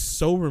 like just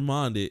sober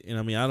minded, and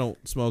I mean I don't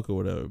smoke or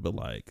whatever, but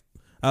like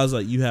I was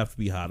like, you have to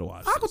be high to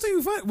watch. Aqua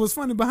Teen was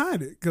funny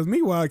behind it, because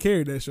meanwhile I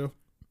carried that show.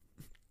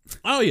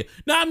 Oh yeah,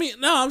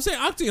 I'm saying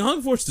Aqua Teen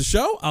Hunger Force the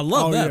show, I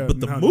love that, but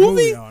the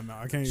movie, no,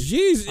 I can't.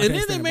 Jeez, and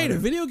then they made a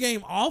video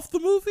game off the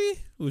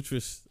movie, which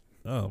was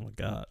oh my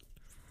god,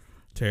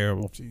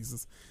 terrible.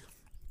 Jesus.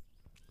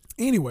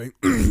 Anyway,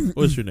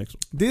 what's your next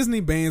one? Disney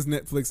bans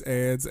Netflix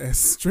ads as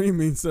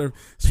streaming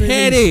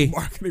petty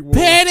marketing war.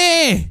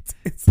 Petty.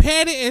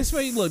 It's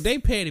funny. Look, they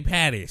petty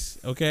patties.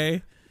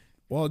 Okay.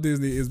 Walt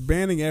Disney is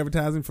banning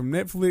advertising from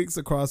Netflix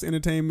across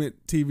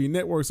entertainment TV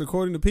networks,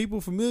 according to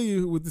people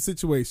familiar with the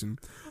situation.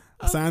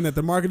 A sign that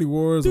the marketing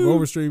wars of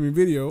overstreaming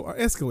video are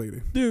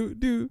escalating.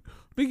 Dude.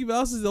 Mickey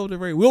Mouse is over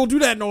there. We don't do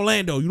that in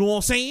Orlando. You know what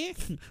I'm saying?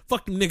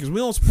 Fuck them niggas. We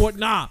don't support.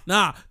 Nah.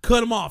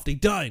 Cut them off. They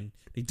done.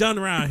 They done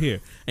around here.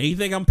 And you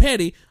think I'm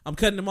petty? I'm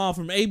cutting them off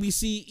from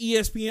ABC,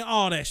 ESPN,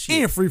 all that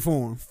shit. And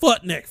Freeform.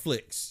 Fuck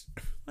Netflix.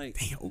 Like,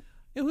 damn.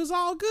 It was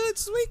all good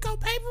this week on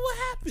paper. What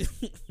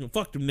happened?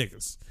 Fuck them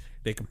niggas.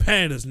 They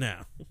competitors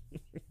now.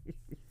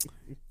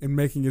 In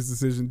making its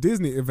decision,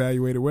 Disney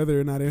evaluated whether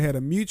or not it had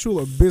a mutual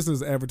or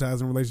business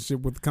advertising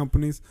relationship with the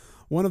companies.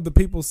 One of the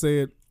people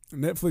said,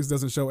 Netflix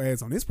doesn't show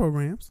ads on its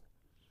programs.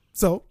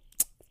 So,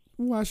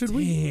 why should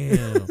we?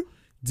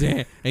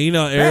 Damn. And you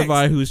know,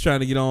 everybody who's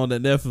trying to get on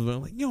that Netflix,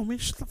 I'm like, yo, man,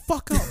 shut the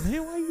fuck up,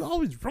 man. Why you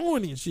always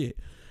ruining shit?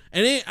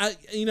 And then,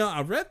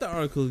 I read the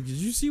article. Did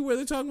you see where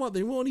they're talking about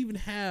they won't even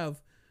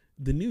have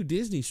the new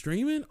Disney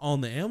streaming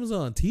on the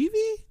Amazon TV?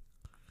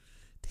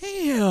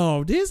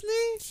 Damn, Disney?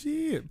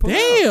 Shit.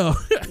 Damn.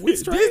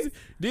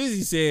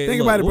 Disney said,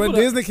 think about it, bro.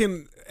 Disney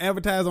can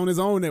advertise on his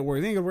own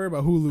network. They ain't gonna worry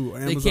about Hulu or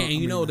Amazon. They can't.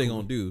 You know what they're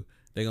gonna do?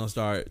 They're gonna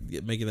start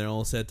making their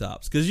own set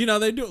tops because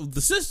they do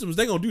the systems.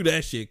 They gonna do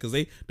that shit because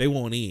they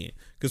won't in.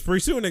 Because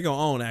pretty soon they're gonna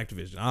own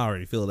Activision. I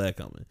already feel that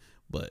coming.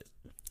 But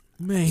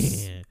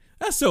man,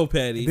 that's so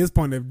petty. At this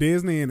point, if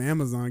Disney and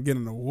Amazon get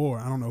in a war,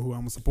 I don't know who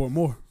I'm gonna support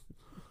more.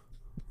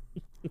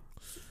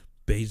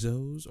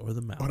 Bezos or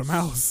the mouse? Or the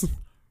mouse.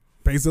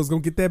 Bezos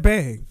gonna get that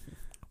bag.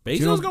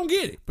 Bezos gonna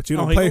get it, but you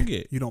don't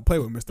play. You don't play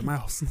with Mr.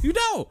 Mouse. You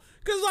don't,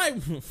 because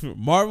like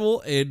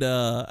Marvel and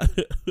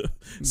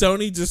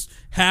Sony just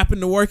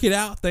happened to work it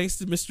out thanks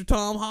to Mr.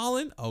 Tom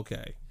Holland.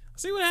 Okay,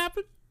 see what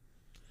happened?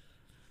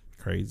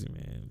 Crazy,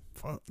 man.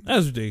 Fuck.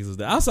 That's ridiculous.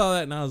 I saw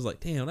that and I was like,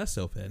 damn, that's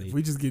so petty. If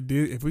we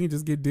can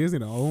just get Disney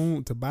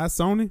to buy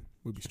Sony,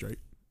 we'll be straight.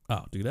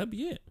 Oh, dude, that'd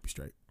be it. Be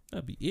straight.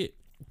 That'd be it.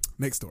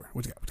 Next story.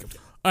 What you got?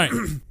 All right.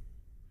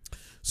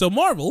 So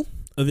Marvel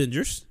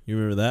Avengers, you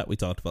remember that? We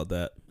talked about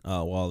that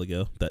a while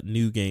ago. That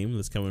new game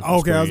that's coming from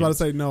okay, I was about to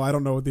say, no, I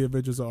don't know what the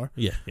Avengers are.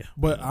 Yeah.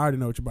 But I already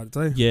know what you're about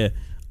to say. Yeah.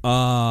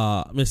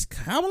 Miss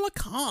Kamala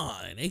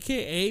Khan,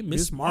 a.k.a.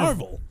 Miss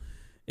Marvel,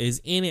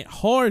 is in it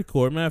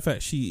hardcore. Matter of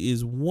fact, she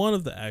is one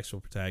of the actual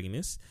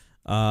protagonists.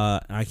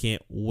 I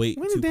can't wait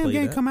to play that. When did the damn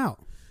game come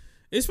out?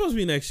 It's supposed to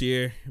be next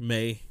year,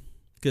 May,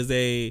 because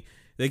they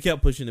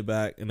kept pushing it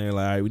back, and they're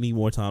like, all right, we need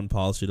more time to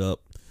polish it up.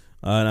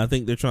 And I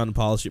think they're trying to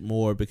polish it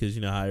more because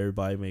you know how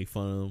everybody make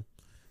fun of them,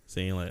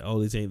 saying like, "Oh,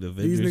 these ain't the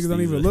Avengers." These niggas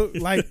don't even look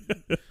like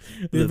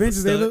the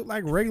Avengers. They look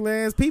like regular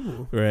ass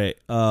people, right?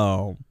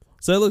 So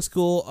it looks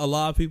cool. A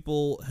lot of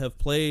people have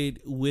played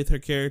with her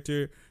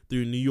character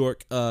through New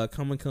York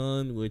Comic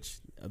Con, which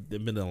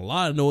there's been a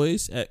lot of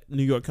noise at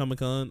New York Comic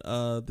Con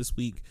this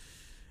week,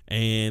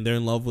 and they're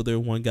in love with her.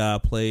 One guy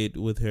played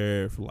with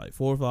her for like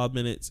 4 or 5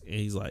 minutes, and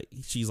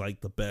she's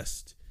like the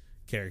best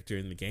character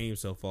in the game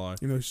so far.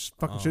 You know, she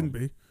fucking shouldn't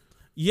be.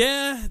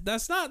 Yeah,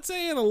 that's not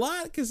saying a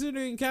lot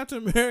considering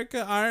Captain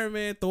America, Iron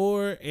Man,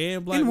 Thor,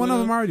 and Black Widow. One of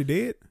them already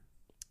dead?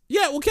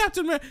 Yeah, well,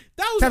 Captain America.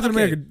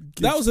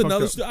 That was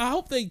another. I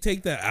hope they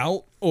take that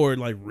out or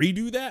like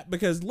redo that,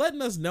 because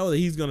letting us know that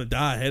he's gonna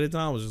die ahead of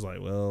time was just like,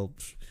 well,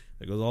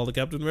 there goes all the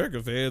Captain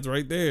America fans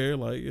right there.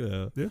 Like,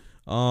 yeah. You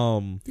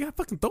got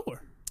fucking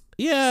Thor.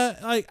 Yeah,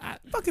 like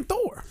fucking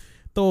Thor.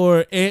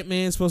 Thor,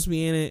 Ant-Man's supposed to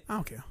be in it. I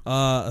don't care.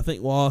 I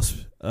think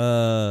Wasp.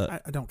 I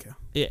don't care.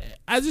 Yeah,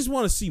 I just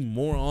want to see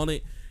more on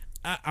it.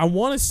 I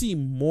want to see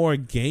more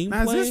gameplay.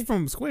 Now, is this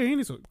from Square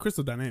Enix or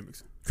Crystal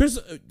Dynamics?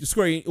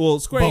 Square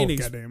Both, Enix,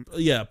 goddamn.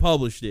 yeah,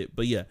 published it,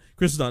 but yeah,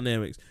 Crystal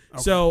Dynamics.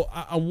 Okay. So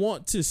I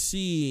want to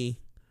see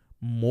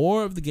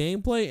more of the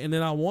gameplay, and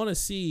then I want to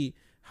see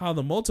how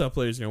the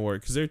multiplayer is going to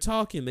work, because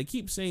they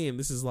keep saying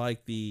this is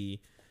like the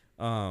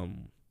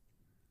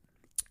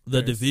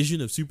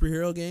division of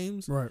superhero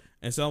games, right?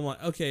 And so I'm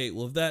like, okay,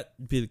 well, if that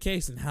be the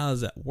case, then how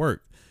does that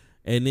work?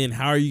 And then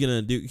how are you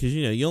going to do? Because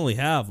you only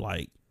have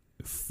like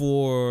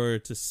 4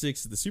 to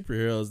 6 of the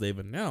superheroes they've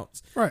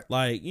announced, right?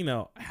 Like,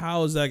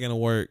 how is that going to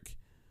work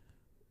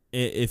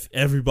if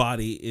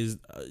everybody is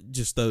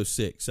just those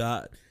 6? So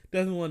I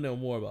definitely want to know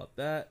more about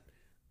that.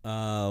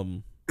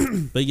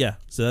 But yeah,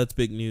 so that's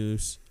big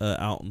news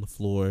out on the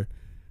floor.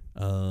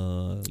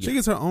 She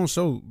gets her own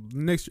show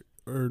next year,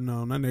 or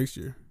no, not next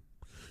year.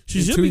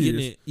 She should be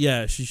getting it.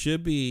 Yeah, she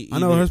should be. I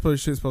know her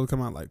shit's supposed to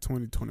come out like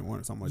 2021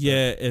 or something like that.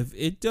 Yeah, if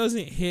it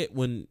doesn't hit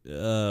when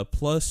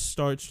Plus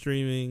starts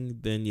streaming,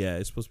 then yeah,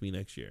 it's supposed to be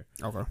next year.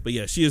 Okay. But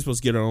yeah, she is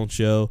supposed to get her own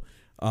show.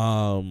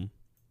 And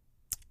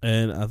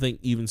I think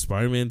even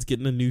Spider-Man's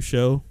getting a new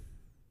show.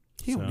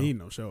 He don't need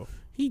no show.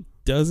 He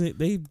doesn't.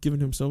 They've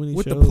given him so many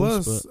with shows. With the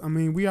Plus, I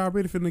mean, we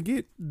already finna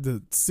get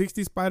the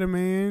 60s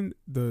Spider-Man,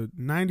 the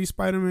 90s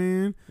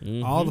Spider-Man,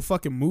 all the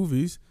fucking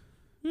movies.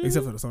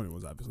 Except for the Sony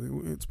ones, obviously.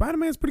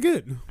 Spider-Man's pretty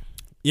good.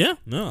 Yeah,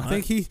 no, I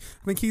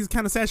think he's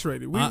kind of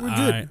saturated. We're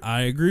good.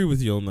 I agree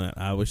with you on that.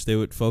 I wish they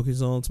would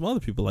focus on some other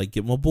people, like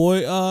get my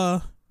boy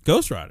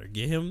Ghost Rider,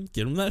 get him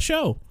that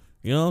show.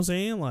 You know what I'm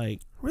saying?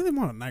 Like, I really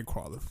want a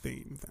Nightcrawler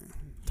theme thing,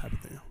 type of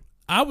thing.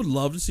 I would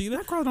love to see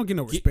that. Nightcrawler don't get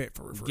no respect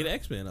for get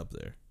X-Men up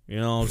there.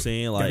 You know what I'm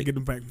saying? Like, gotta get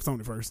them back from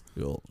Sony first.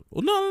 Well,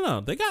 no,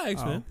 they got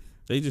X-Men.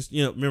 They just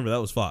remember that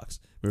was Fox.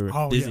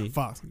 Remember Disney? Yeah,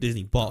 Fox.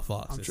 Disney bought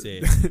Fox and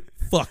said,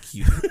 "Fuck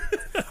you."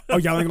 Oh,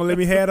 y'all ain't gonna let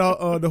me have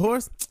the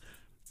horse?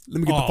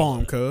 Let me get the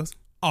farm, cuz.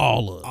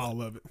 All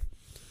of it.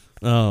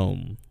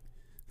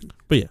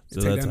 But yeah,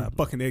 so take that's down the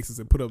fucking X's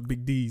and put up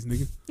big D's,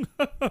 nigga.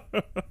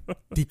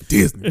 Deep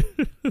Disney.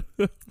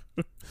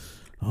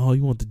 Oh,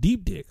 you want the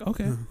deep dick?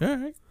 Okay, all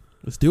right,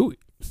 let's do it.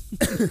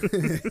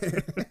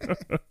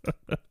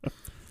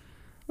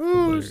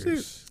 Oh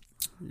shit!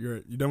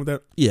 You done with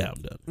that? Yeah,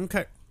 I'm done.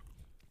 Okay.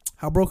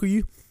 How broke are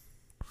you,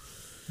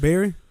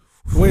 Barry?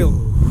 Well,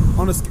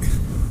 on a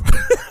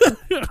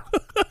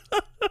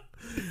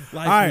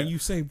like right. When you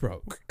say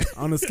broke,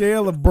 on a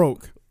scale of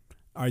broke,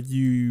 are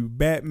you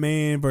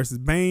Batman versus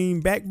Bane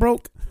back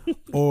broke,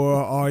 or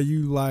are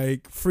you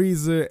like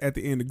Frieza at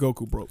the end of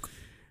Goku broke?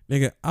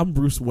 Nigga, I'm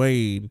Bruce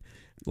Wayne,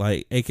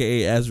 like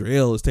AKA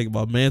Azrael is taking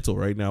my mantle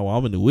right now while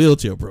I'm in the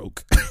wheelchair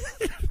broke.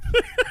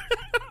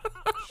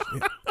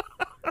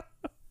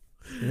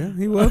 Yeah,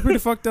 he was pretty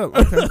fucked up.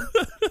 Okay.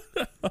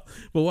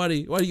 But why do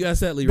you ask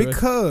that, Leroy?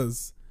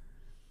 Because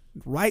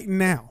right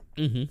now,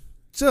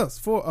 just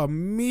for a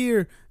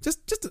mere,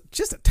 just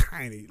a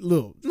tiny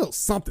little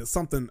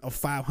something of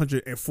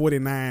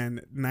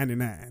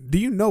 $549.99. Do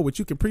you know what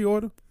you can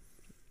pre-order?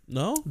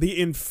 No.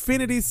 The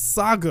Infinity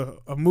Saga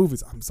of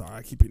movies. I'm sorry,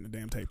 I keep hitting the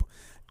damn table.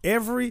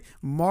 Every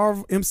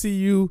Marvel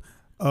MCU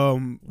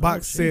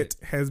box set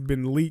has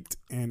been leaked,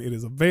 and it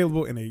is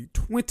available in a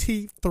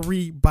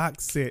 23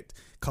 box set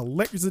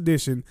collector's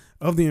edition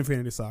of the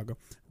Infinity Saga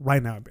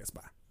right now at Best Buy.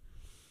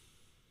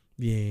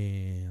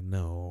 Yeah,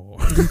 no.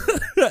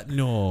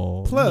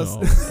 No. Plus,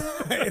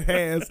 it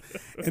has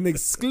an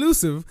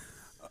exclusive,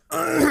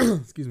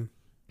 excuse me.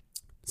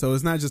 So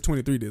it's not just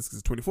 23 discs,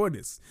 it's 24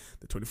 discs.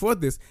 The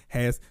 24th disc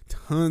has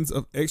tons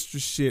of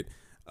extra shit,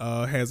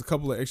 has a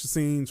couple of extra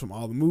scenes from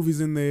all the movies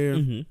in there.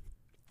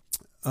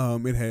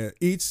 It had,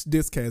 each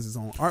disc has its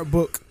own art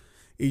book.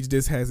 Each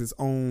disc has its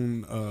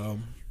own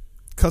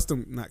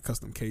not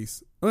custom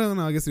case. Well,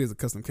 no, I guess it is a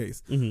custom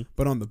case.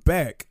 But on the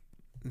back,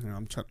 let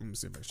me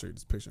see if I can show you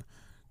this picture.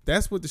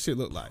 That's what the shit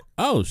looked like.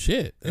 Oh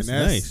shit, that's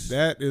nice.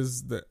 That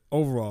is the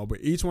overall.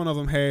 But each one of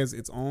them has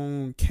its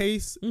own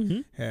case,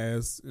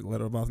 has a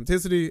letter of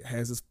authenticity,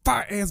 has this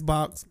fire ass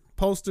box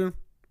poster,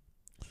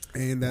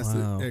 and that's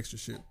the extra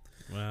shit.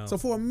 Wow. So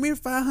for a mere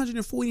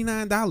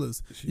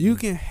 $549, you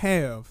can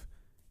have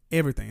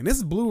everything. And this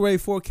is Blu-ray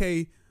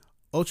 4K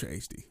Ultra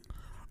HD.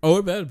 Oh,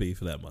 it better be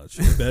for that much.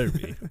 It better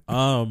be.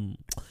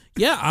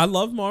 Yeah, I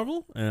love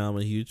Marvel, and I'm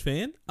a huge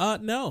fan.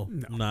 No,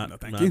 I'm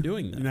not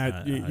doing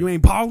that. You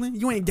ain't balling.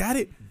 You ain't got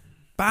it.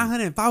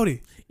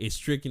 $540. It's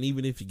tricking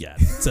even if you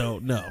got it. So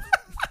no,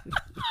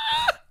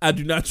 I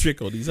do not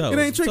trick on these hoes. It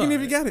ain't tricking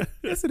if you got it.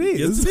 Yes, it is.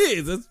 Yes, it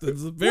is. That's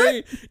the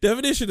very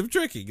definition of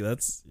tricking.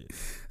 That's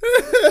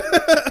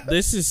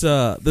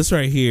this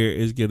right here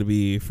is gonna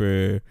be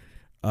for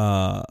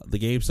the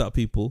GameStop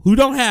people who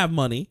don't have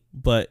money,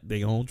 but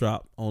they gonna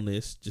drop on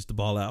this just to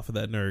ball out for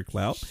that nerd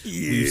clout.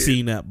 Yeah. We've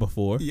seen that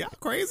before. Yeah,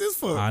 crazy as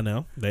fuck. I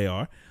know they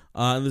are.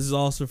 And this is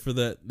also for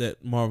that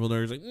Marvel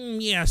nerds. Like,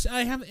 yes,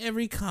 I have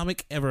every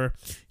comic ever.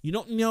 You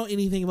don't know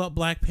anything about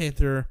Black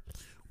Panther.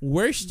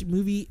 Worst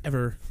movie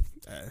ever.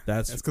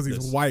 That's because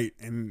he's white,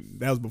 and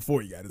that was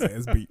before he got his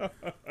ass beat.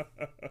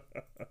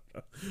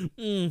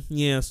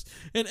 Yes,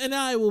 and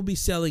I will be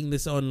selling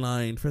this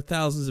online for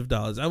thousands of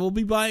dollars. I will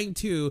be buying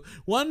 2,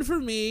 one for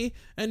me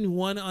and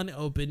one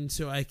unopened,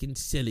 so I can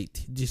sell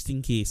it just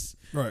in case.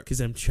 Right?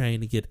 Because I'm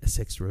trying to get a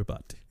sex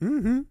robot.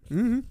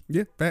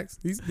 Yeah, facts.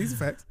 These are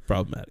facts.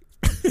 Problematic.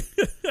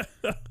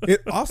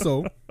 It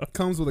also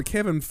comes with a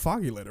Kevin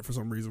Feige letter for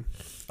some reason.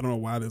 I don't know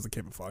why there's a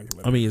Kevin Feige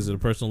letter. I mean, is it a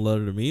personal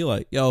letter to me?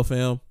 Like, yo,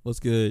 fam,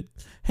 what's good?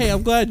 Hey,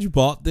 I'm glad you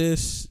bought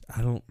this.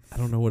 I don't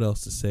know what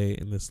else to say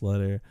in this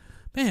letter.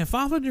 Man,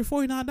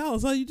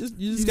 $549. Oh, you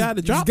just got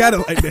to drop. You got it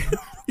like that.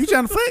 You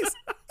trying to flex?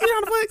 You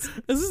trying to flex?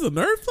 Is this a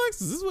nerd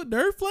flex? Is this what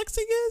nerd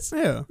flexing is?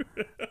 Yeah.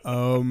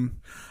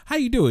 How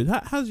you doing?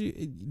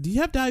 Do you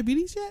have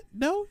diabetes yet?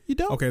 No, you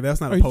don't. Okay, that's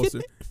not a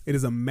poster. It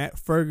is a Matt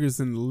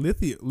Ferguson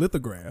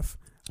lithograph.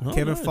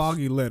 Kevin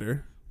Feige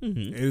letter.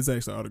 Mm-hmm. It is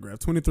actually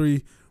autographed.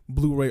 23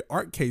 Blu-ray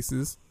art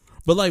cases.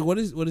 But like, what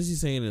is he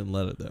saying in the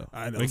letter though?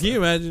 I know. Like, can you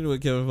imagine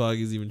what Kevin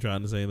Feige is even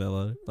trying to say in that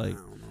letter? Like, I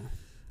don't know.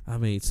 I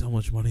made so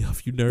much money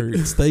off you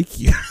nerds. Thank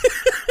you.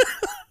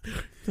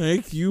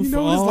 Thank you for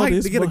all what it's like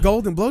this to get a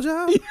golden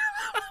blowjob?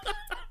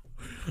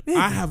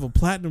 I have a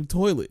platinum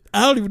toilet.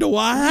 I don't even know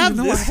why I have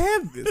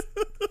this.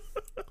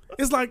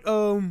 It's like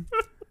the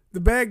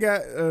bad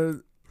guy.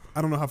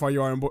 I don't know how far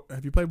you are.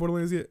 Have you played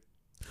Borderlands yet?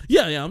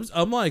 Yeah.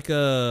 I'm like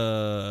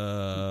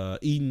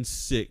Eden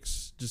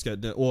 6. Just got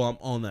done. Well, I'm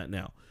on that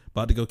now.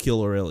 About to go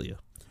kill Aurelia.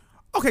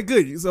 Okay,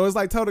 good. So it's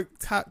like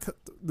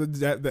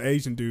the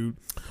Asian dude.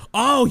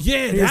 Oh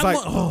yeah, he's like,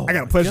 I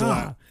got a pleasure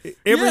lot.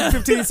 Every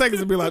 15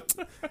 seconds, it'll be like,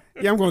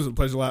 yeah, I'm going to the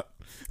pleasure lot.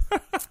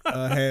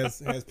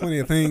 Has plenty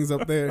of things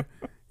up there.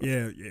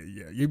 Yeah.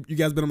 You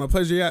guys been on my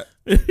pleasure yacht?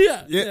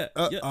 Yeah.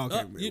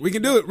 Okay, we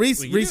can do it.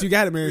 Reese, you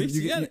got it, man. Reese,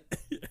 you got it.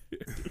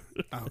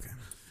 Okay.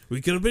 We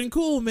could have been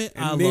cool, man.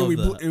 And then we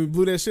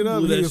blew that shit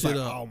up. And he was like,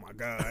 oh my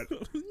god,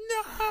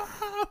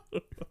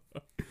 no.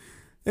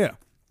 Yeah,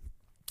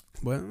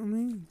 but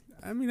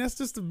I mean that's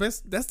just the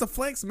best. That's the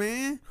flex,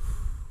 man.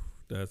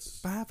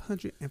 That's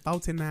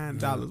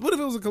 $549. What if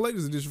it was a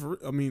collector's edition?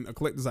 A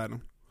collector's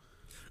item.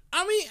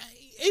 I mean,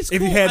 it's if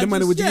cool. you had the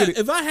money, would you get it?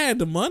 If I had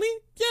the money,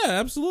 yeah,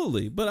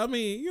 absolutely. But I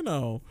mean,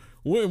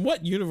 in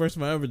what universe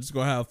am I ever just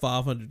gonna have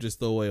 500 just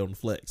throw away on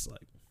flex?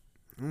 Like,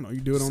 I don't know.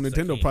 You do it on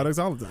Nintendo products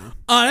all the time.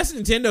 Oh, that's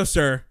Nintendo,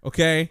 sir.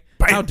 Okay,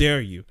 Bam. How dare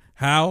you?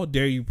 How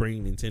dare you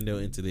bring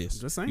Nintendo into this?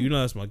 Just saying. You know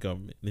that's my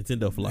government.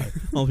 Nintendo for life.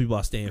 All the people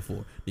I stand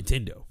for.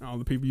 Nintendo. All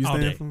the people you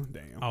stand for?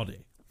 Damn. All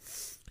day.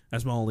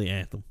 That's my only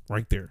anthem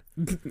right there.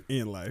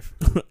 In life.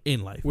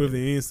 In life. What if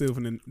the end still for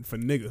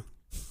nigga?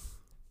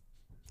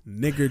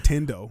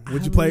 Nigger-tendo.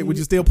 Would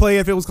you still play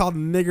if it was called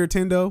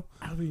Nigger-tendo?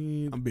 I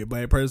mean, I'm gonna be a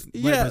bad person.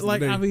 Yeah, like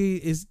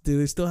today. Do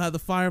they still have the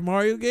Fire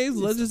Mario games,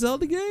 Legend of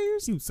Zelda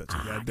games? You such a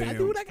goddamn. I gotta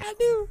do what I gotta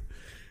do.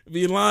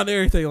 Be in line and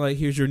everything. Like,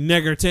 here's your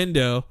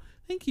Nigger-tendo.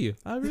 Thank you.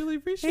 I really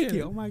appreciate it. Thank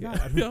you. Oh my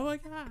god. Oh my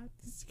god.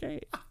 This is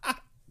great.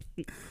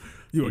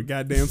 You a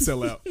goddamn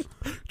sellout.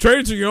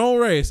 Trade to your own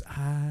race.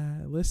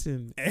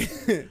 Listen.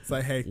 It's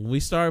like, hey, when we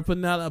started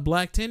putting out a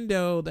Black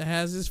Tendo that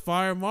has this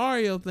Fire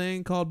Mario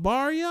thing called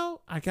Mario,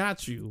 I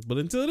got you. But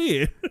until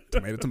then,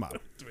 tomato.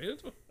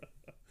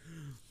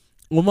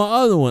 Well, my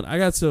other one, I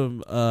got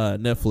some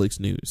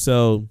Netflix news.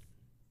 So,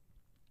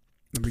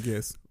 let me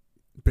guess.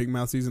 Big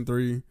Mouth season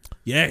 3.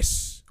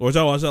 Yes. Or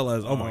I watched that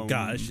last. Oh my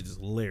god, that shit is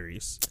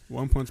hilarious.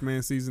 One Punch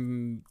Man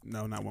season.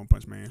 No, not One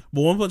Punch Man.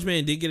 But One Punch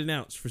Man did get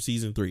announced for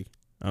season 3.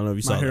 I don't know if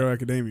you saw My Hero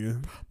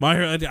Academia. My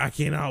Hero. I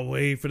cannot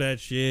wait for that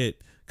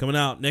shit coming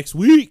out next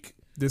week.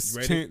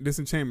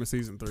 Disenchantment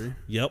season 3.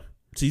 Yep,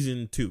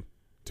 season 2.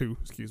 2.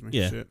 Excuse me.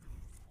 Yeah. Shit.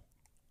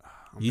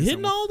 You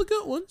hitting all the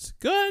good ones.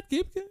 Go ahead,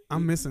 keep going.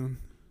 I'm missing.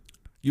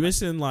 You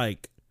missing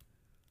like?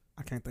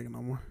 I can't think of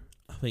no more.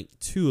 I think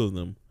 2 of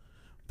them,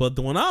 but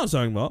the one I was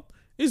talking about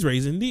is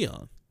Raising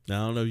Dion.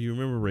 Now I don't know if you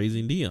remember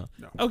Raising Dion.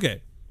 No.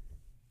 Okay.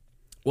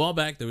 A while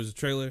back, there was a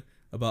trailer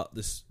about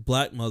this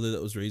black mother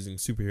that was raising a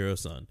superhero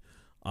son.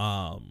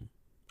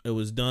 It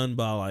was done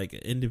by like an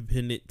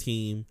independent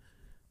team,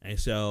 and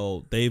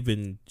so they've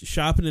been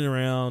shopping it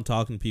around,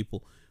 talking to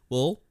people.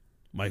 Well,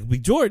 Michael B.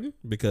 Jordan,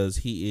 because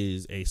he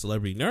is a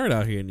celebrity nerd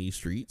out here in these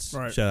streets.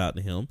 Right. Shout out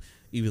to him.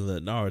 Even the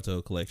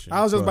Naruto collection.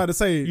 I was just about to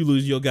say, you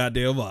lose your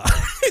goddamn mind.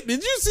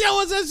 Did you see how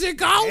much that shit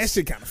cost? That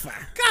shit kind of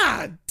fire.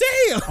 God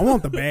damn. I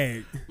want the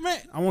bag,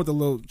 man. I want the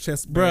little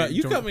chest bag. Bruh,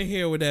 you come in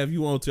here with that if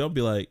you want to. I'll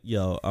be like,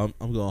 yo, I'm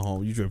going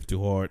home. You dripping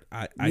too hard.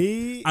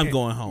 I'm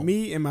going home.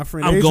 Me and my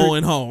friend I'm Adric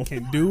going home.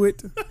 Can do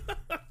it.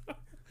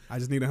 I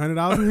just need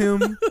 $100 from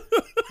him.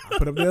 I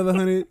put up the other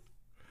 100,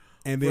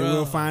 and then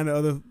we'll find the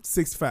other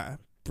 65.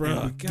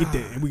 Bro, get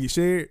that, and we can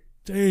share it.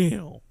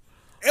 Damn.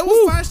 It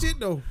was fire shit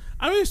though.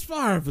 I mean, it's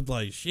fire, but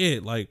like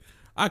shit. Like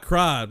I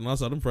cried when I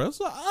saw them press.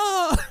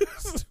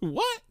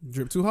 What?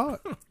 Drip too hard.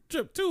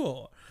 Drip too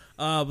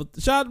hard.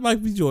 But shout out to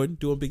Michael B. Jordan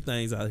doing big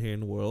things out here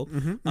in the world.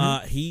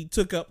 He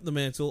took up the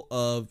mantle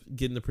of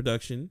getting the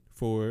production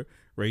for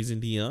Raising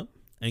Dion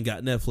and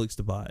got Netflix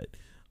to buy it.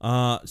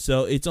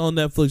 So it's on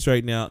Netflix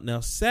right now. Now,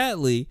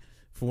 sadly,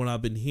 from what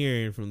I've been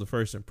hearing from the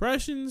first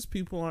impressions,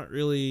 people aren't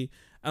really,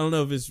 I don't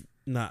know if it's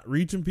not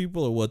reaching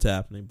people or what's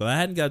happening, but I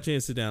hadn't got a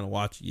chance to sit down and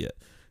watch it yet.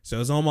 So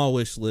it's on my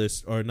wish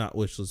list, or not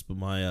wish list, but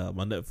my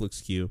my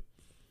Netflix queue.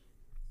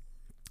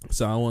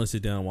 So I want to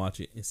sit down and watch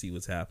it and see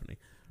what's happening.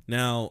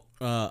 Now,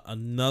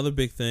 another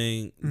big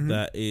thing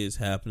that is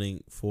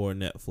happening for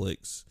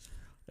Netflix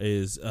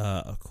is,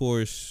 of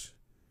course,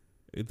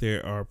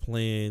 there are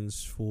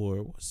plans for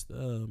what's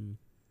the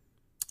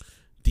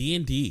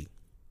D&D.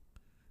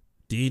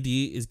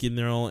 D&D is getting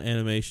their own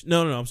animation.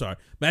 No, I'm sorry.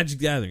 Magic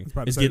the Gathering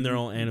is getting their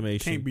own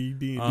animation. Can't be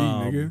D&D,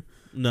 nigga.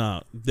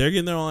 No, they're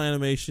getting their own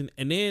animation.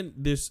 And then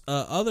this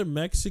other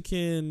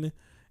Mexican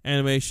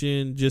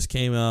animation just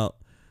came out.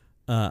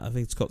 I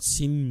think it's called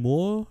Sin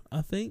More,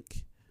 I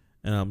think.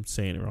 And I'm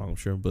saying it wrong. I'm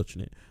sure I'm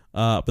butchering it.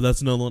 But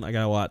that's another one I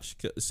got to watch.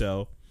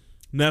 So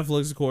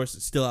Netflix, of course,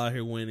 is still out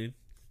here winning.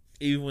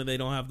 Even when they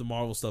don't have the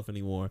Marvel stuff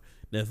anymore,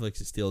 Netflix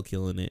is still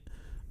killing it.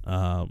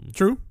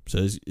 True.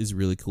 So it's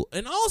really cool.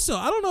 And also,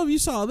 I don't know if you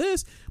saw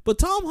this, but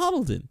Tom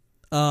Hiddleston,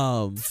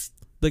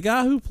 the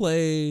guy who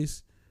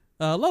plays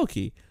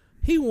Loki,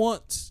 he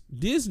wants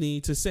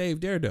Disney to save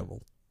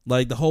Daredevil,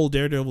 like the whole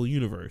Daredevil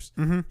universe.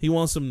 He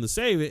wants them to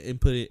save it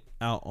and put it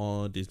out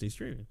on Disney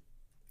streaming.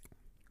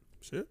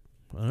 Shit.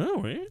 I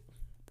know, right?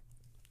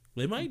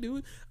 They might do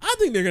it. I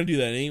think they're gonna do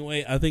that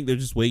anyway. I think they're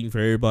just waiting for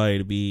everybody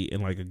to be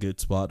in like a good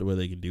spot to where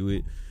they can do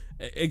it.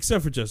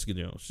 Except for Jessica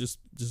Jones,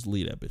 just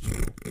leave that bitch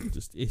alone.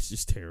 It's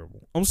just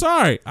terrible. I'm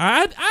sorry,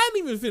 I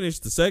didn't even finish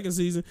the second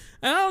season,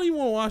 and I don't even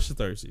want to watch the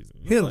third season.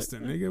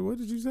 Hiddleston, nigga, what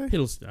did you say?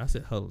 Hiddleston. I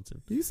said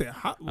Huddleston. You said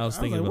I was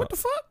thinking like, about what the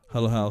fuck?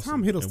 Huddle House,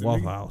 Tom Hiddleston, and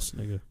Waffle nigga. House,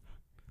 nigga.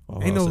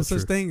 Waffle Ain't House, no such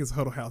true. thing as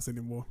Huddle House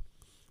anymore.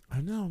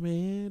 I know,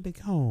 man. They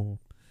gone,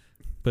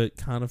 but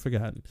kind of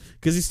forgotten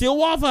because he's still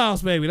Waffle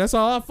House, baby. That's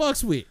all I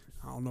fucks with.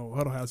 I don't know.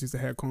 Huddle House used to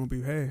have corned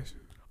beef hash.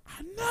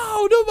 I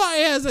know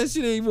nobody has that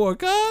shit anymore,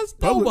 cuz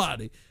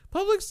nobody.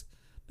 Publix.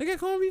 They got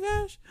corned beef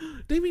hash?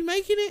 They be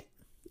making it?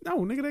 No,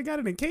 nigga, they got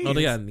it in cans. Oh,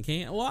 they got it in the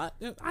can? Well,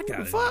 I got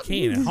it fuck?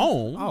 in a can at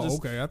home. Oh,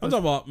 okay. I'm talking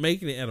about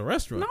making it at a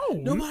restaurant. No.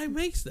 Nobody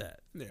makes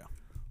that. Yeah.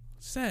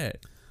 Sad.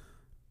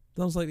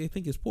 Sounds like they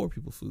think it's poor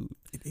people food.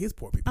 It is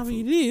poor people I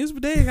mean, food. it is,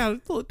 but they ain't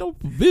got to, don't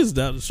put business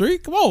down the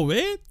street. Come on,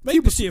 man.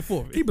 Make the shit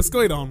for me. Keep a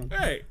skate on them.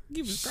 Hey,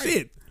 keep it straight.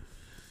 Shit.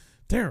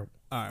 Terrible.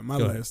 All right, my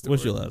Go last ahead. story.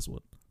 What's your last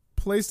one?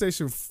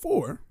 PlayStation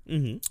 4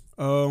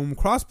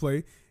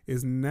 crossplay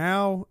is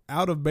now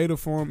out of beta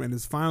form and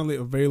is finally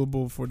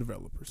available for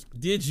developers.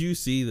 Did you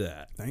see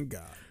that? Thank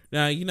God.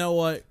 Now, you know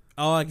what?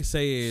 All I can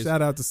say is,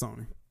 Shout out to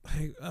Sony.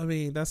 I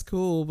mean, that's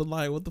cool, but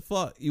like, what the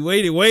fuck? You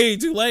waited way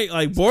too late.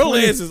 Like,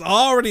 Borderlands is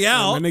already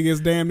out. My nigga,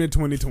 it's damn near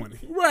 2020.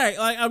 Right.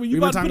 Like, I mean, you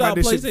We've about to been put out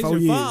talking about this shit for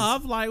PlayStation years.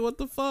 5. Like, what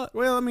the fuck?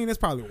 Well, I mean, that's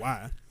probably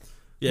why.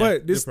 Yeah,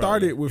 but this you're probably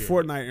started with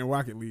right. Fortnite and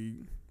Rocket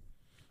League.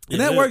 Yeah, And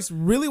that works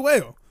really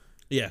well.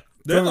 Yeah.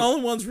 They're the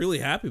only ones really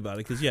happy about it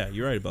because, yeah,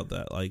 you're right about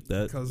that. Like,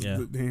 that. Because Yeah.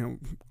 the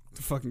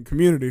fucking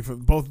community for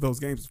both of those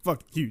games is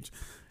fucking huge.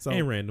 So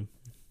And random.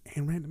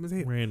 And random as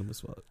hell. Random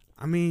as fuck.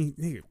 I mean,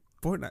 nigga,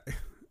 Fortnite.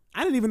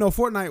 I didn't even know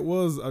Fortnite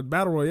was a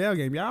battle royale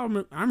game. I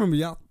remember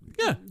y'all.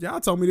 Yeah. Y'all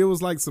told me it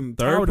was like some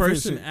Third tower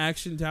person defense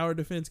action tower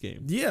defense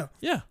game. shit. Yeah.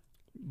 Yeah.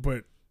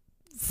 But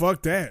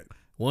fuck that.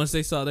 Once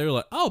they saw, they were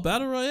like, "Oh,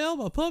 battle royale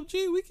by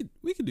PUBG,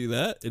 we could do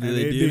that," and then And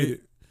they did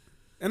it.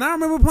 And I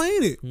remember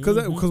playing it because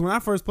Mhm. when I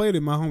first played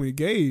it, my homie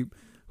Gabe,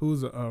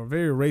 who's a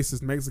very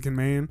racist Mexican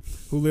man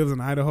who lives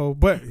in Idaho,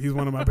 but he's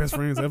one of my best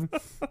friends ever.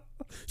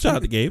 Shout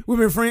out to Gabe. We've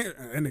been friends.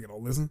 That nigga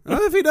don't listen.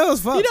 If he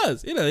does, fuck. He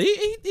does. You know,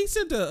 he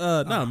sent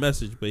a not a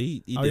message, but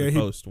he did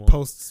post one.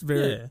 Posts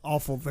very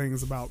awful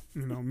things about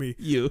me.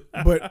 You,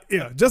 But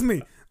yeah, just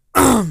me.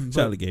 shout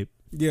out to Gabe.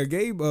 Yeah,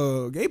 Gabe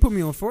put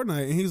me on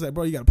Fortnite, and he was like,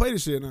 "Bro, you gotta play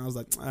this shit." And I was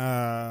like,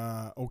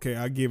 "Okay,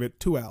 I'll give it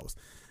 2 hours."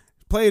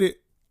 Played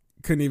it,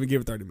 couldn't even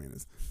give it 30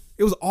 minutes.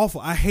 It was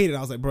awful. I hated it.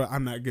 I was like, "Bro,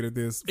 I'm not good at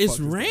this." It's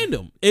Fuck this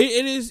random.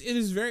 It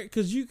is very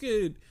because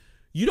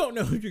you don't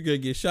know if you're gonna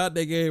get shot in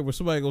that game where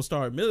somebody gonna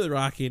start milli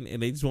rocking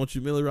and they just want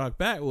you to milli rock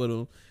back with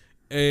them,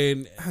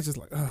 and I was just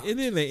like, ugh. and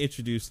then they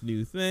introduce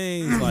new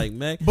things like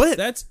But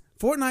that's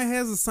Fortnite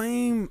has the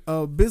same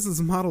business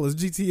model as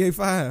GTA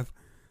 5.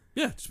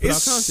 yeah, just put out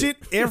It's content.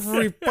 shit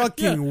every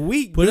fucking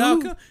week, Put dude.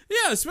 out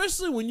yeah,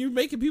 especially when you're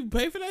making people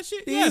pay for that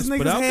shit. These Yes, put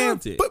niggas out had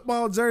content.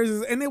 football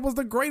jerseys, and it was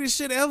the greatest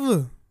shit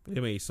ever. They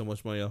made so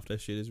much money off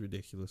that shit. It's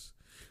ridiculous.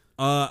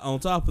 On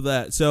top of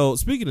that, so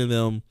speaking of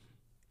them,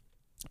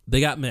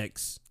 they got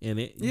mechs in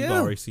it. You've Yeah.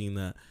 already seen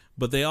that.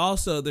 But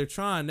they're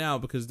trying now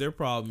because their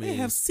problem They is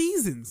have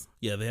seasons.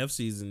 yeah, they have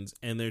seasons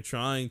and they're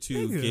trying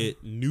to Nigga.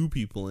 get new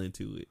people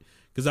into it.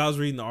 Because I was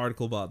reading the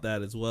article about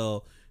that as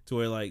well. to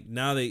where like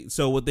now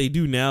so what they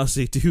do now is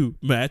they do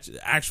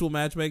actual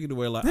matchmaking to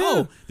where like,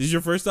 oh, this is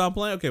your first time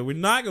playing? Okay, we're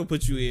not gonna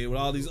put you in with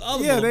all these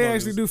other Yeah, they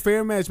actually do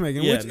fair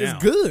matchmaking, which is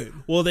good.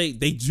 Well, they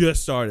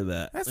just started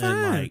that. That's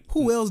fine. Like,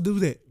 who else do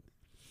that?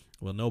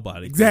 Well,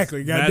 nobody.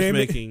 Exactly.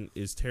 Matchmaking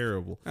is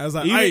terrible. I was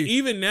like,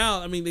 even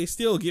now, I mean, they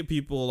still get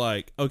people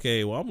like,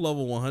 okay, well, I'm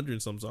level 100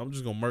 and something, so I'm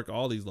just gonna murk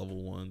all these level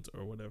 1s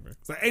or whatever.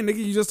 It's like, hey, nigga,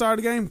 you just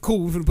started the game?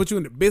 Cool, we're gonna put you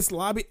in the best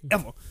lobby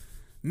ever.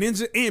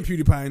 Ninja and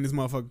PewDiePie in this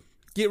motherfucker.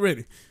 Get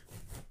ready.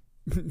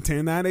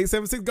 10, 9, 8,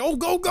 7, 6.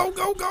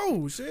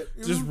 Go. Shit.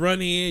 Just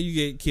run in, you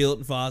get killed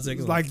in 5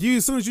 seconds. Like you,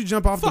 as soon as you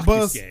jump off the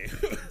bus,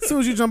 as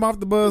soon as you jump off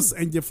the bus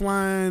and you're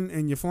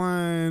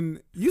flying,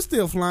 you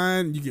still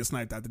flying, you get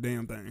sniped out the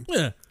damn thing.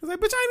 Yeah. It's like,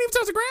 bitch, I ain't even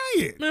touched the ground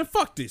yet. Man,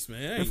 fuck this,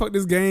 man. And fuck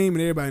this game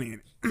and everybody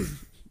in it.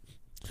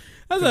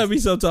 That's how it be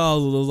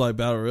sometimes with those like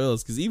battle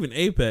royals, because even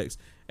Apex,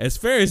 as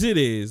fair as it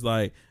is,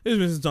 like there's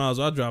been some times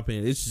where I drop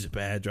in, it's just a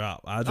bad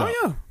drop. I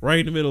drop right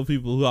in the middle of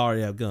people who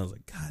already have guns.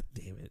 Like, god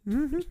damn it,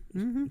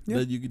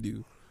 nothing you can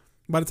do.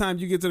 By the time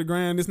you get to the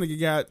ground, this nigga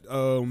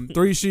got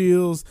 3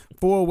 shields,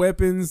 4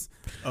 weapons,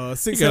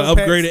 6. You got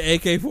upgraded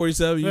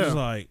AK-47. You're just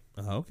like,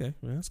 oh, okay,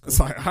 man, that's cool. It's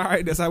like, all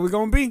right, that's how we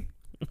gonna be.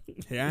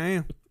 Here I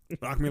am,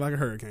 rock me like a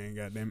hurricane,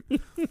 goddamn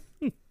it.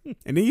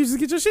 And then you just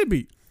get your shit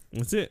beat.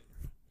 That's it.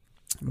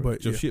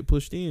 But your shit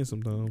pushed in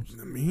sometimes.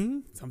 I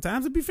mean,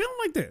 sometimes it be feeling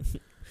like that.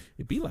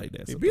 It be like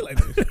that. It be like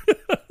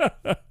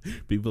that.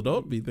 People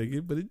don't be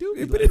thinking, but it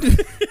do. But it do.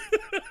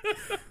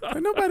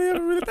 Nobody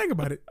ever really think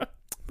about it.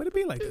 But it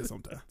be like that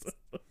sometimes.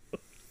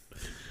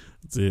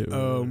 That's it.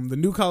 The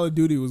new Call of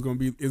Duty is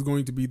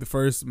going to be the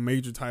first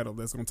major title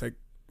that's going to take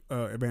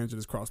advantage of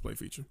this crossplay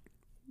feature,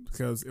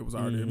 because it was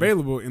already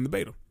available in the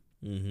beta.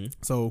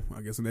 So I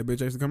guess when that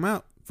bitch actually come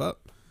out, fuck.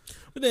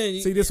 But then,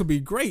 see, this would be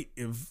great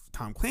if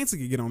Tom Clancy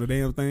could get on the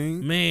damn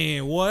thing.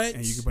 Man, what?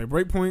 And you can play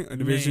Breakpoint and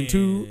Division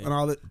 2 and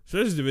all that.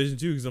 Especially Division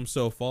 2 because I'm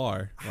so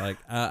far. Like,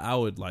 I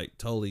would like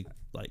totally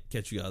like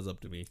catch you guys up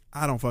to me.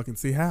 I don't fucking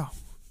see how.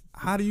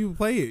 How do you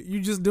play it?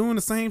 You just doing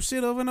the same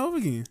shit over and over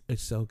again.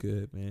 It's so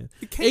good, man.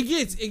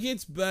 It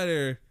gets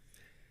better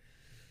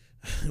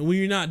when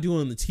you're not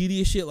doing the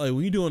tedious shit. Like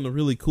when you're doing the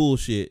really cool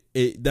shit,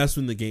 that's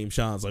when the game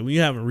shines. Like when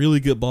you're having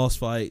really good boss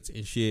fights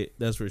and shit,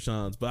 that's where it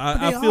shines. But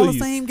I feel all the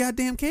same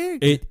goddamn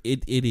character. It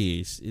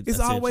is. It's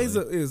always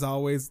it's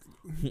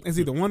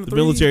either one or the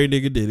 3. Military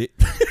nigga did it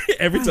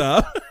every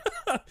time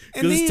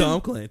because it's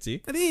Tom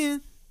Clancy. And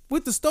then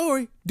with the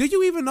story, do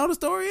you even know the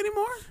story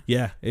anymore?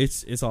 Yeah,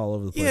 it's all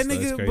over the place. Yeah,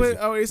 nigga.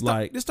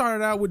 But it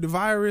started out with the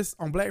virus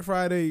on Black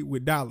Friday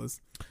with dollars.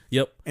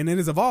 Yep. And then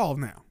it's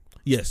evolved now.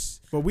 Yes.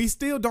 But we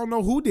still don't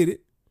know who did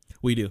it.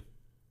 We do.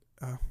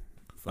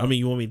 I mean,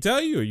 you want me to tell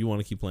you, or you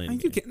want to keep playing?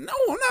 You can. No,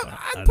 I'm not.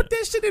 I put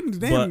that shit in the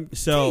damn.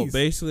 So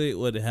basically,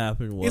 what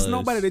happened was, it's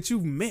nobody that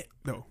you've met,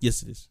 though.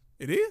 Yes, it is.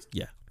 It is.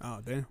 Yeah. Oh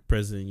damn.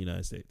 President of the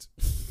United States.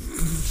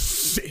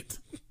 Shit.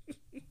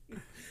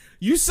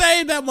 You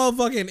saved that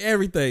motherfucker and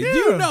everything. Yeah.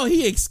 You know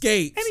he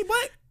escapes. And he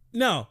what?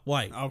 No,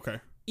 white. Okay.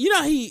 You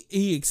know he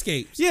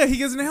escapes. Yeah, he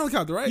gets in a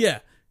helicopter, right? Yeah.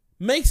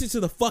 Makes it to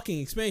the fucking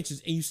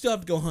expansions, and you still have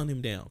to go hunt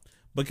him down.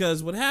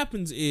 Because what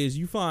happens is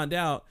you find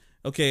out,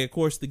 okay, of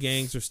course the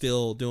gangs are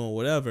still doing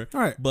whatever. All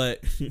right.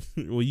 But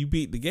when you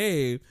beat the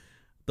game,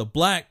 the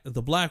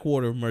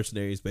Blackwater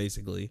mercenaries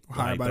basically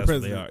hired by the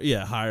president.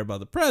 Yeah, hired by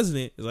the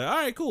president. It's like, all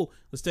right, cool.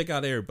 Let's take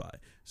out everybody.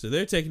 So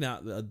they're taking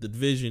out the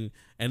Division,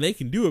 and they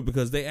can do it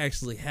because they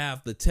actually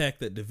have the tech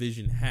that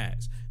Division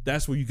has.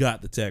 That's where you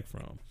got the tech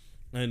from.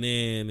 And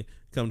then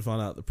come to find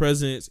out the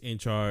president's in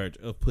charge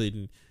of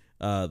putting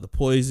the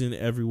poison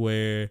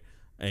everywhere.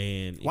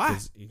 And why?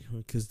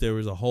 Because there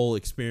was a whole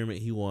experiment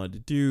he wanted to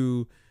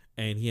do,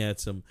 and he had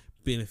some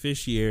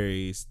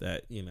beneficiaries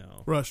that, you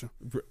know, Russia,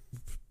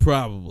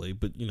 probably,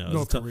 but you know,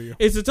 North Korea.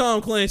 It's a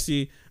Tom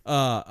Clancy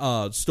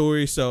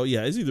story, so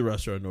yeah, it's either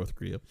Russia or North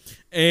Korea,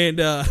 and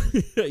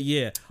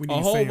yeah,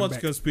 a whole bunch of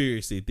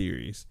conspiracy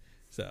theories.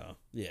 So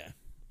yeah.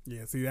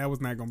 See, that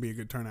was not going to be a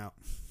good turnout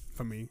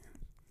for me.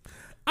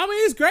 I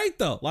mean, it's great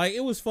though. Like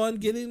it was fun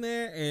getting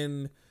there,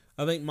 and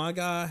I think my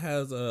guy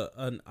has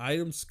an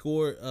item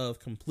score of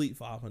complete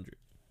 500.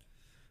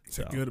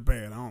 So, good or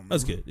bad? I don't know.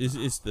 That's good.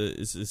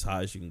 It's as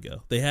high as you can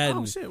go. They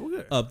hadn't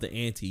up the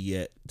ante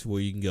yet to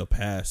where you can go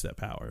past that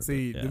power.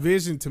 See,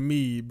 Division to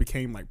me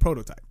became like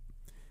Prototype,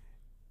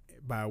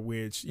 by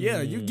which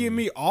you give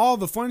me all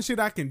the fun shit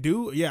I can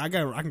do. Yeah, I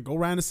can go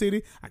around the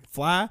city. I can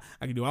fly.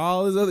 I can do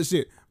all this other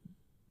shit,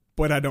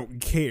 but I don't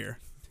care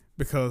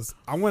because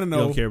I want to know.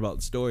 You don't care about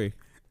the story.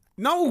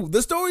 No,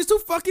 the story's too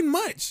fucking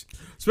much.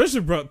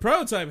 Especially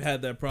Prototype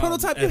had that problem.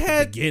 Prototype, you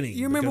had the beginning.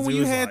 You remember when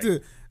you had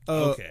like,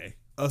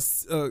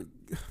 to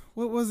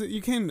what was it? You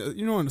came,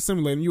 on the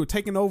simulator, and you were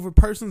taking over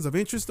persons of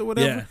interest or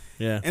whatever.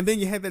 Yeah. And then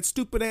you had that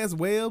stupid ass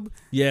web.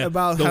 Yeah.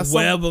 About the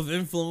web of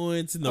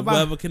influence and the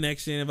web of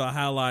connection about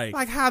how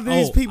how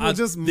these people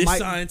this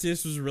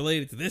scientist was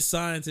related to this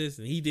scientist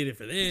and he did it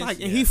for this. And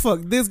he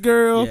fucked this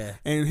girl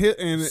and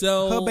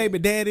her baby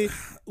daddy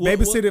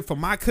babysitted for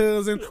my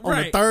cousin on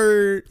the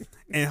 3rd,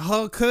 and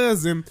her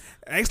cousin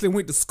actually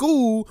went to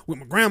school with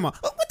my grandma.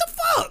 What the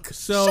fuck? fuck?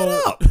 So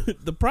shut up.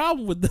 The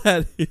problem with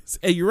that is,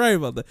 and you're right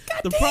about that.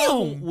 God the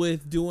problem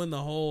with doing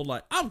the whole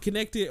like I'm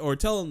connected or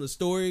telling the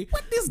story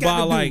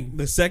by like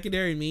the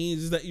secondary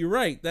means is that you're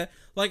right. That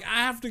like I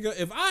have to go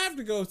if I have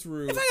to go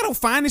through. If I gotta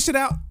find this shit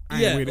out,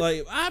 I ain't with it.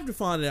 Like I have to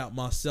find it out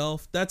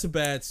myself. That's a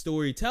bad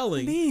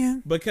storytelling.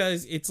 Man.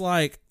 Because it's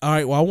like, all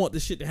right, well, I want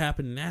this shit to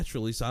happen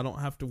naturally, so I don't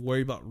have to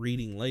worry about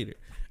reading later.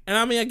 And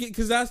I mean, I get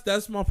because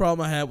that's my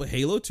problem I had with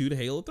Halo 2 to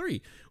Halo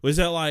 3 was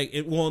that like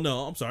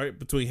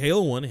between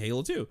Halo 1 and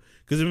Halo 2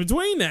 because in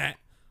between that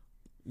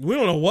we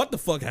don't know what the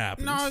fuck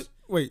happens. No,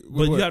 wait,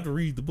 but what? You have to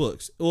read the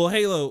books.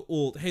 Halo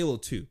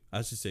 2,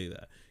 I should say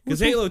that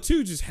because Halo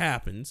 2 just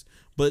happens,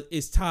 but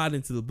it's tied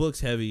into the books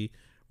heavy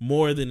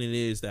more than it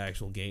is the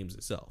actual games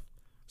itself.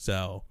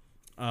 So,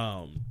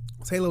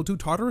 was Halo 2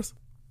 Tartarus?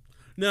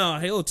 No,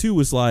 Halo 2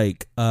 was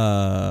like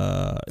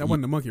that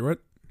wasn't the monkey, right?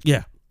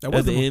 Yeah, that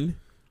was at the end.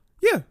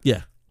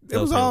 Yeah. It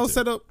was all 2.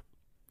 set up.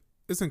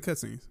 It's in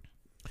cutscenes.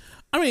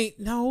 I mean,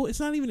 no, it's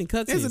not even in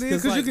cutscenes. Yes, it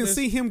is because you can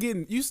see him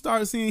getting. You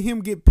start seeing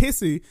him get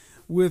pissy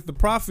with the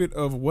prophet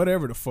of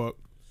whatever the fuck.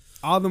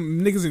 All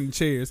them niggas in the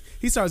chairs.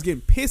 He starts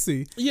getting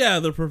pissy. Yeah,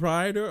 the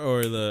proprietor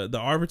or the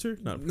arbiter.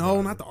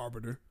 No, not the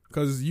arbiter.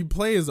 Because you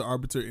play as the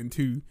arbiter in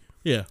 2.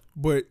 Yeah,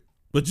 but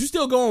you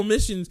still go on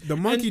missions. The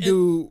monkey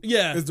dude.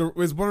 Yeah,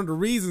 is one of the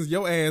reasons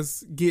your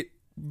ass get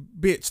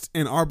bitched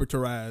and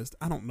arbiterized.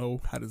 I don't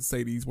know how to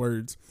say these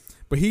words.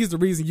 But he's the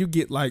reason you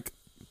get like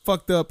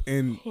fucked up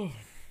and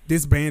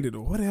disbanded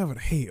or whatever the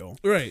hell.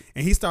 Right.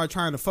 And he started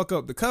trying to fuck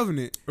up the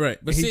covenant. Right.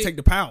 But he take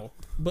the power.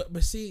 But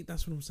see,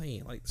 that's what I'm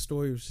saying. Like the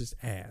story was just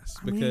ass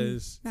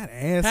because not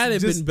ass. Had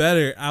it been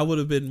better, I would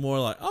have been more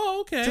like, oh,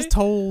 okay. Just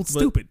told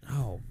stupid.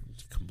 Oh,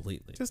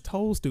 completely. Just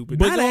told stupid.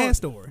 But not ass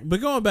story. But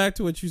going back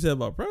to what you said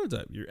about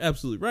Prototype, you're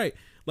absolutely right.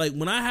 Like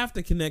when I have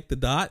to connect the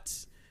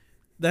dots,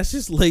 that's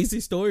just lazy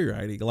story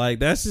writing. Like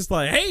that's just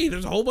like, hey,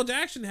 there's a whole bunch of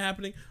action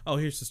happening. Oh,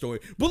 here's the story.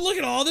 But look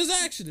at all this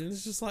action, and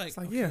it's just like,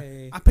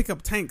 okay. Yeah, I pick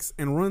up tanks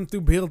and run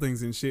through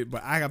buildings and shit,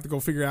 but I have to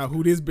go figure out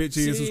who this bitch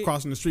is who's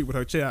crossing the street with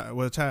her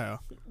child.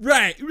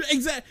 Right,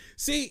 exactly.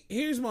 See,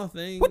 here's my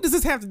thing. What does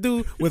this have to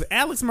do with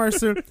Alex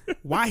Mercer?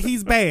 Why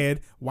he's bad?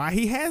 Why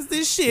he has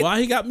this shit?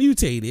 Why he got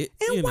mutated?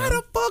 And why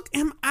the fuck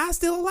am I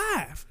still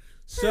alive?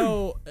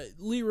 So,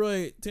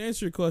 Leroy, to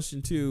answer your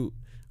question too.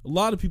 A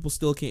lot of people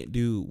still can't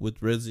do what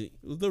the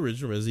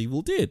original Resident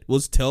Evil did,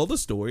 was tell the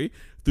story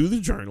through the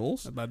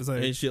journals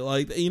and shit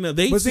like that. You know,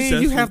 but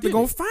then you have to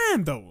go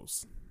find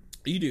those.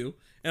 You do.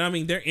 And I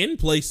mean, they're in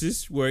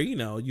places where, you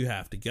know, you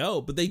have to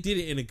go, but they did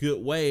it in a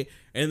good way.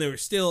 And there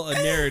was still a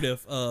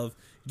narrative of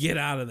get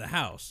out of the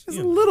house. It's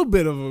a little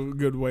bit of a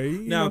good way.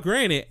 Now,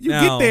 granted. You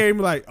get there and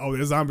be like, oh,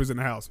 there's zombies in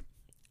the house.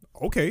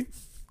 Okay.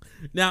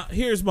 Now,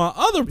 here's my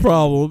other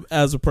problem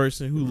as a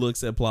person who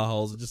looks at plot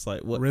holes and just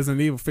like, what? Resident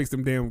Evil fixed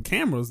them damn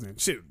cameras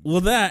and shit. Well,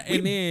 that,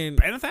 and then.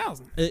 Ban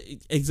 1,000.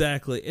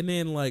 Exactly. And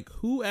then, like,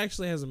 who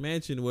actually has a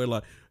mansion where,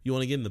 like, you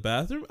want to get in the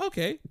bathroom?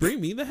 Okay,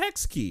 bring me the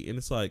hex key. And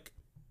it's like,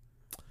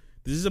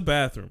 this is a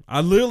bathroom.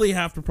 I literally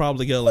have to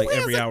probably go, like,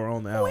 every hour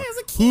on the hour.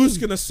 Who's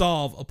going to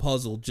solve a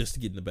puzzle just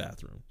to get in the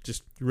bathroom?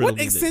 Just riddle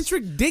me this. What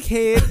eccentric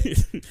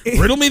dickhead?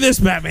 Riddle me this,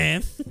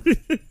 Batman.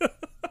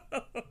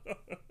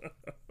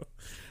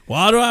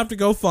 Why do I have to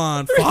go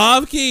find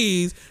 5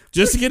 keys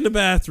just to get in the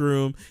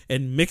bathroom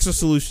and mix a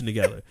solution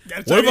together?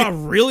 What if I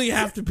really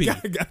have to pee?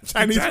 Got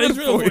Chinese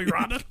riddle for you,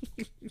 Rhonda.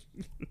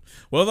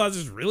 What if I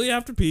just really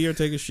have to pee or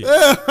take a shit?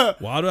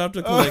 Why do I have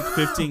to collect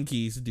 15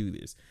 keys to do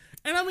this?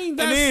 And I mean,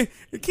 and then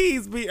the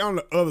keys be on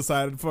the other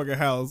side of the fucking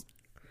house.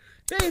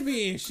 They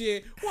be in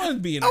shit.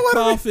 One be in a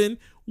coffin.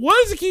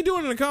 What is the key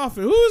doing in a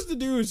coffin? Who's the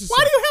dude? Just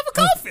why do you have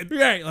a coffin?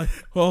 Right, like,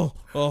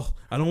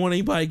 I don't want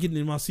anybody getting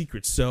in my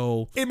secrets.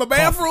 So in my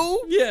bathroom,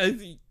 yeah,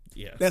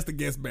 that's the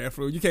guest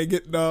bathroom. You can't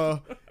get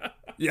I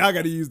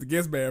got to use the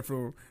guest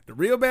bathroom. The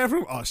real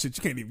bathroom, oh shit,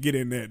 you can't even get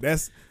in there.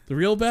 That's the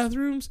real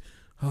bathrooms.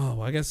 Oh,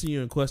 well, I got to see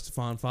you in Quest to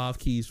find 5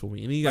 keys for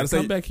me, and then you got to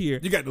come back here.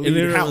 You got to leave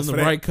the house in for the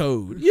that. right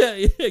code. Yeah,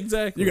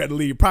 exactly. You got to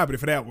leave property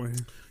for that one.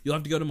 You'll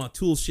have to go to my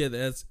tool shed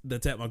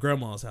that's at my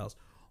grandma's house.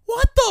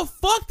 What the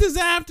fuck does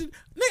that have to?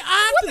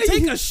 I have to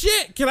take a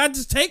shit. Can I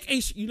just take a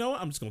shit? You know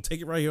what? I'm just gonna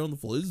take it right here on the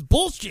floor. This is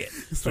bullshit.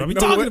 That's what I'm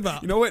talking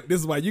about. You know what? This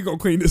is why you gonna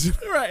clean this shit.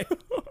 Right.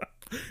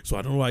 So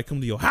I don't know why I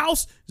come to your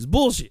house. It's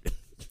bullshit.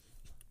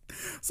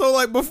 So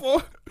like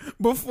before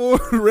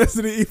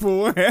Resident Evil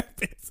 1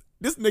 happens,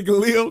 this nigga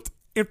lived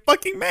in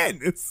fucking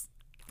madness.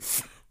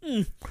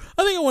 I think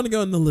I want to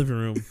go in the living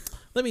room.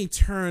 Let me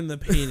turn the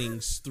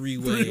paintings 3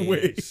 ways. 3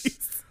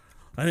 ways.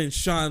 I didn't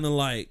shine the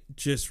light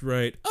just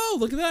right. Oh,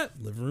 look at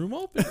that. Living room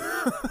open.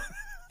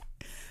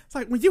 It's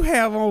like when you got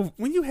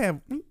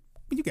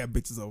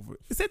bitches over,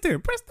 is that to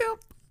impress them?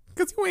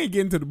 Because you ain't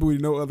getting to the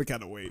booty no other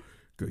kind of way.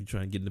 Girl, you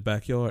trying to get in the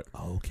backyard?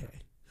 Oh,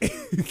 okay.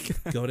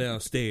 Go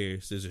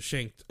downstairs. There's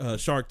a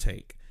shark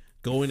tank.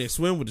 Go in there,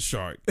 swim with the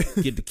shark.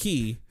 Get the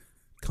key.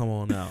 Come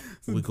on out.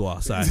 We go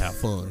outside, have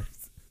fun.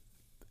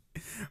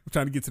 I'm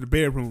trying to get to the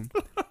bedroom.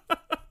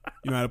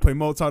 You know how to play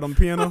Mozart on the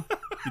piano?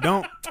 You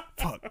don't?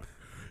 Fuck.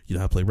 You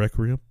know how to play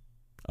Requiem?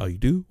 Oh, you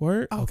do?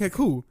 Word? Okay,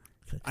 cool.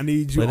 I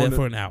need you play that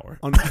for an hour.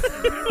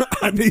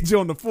 I need you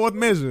on the fourth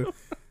measure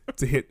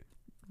to hit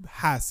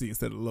high C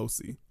instead of low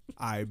C.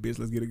 All right, bitch,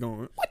 let's get it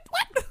going.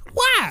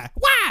 What?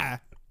 Why?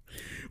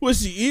 Will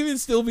she even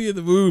still be in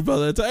the mood by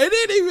that time? And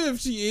then even if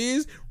she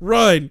is,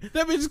 run.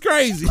 That bitch is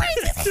crazy.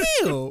 Crazy as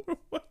hell.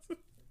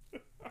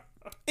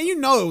 And you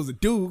know it was a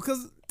dude,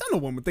 because don't no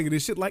woman think of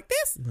this shit like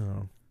this.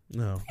 No.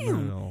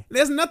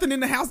 There's nothing in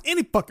the house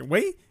any fucking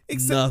way.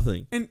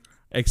 Nothing.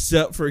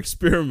 Except for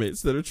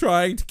experiments that are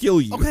trying to kill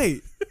you.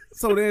 Okay,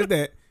 so there's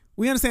that.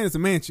 We understand it's a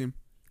mansion.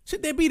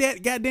 Should there be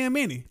that goddamn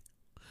many?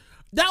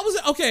 That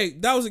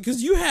was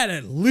because you had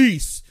at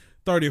least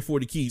 30 or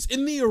 40 keys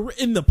in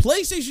the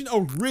PlayStation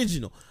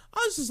original.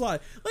 I was just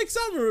like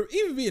some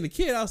even being a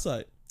kid, I was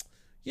like,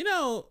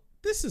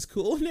 this is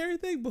cool and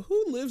everything, but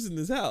who lives in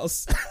this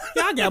house?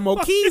 Y'all got more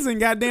keys than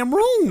goddamn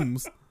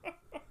rooms.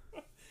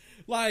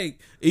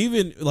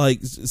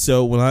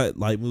 So when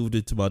I moved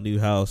into my new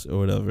house or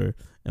whatever,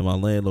 and my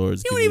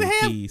landlord's giving me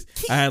keys,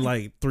 I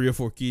had 3 or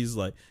 4 keys.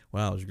 Like,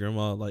 wow, was your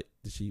grandma was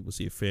she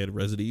a fan of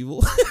Resident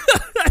Evil?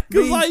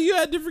 Because you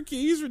had different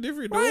keys for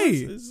different doors. Right.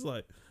 It's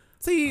like,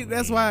 see,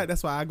 that's why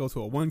I go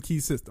to a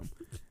 1-key system.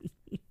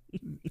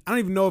 I don't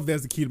even know if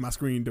there's a key to my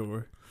screen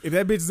door. If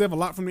that bitch is ever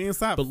locked from the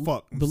inside,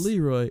 fuck. But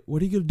Leroy,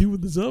 what are you gonna do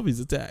when the zombies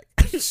attack?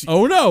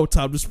 Oh no,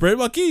 time to spread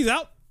my keys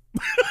out.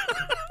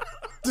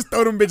 Just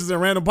throw them bitches in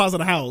random parts of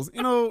the house.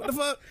 What the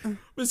fuck?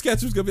 Miss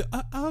Ketchup's gonna be,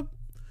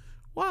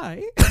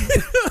 why?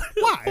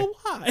 Why?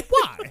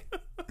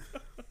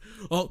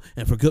 Oh,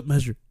 and for good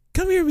measure,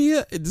 come here,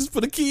 Mia, and just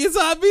put a key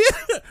inside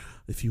Mia.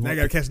 If you want, I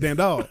gotta catch the damn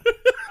dog.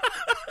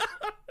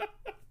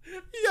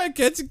 You gotta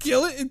catch and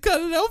kill it and cut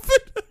it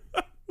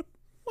open.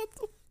 What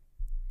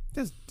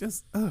the?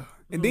 Just.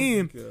 And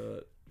then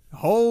the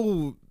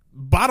whole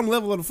bottom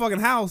level of the fucking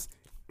house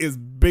is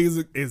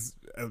big as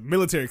a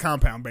military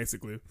compound,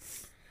 basically.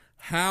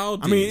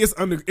 It's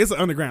an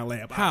underground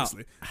lab,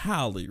 obviously.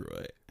 How,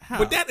 Leroy? How?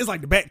 But that is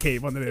like the bat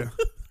cave under there.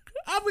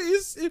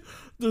 It's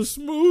the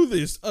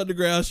smoothest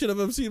underground shit I've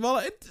ever seen in my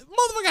life.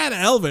 Motherfucker had an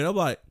elevator. I'm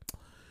like,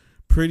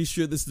 pretty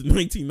sure this is the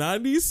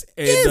 1990s,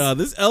 and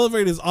this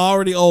elevator is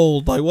already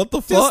old. Like, what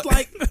the fuck?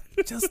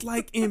 Just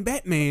like in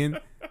Batman,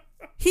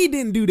 he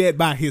didn't do that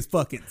by his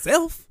fucking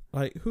self.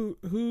 Like who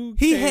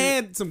he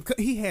had some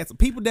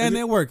people down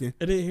there working.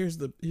 And then here's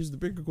the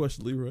bigger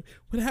question, Leroy.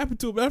 What happened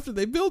to him after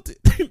they built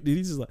it? Did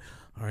he just like,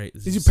 all right,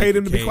 did you pay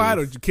them to be quiet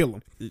or did you kill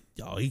him?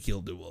 Y'all, he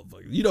killed them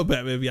motherfuckers.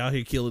 Batman be out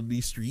here killing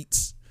these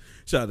streets.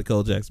 Shout out to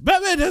Cole Jackson.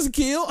 Batman doesn't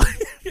kill.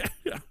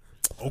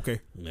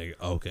 Okay. Nigga,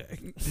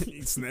 okay.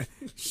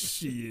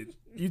 Shit.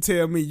 You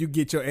tell me you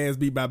get your ass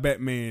beat by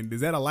Batman.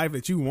 Is that a life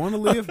that you want to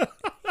live?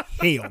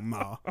 Hell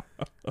no.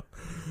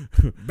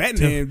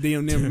 Batman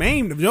them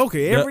maim the Joker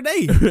every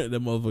day.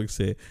 That motherfucker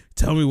said,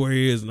 tell me where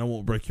he is and I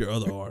won't break your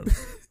other arm.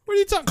 What are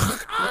you talking?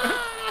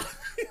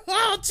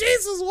 Oh,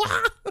 Jesus,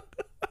 why?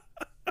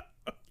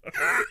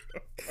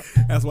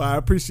 That's why I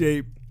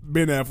appreciate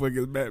Ben Affleck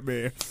as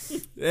Batman.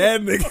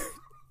 That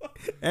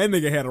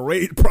nigga had a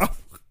rage problem.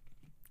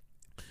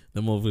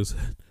 That motherfucker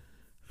said,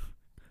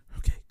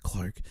 okay,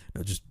 Clark,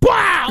 now just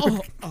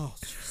wow.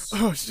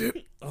 Oh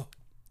shit. Oh.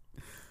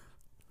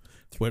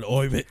 Where the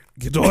ointment?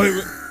 Get the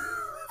ointment.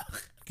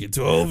 Get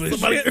to ointment.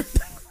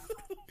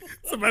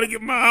 Somebody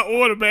get my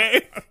order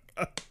back.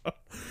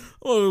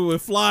 Oh, we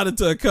went flying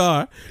into a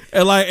car,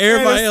 and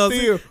everybody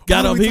else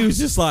got up. He was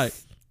just like,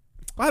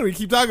 "Why do we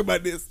keep talking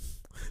about this?"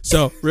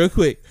 So real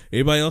quick,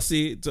 anybody else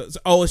see it?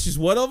 It's just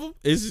one of them.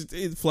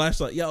 It's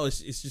flashlight. Yo,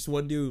 it's just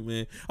one dude,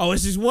 man. Oh,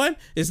 it's just one.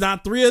 It's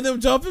not 3 of them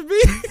jumping me.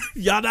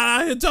 Y'all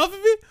not out here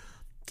jumping me.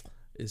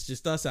 It's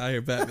just us out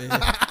here, Batman.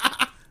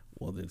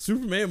 Well, then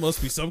Superman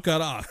must be some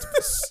kind of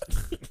octopus.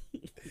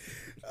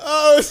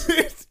 Oh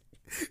shit!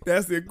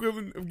 That's the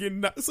equivalent of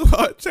getting knocked so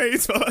hard,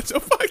 chains fall out your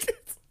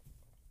pockets.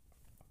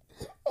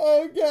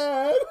 Oh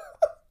god!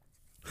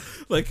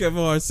 Like Kevin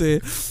Hart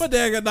said, my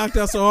dad got knocked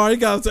out so hard, he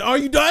got to say, "Are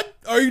you done?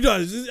 Are you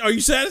done? Are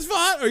you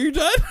satisfied? Are you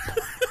done?"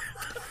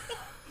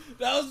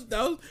 That was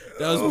Ben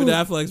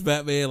Affleck's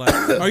Batman. Like,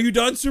 are you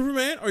done,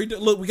 Superman? Are you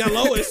done? Look, we got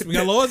Lois. We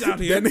got Lois out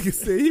here. That nigga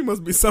said he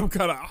must be some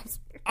kind of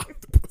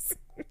octopus.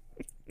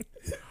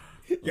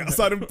 Y'all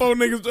saw them 4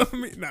 niggas jumping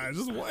me? Nah,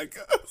 just one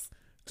cuz.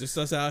 Just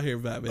us out here,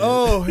 Batman.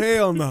 Oh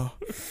hell no.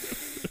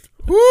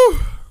 Woo.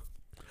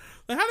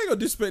 Like, how they gonna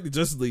disrespect the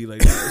Justice League like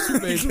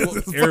that?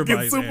 Superman's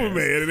everybody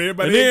Superman and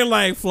everybody. And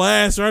then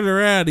Flash running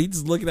around, he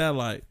just looking at it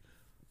like,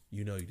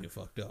 you get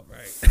fucked up,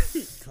 right?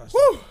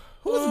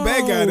 Who was the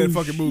bad guy in that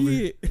fucking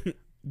movie?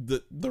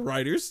 The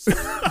writers.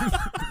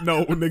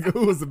 No, nigga,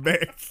 who was the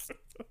bad?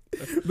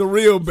 The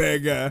real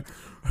bad guy.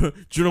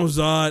 General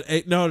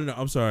Zod. No,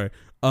 I'm sorry.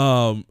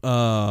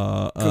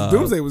 Because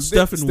Doomsday was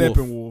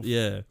Steppenwolf.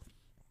 Yeah.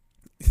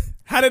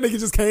 How that nigga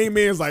just came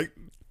in and was like,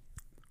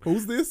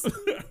 who's this?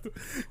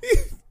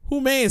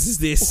 Who mans is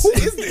this? Who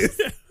is this?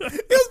 There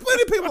was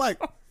plenty of people like,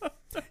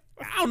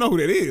 I don't know who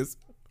that is.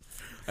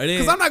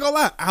 Because I'm not gonna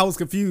lie, I was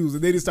confused,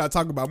 and then he started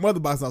talking about Mother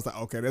Box. I was like,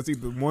 okay, that's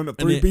either one of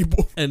three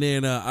people. And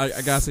then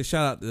I gotta say,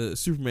 shout out to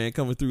Superman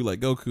coming through like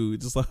Goku,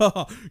 just like,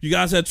 oh, you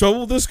guys had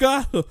trouble with this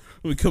guy? Let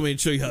me come in and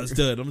show you how it's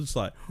done. I'm just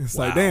like, it's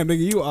like, damn,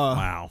 nigga, you are.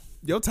 Wow.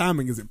 Your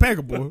timing is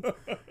impeccable.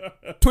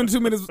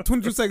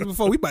 22 seconds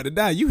before we about to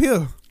die, you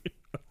here.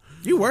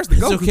 You worse than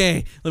Goku. It's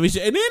okay. Let me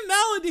show. And then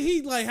not only did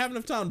he like have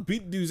enough time to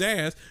beat the dude's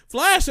ass,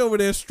 Flash over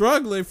there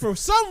struggling for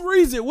some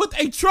reason with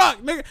a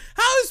truck, nigga.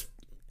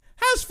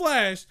 How's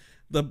Flash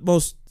the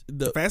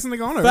fastest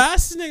nigga on Earth?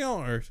 Fastest nigga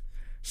on Earth.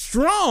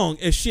 Strong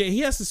as shit. He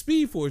has the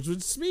Speed Force,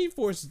 which Speed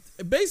Force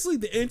is basically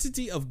the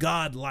entity of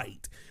God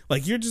light.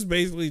 Like you're just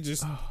basically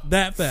just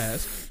that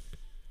fast.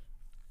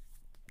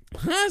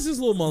 How's this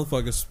little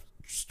motherfucker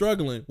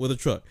struggling with a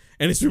truck?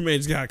 And his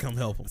Superman's gotta come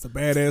help him. It's a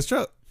badass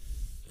truck.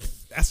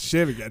 That's a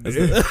Chevy,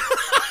 goddamn.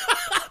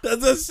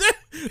 That's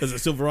a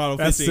Silverado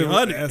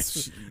 1500.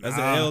 That's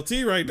an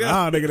LT right there.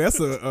 Nah, nigga, that's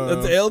an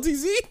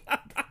LTZ.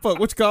 Fuck,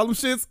 what you call them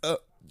shits?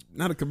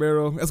 Not a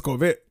Camaro. That's a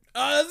Corvette.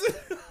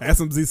 That's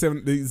some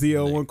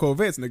ZL1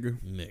 Corvettes, nigga.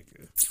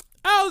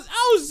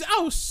 I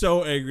was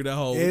so angry the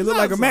whole. Yeah, it looked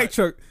like a Mack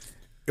truck.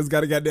 It's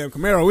got a goddamn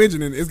Camaro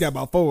engine in it. It's got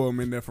about 4 of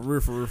them in there for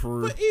real.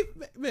 But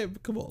man,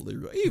 come on,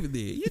 Leroy. Even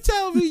then, you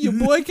telling me your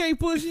boy can't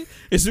push it?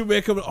 And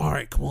Superman coming, all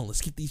right, come on,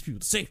 let's get these people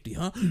to safety,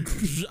 huh?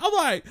 I'm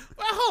like,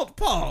 hold,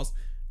 pause.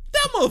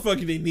 That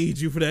motherfucker didn't need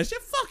you for that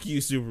shit. Fuck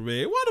you,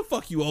 Superman. Why the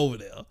fuck you over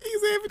there?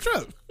 He's a heavy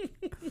truck.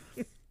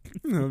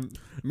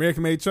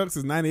 American-made trucks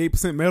is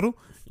 98% metal.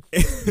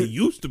 It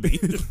used to be.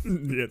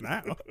 Yeah,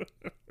 now.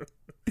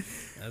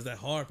 That's that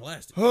hard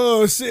plastic.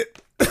 Oh,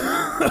 shit.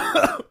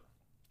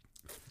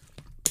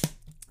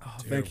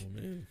 Thank you,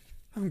 man.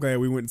 I'm glad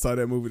we went and saw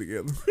that movie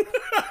together.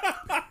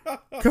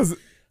 Because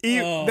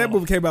that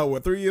movie came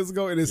out, 3 years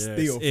ago? And it's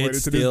still funny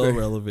it's to this still day.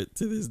 relevant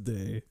to this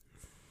day.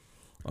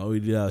 Oh, we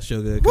did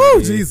Sugar.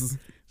 Woo, Jesus.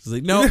 She's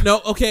like,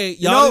 no, okay.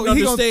 Y'all don't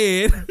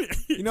understand.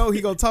 He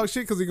gonna talk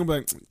shit because he gonna be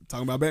like,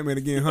 talking about Batman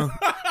again, huh?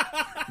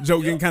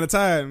 Joke getting kind of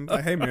tired. I'm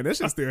like, hey, man, that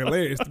shit's still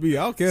hilarious to me.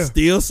 I don't care.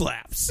 Still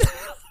slaps.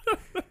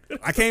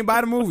 I can't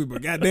buy the movie,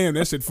 but goddamn,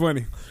 that shit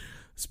funny.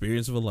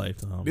 Experience of a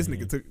lifetime. This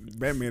nigga took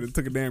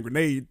a damn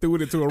grenade, threw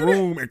it into a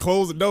room, and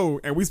closed the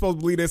door. And we supposed to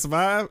believe they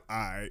survived? All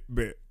right,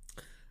 bet.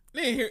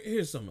 Man,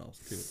 here's something else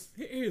too.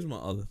 Here's my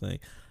other thing.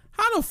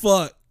 How the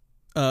fuck?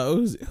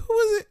 Who was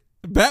it?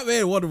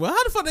 Batman and Wonder Woman.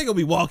 How the fuck they gonna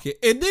be walking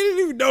and they didn't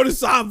even notice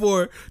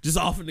Cyborg just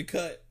off in the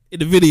cut in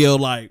the video?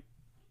 Like,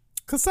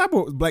 cause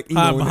Cyborg was black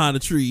emo behind a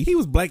tree. He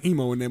was black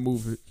emo in that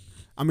movie.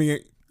 I mean,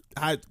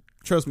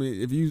 trust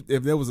me,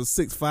 if there was a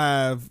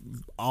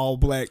 6'5", all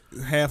black,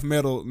 half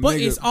metal, but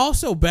nigga, it's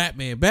also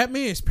Batman.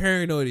 Batman is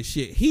paranoid as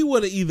shit. He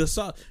would have either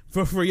saw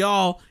for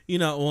y'all,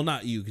 well,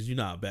 not you because you're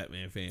not a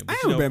Batman fan. But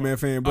I am a Batman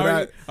fan,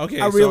 but I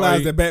so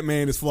realize that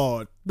Batman is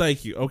flawed.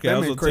 Thank you. Okay,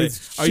 Batman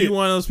crazy. Are you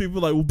one of those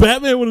people like, well,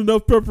 Batman with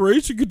enough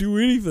preparation could do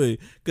anything?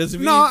 Because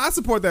I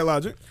support that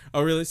logic.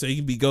 Oh, really? So he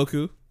can be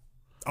Goku?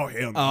 Oh,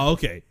 hell no. Oh,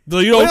 okay. So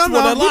you don't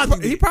support that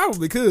logic? He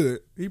probably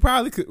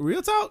could.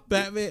 Real talk?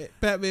 Batman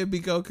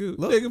be Goku?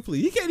 Look, nigga,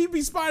 please. He can't even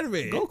be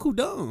Spider-Man. Goku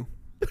dumb.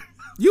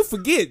 You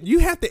forget. You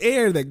have to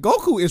air that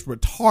Goku is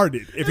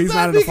retarded if he's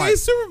not in the fight.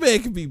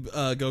 Superman can be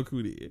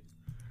Goku then.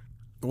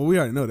 Well, we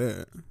already know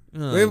that.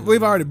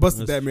 We've already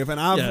busted that myth, and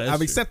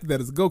I've accepted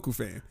that as a Goku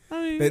fan.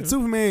 That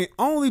Superman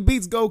only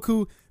beats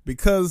Goku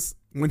because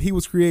when he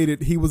was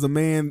created, he was a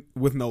man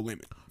with no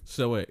limit.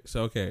 So wait,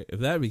 okay, if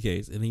that be the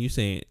case, and then you're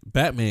saying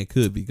Batman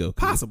could be Goku.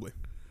 Possibly.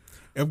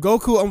 If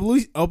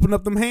Goku open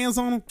up them hands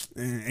on him,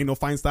 ain't no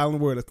fighting style in the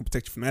world that can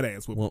protect you from that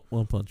ass whooping.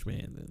 One Punch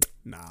Man then.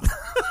 Nah.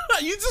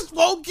 You just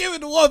won't give it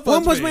to One Punch Man.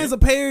 One Punch Man's a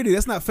parody.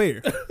 That's not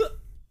fair.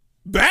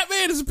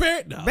 Batman is a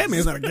parody? No.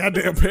 Batman's not a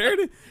goddamn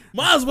parody.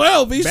 Might as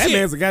well be.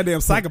 Batman's a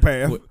goddamn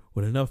psychopath.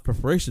 With enough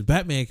preparation,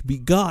 Batman could be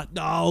God.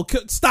 No,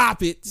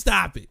 stop it.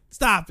 I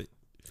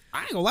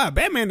ain't gonna lie.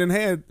 Batman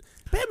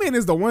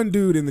is the one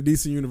dude in the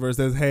DC universe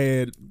that's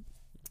had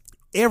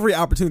every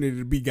opportunity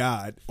to be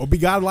God or be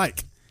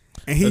godlike.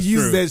 And he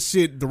uses that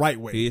shit the right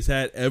way. He's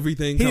had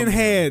everything. He didn't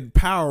had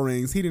power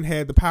rings. He didn't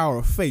had the power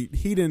of fate.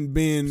 He didn't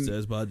been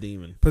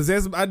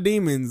possessed by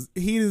demons.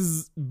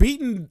 He's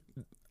beaten,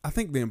 I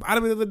think, the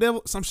embodiment of the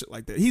devil, some shit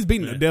like that. He's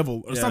beaten the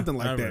devil or something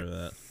like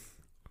that.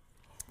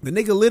 The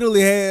nigga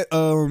literally had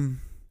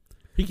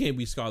he can't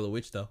be Scarlet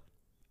Witch though.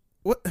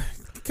 What?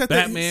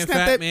 Batman,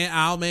 Fat Man,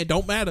 Owl Man,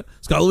 don't matter.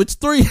 Scarlet Witch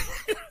 3.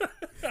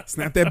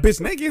 Snap that bitch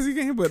neck as he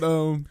can, but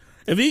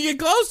if he get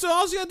close to,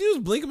 all you gotta do is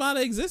blink him out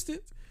of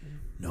existence.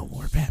 No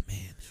more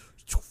Batman.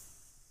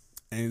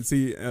 And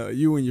see,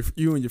 you and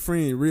your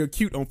friend real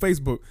cute on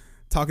Facebook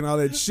talking all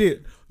that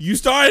shit. You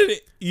started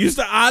it.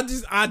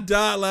 I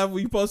died laughing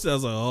when you posted. I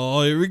was like,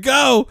 oh, here we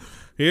go.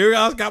 Here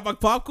I was, got my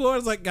popcorn. I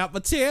was like, got my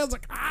chair. I was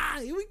like,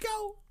 here we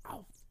go.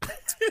 Oh.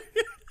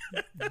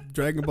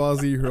 Dragon Ball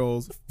Z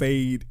heroes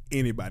fade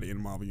anybody in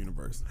the Marvel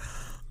universe.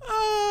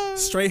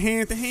 Straight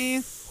hand to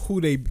hand.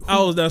 Straight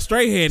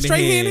hand to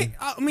hand.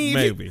 I mean,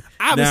 maybe.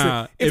 Obviously,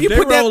 now, if you they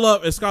roll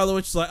up and Scarlet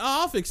Witch is like,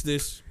 I'll fix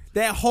this.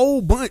 That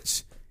whole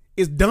bunch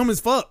is dumb as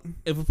fuck.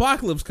 If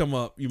Apocalypse come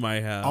up, you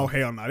might have. Oh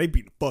hell no, they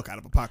beat the fuck out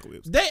of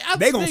Apocalypse. They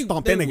gonna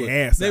stomp that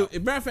nigga ass out.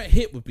 Matter of fact,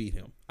 Hit would beat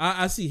him.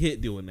 I see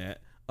Hit doing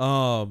that.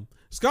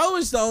 Scarlet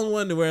Witch is the only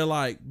one to where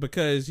like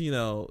because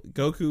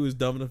Goku is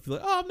dumb enough to be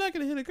like, oh, I'm not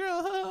gonna hit a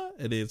girl, huh?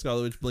 And then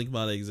Scarlet Witch blink him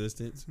out of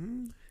existence,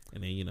 and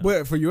then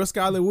But for your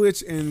Scarlet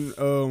Witch and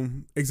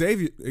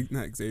Xavier,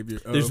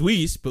 there's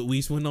Whis, but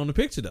Whis went on the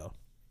picture though.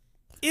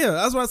 Yeah,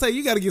 that's what I say.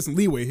 You got to get some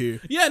leeway here.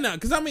 Yeah, no,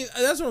 because I mean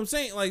that's what I'm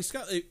saying. Like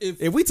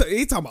if we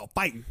he talking about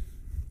fighting,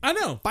 I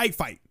know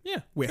fight, yeah,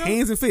 with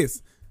hands and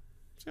fists.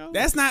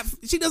 That's not.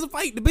 She doesn't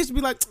fight. The bitch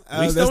be like,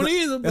 Whis don't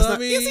either. But I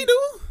mean, yes, he do.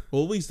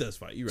 Well, Whis does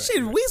fight. You're right.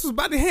 Shit, Whis was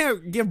about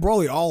to give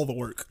Broly all the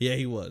work. Yeah,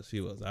 he was.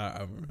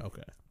 I remember.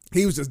 Okay.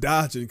 He was just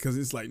dodging because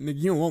it's like, nigga,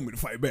 you don't want me to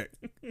fight back.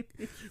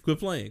 Quit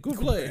playing.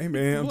 Hey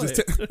man,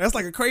 that's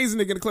like a crazy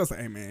nigga in the class. Like,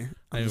 hey man,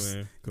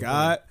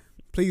 God,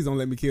 please don't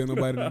let me kill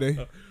nobody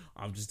today.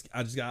 I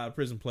just got out of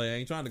prison play. I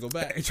ain't trying to go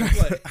back.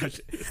 I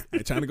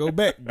ain't trying to go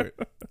back, but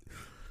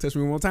touch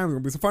me one more time, there's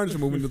gonna be some furniture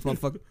moving this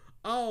motherfucker.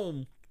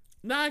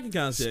 Nah, I can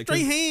kind of say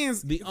straight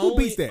hands. Who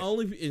beats that?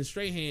 Only in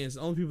straight hands.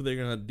 The only people they're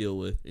gonna have to deal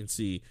with and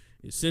see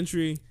is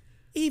Sentry,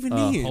 even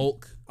then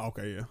Hulk.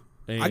 Okay, yeah.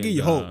 And, I give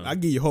you Hulk. I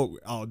give you Hulk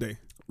all day.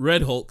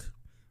 Red Hulk.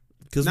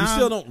 Because we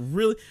still don't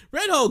really.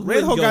 Red Hulk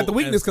got the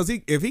weakness because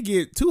if he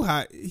get too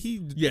hot, he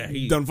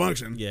doesn't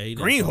function. Yeah, he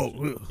Green Hulk.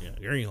 Yeah,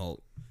 Green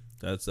Hulk.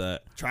 That's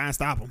that. Try and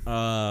stop him.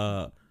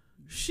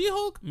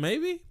 She-Hulk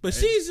maybe, but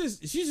she's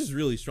just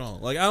really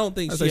strong. Like I don't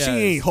think she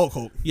ain't Hulk.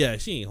 Yeah,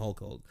 she ain't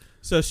Hulk.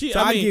 So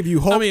I give you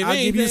Hulk.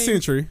 I give you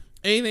Sentry.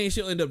 Anything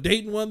she'll end up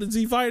dating one of the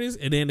Z fighters,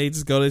 and then they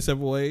just go their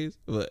separate ways.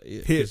 But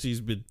Hit. She's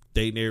been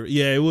dating her.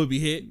 Yeah, it would be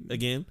Hit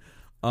again.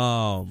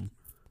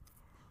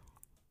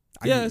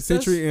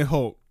 Sentry and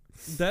Hulk.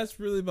 That's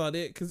really about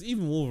it. Because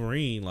even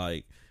Wolverine,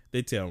 like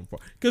they tear him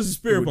apart. Because the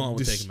Spirit Bomb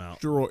would take him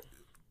out.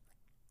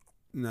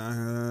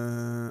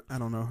 Nah, I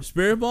don't know.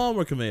 Spirit Bomb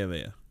or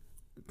Kamehameha?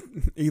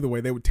 Either way,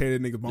 they would tear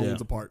that nigga's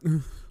bones apart.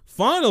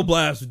 Final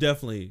Blast would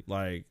definitely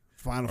like.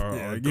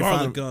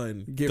 Garlic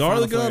Gun.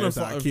 Garlic Gun or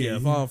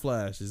Final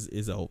Flash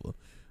is over.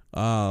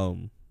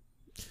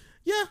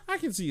 Yeah, I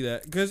can see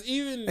that because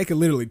even they could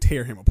literally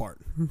tear him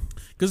apart.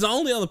 Because the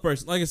only other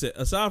person, like I said,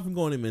 aside from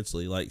going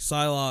immensely, like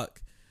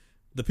Psylocke,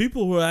 the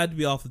people who had to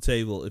be off the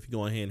table if you're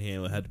going hand in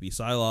hand would have to be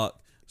Psylocke,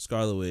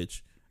 Scarlet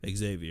Witch,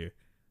 Xavier.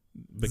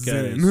 Because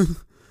Zen.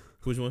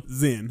 Which one?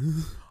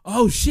 Zen.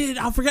 Oh shit!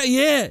 I forgot.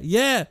 Yeah.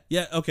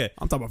 Okay.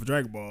 I'm talking about for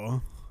Dragon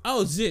Ball.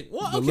 Oh, Zen.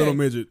 Well, the little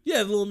midget.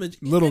 Yeah, the little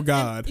midget. Little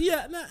god.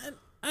 Yeah,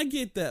 I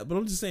get that, but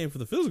I'm just saying for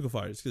the physical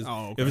fighters because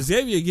if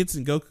Xavier gets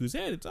in Goku's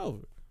head, it's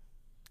over.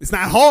 It's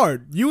not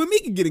hard. You and me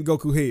can get in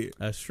Goku's head.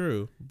 That's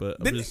true, but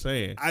I'm just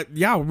saying.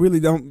 Y'all really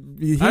don't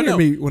hear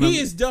me when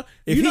is done.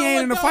 If he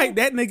ain't in the fight,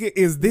 that nigga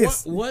is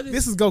this.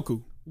 This is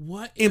Goku.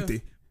 What?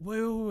 Empty.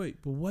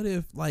 Wait. But what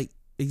if like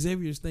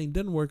Xavier's thing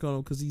doesn't work on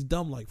him because he's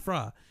dumb like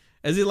Fry?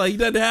 As in, like, he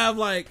doesn't have,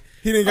 like...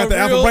 He didn't got the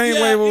alpha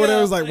brainwave or whatever.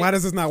 It was like, why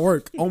does this not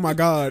work? Oh, my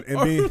God. And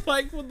then...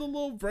 like, when the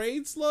little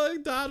brain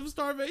slug died of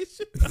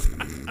starvation.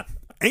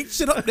 Ain't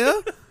shit up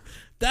there.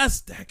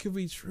 That could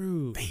be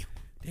true.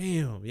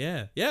 Damn,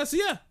 yeah. Yeah, so,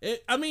 yeah.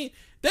 I mean,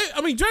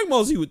 Dragon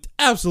Ball Z would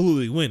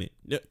absolutely win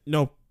it.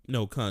 No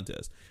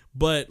contest.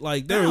 But,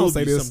 like, there will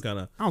be some kind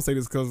of... I don't say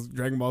this because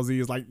Dragon Ball Z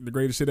is, like, the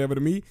greatest shit ever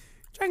to me.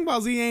 Dragon Ball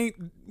Z ain't...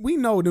 We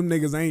know them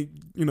niggas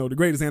ain't, the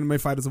greatest anime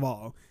fighters of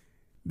all.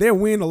 Their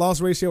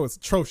win-to-loss ratio is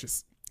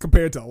atrocious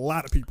compared to a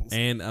lot of people's.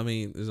 And, I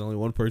mean, there's only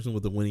one person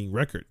with a winning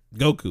record.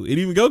 Goku. And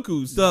even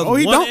Goku still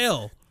has one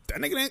L. That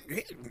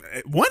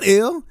nigga one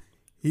L.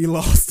 He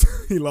lost.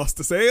 He lost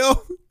to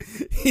Cell.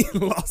 He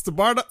lost to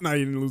Bardock. No, he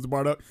didn't lose to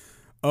Bardock.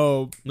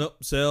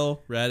 Nope.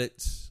 Cell,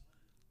 Raditz.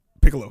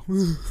 Piccolo.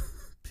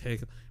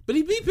 But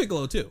he beat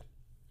Piccolo, too.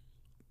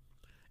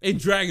 In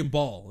Dragon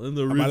Ball. In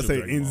the original I'm about to say,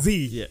 Dragon in Ball.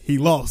 Z, he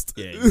lost.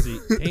 Yeah, in Z.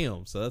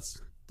 Damn. So that's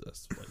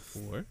like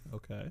 4.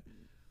 Okay.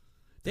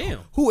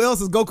 Damn. Who else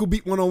has Goku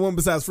beat one-on-one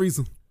besides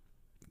Frieza?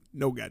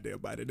 No goddamn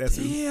body. That's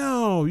it.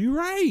 Damn, you're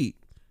right.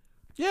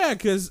 Yeah,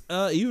 because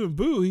even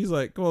Boo, he's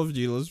like, come on,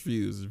 Vegeta, let's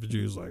fuse. And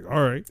Vegeta's like,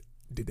 all right.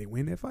 Did they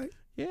win that fight?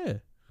 Yeah.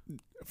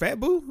 Fat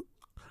Boo?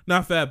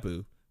 Not Fat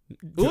Boo.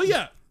 Well,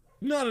 yeah.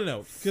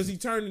 No. Because he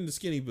turned into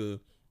Skinny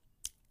Boo.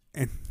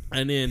 And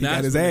then he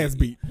got his ass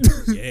beat.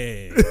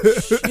 Yeah.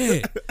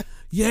 Shit.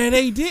 Yeah,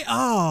 they did.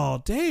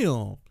 Oh,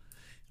 damn.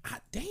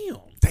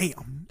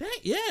 Damn.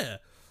 Yeah.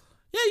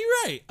 Yeah, you're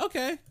right.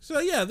 Okay. So,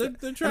 yeah,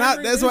 they're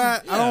trying that's why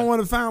I don't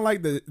want to sound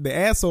like the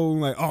asshole,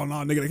 like, oh, no,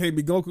 nigga, they can't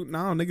be Goku. No,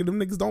 nigga, them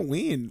niggas don't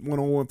win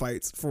one-on-one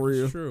fights, for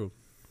real. It's true.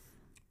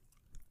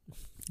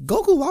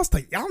 Goku lost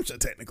to Yamcha,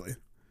 technically.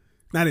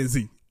 Not in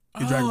Z.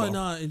 In Dragon Ball.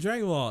 No, in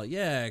Dragon Ball,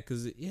 yeah,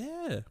 because,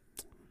 yeah.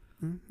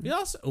 Mm-hmm. He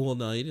also, well,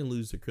 no, he didn't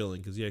lose to Krillin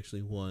because he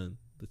actually won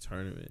the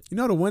tournament. You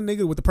know the one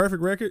nigga with the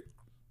perfect record?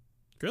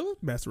 Krillin?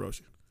 Master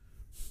Roshi.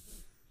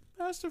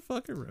 Master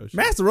fucking Roshi.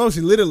 Master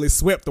Roshi literally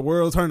swept the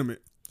world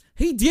tournament.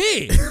 He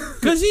did.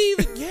 Because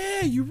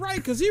you're right,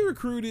 because he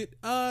recruited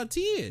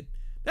Tien.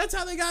 That's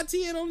how they got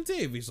Tien on the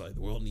team. He's like, the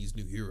world needs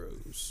new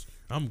heroes.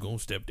 I'm going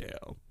to step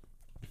down.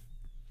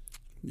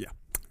 Yeah.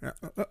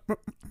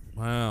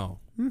 Wow.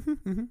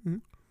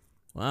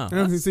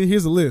 Wow. See,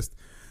 here's a list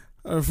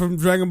from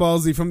Dragon Ball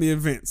Z from the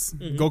events.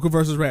 Goku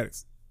versus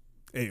Raditz.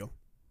 L.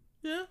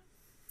 Yeah.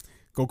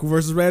 Goku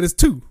versus Raditz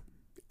 2.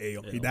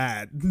 L. He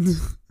died.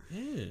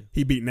 Yeah.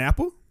 He beat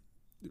Nappa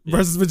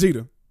versus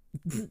Vegeta.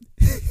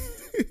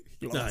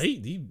 He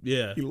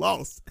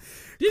lost.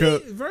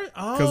 Did he?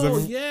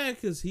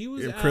 Because he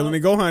was if out. Krillin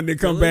and Gohan didn't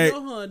come back.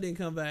 Gohan didn't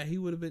come back. He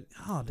would have been.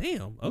 Oh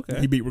damn. Okay.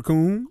 He beat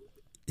Raccoon.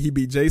 He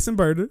beat Jason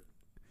Berta.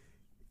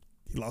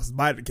 He lost his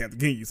body to Captain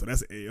Ginyu, so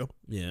that's an L.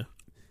 Yeah.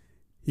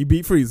 He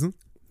beat Frieza.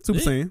 Super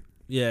Saiyan.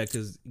 Yeah,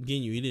 because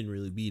Ginyu, he didn't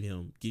really beat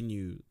him.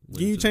 Ginyu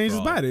changed his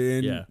body,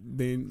 and yeah.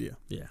 then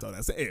so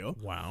that's an L.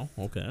 Wow.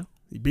 Okay.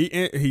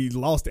 He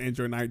lost to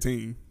Android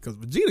 19 because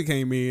Vegeta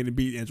came in and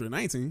beat Android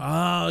 19.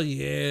 Oh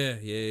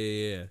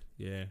yeah.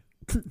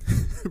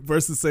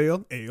 Versus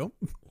Cell, L.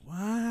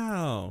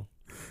 Wow.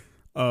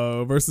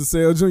 Versus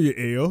Cell Jr.,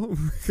 L,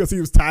 because he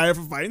was tired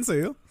from fighting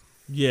Cell.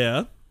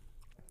 Yeah.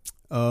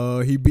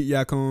 He beat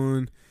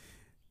Yakon.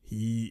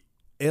 He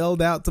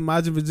L'd out to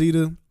Majin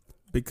Vegeta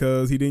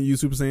because he didn't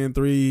use Super Saiyan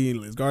 3 and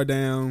let his guard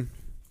down.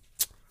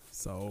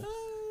 So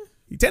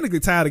he technically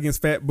tied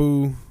against Fat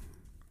Boo.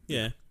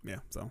 Yeah. Yeah,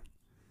 so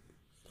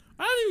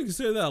I don't even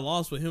consider that a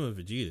loss with him and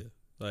Vegeta.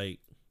 Like,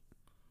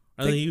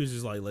 I think he was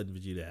just like letting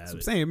Vegeta have it.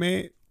 I'm saying,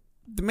 man,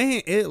 the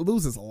man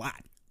loses a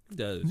lot. He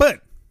does.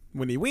 But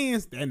when he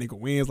wins, that nigga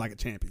wins like a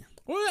champion.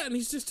 Well, and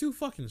he's just too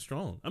fucking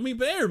strong. I mean,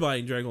 but everybody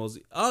in Dragon Ball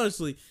Z,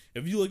 honestly,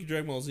 if you look at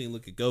Dragon Ball Z and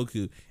look at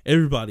Goku,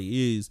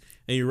 everybody is.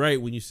 And you're right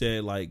when you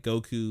said, like,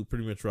 Goku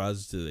pretty much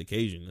rises to the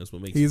occasion. That's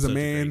what makes him such a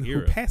man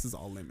who passes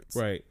all limits.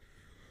 Right.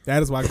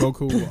 That is why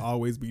Goku will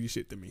always be the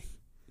shit to me.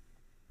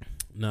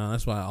 No,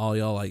 that's why all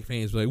y'all like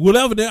fans be like,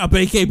 whatever, I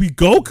bet he can't be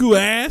Goku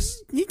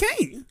ass. He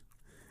can't.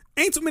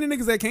 Ain't too many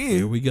niggas that can.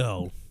 Here we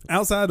go.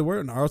 Outside the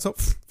word Naruto,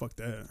 fuck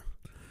that.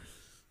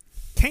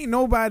 Can't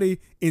nobody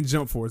in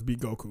Jump Force beat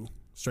Goku.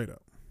 Straight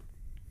up.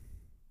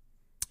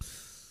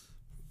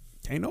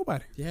 Can't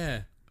nobody.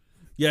 Yeah.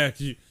 Yeah.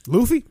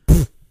 Luffy?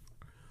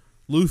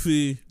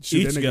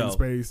 Shoot that nigga in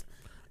space.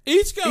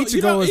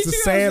 Ichigo is the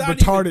sad,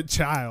 retarded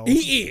child.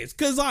 He is.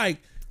 Because,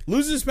 like,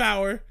 loses his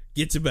power,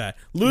 gets it back.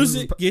 Lose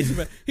it, gets it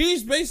back.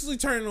 He's basically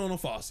turning on a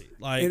faucet.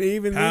 Like, and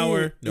even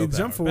power, no power.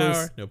 Jump Force,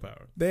 power, no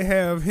power. They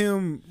have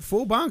him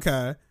full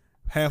Bankai,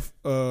 half,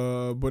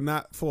 but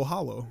not full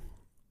hollow.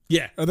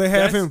 Yeah. Or they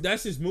have him.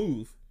 That's his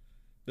move.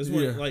 That's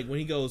when, like, when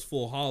he goes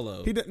full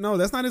hollow. No,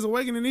 that's not his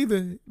awakening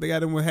either. They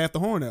got him with half the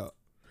horn out.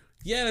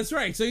 Yeah, that's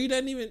right. So he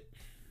doesn't even.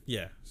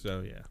 Yeah.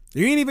 So yeah.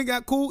 You ain't even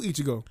got cool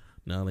Ichigo.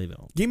 No, they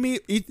don't. Give me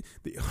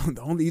the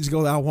only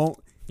Ichigo that I want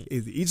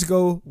is the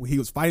Ichigo when he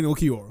was fighting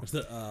Okiura.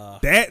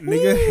 That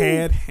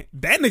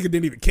nigga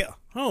didn't even care.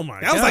 Oh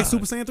my god. That was like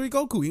Super Saiyan 3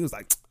 Goku. He was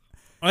like,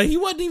 he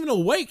wasn't even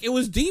awake. It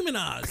was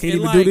demonized. I can't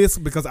even do this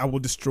because I will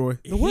destroy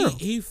the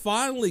world. He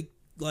finally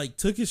like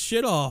took his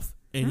shit off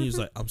and he was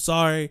like, I'm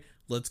sorry,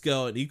 let's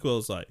go. And Equal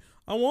was like,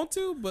 I want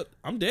to, but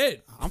I'm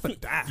dead. I'm gonna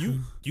die.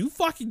 You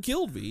fucking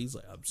killed me. He's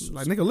like, I'm so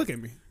like, nigga, look at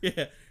me.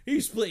 Yeah,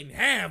 he split in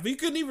half. He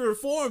couldn't even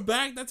reform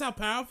back. That's how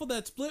powerful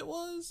that split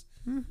was.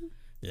 Mm-hmm.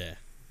 Yeah,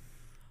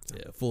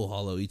 full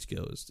hollow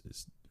Ichigo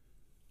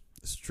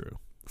is true.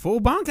 Full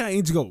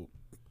Bankai Ichigo,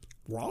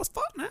 raw as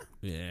fuck now.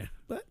 Yeah,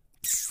 but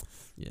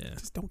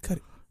just don't cut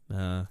it.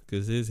 Nah,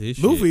 because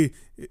his Luffy,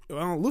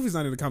 Luffy's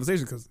not in the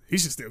conversation because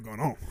his shit's still going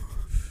on.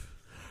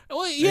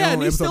 Well, yeah,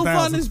 and he's still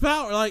finding his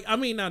power. Like, I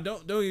mean, now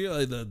don't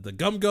like, the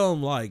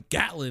gum like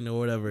Gatlin or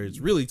whatever. It's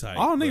really tight.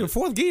 Oh, nigga,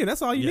 fourth gear.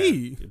 That's all you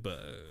need. But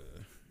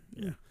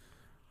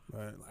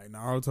but like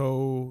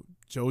Naruto,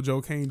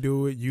 JoJo can't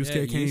do it.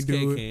 Yusuke can't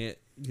do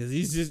it because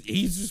he's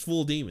just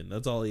full demon.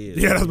 That's all he is.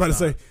 Yeah, I was about to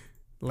say.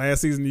 Last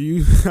season,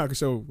 I could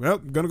show. Well,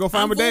 gonna go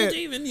find my dad. Full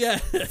demon, yeah.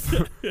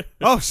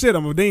 Oh shit,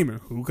 I'm a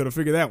demon. Who could have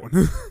figured that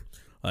one?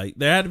 Like,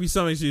 there had to be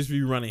somebody who just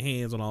be running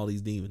hands on all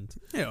these demons.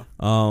 Yeah.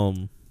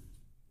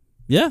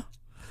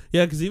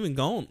 Yeah, because even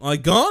Gon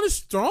is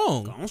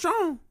strong. Gon's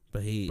strong,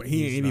 but he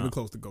ain't even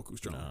close to Goku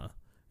strong. Nah.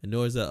 And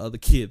nor is that other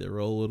kid that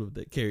roll with him,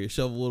 that carry a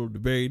shovel with him to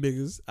bury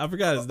niggas. I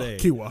forgot his name.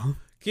 Kiwa,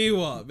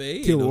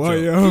 man.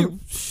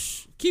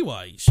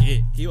 Kiwa ain't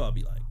shit. Kiwa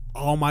be like,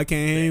 All Might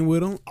can't hang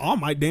with him. All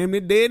Might damn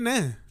near dead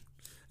now.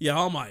 Yeah,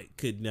 All Might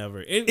could never.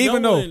 And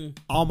even though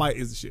All Might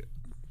is the shit.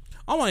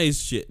 All Might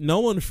is shit. No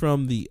one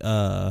from the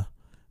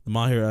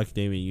My Hero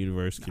Academia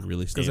universe can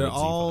really stand. Because they're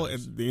all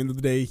at the end of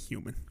the day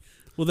human.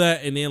 Well,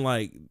 that and then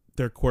like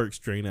their quirks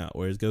drain out,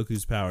 whereas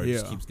Goku's power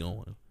just keeps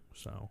going.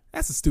 So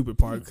that's the stupid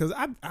part because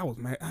I was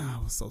mad. I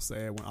was so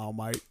sad when All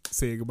Might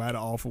said goodbye to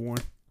All for One.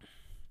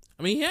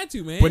 I mean, he had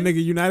to, man. But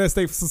nigga, United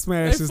States of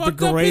Smash is the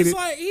greatest.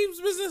 He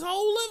was missing his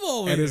whole level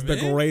over and it's the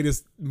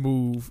greatest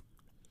move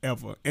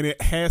ever, and it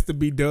has to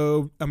be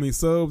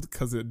subbed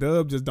because the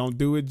dub just don't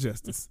do it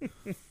justice.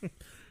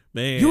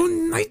 Man,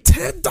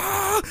 United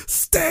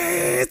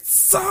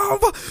States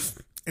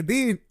of. And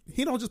then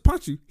he don't just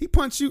punch you. He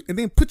punch you and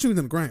then put you in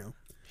the ground.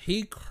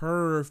 He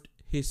curved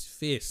his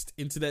fist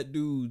into that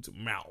dude's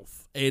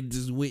mouth and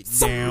just went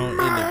down in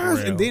the ground.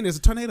 And then there's a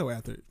tornado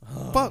after it.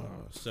 Fuck.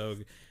 So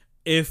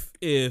if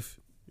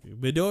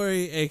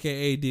Midori,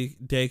 aka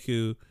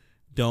Deku,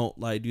 don't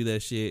like do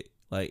that shit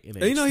like in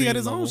you know he got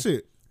his level. own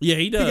shit. Yeah,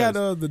 he does. He got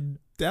the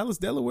Dallas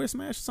Delaware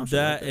Smash or something.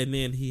 That like that. and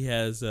then he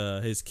has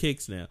his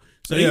kicks now.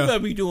 So he better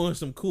be doing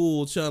some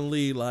cool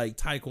Chun-Li like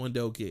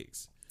Taekwondo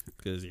kicks.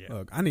 Cause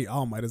look, I need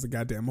All Might as a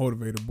goddamn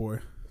motivator boy.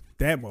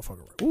 That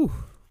motherfucker. Ooh.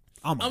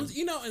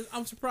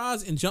 I'm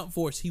surprised in Jump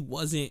Force he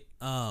wasn't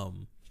a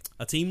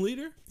team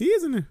leader. He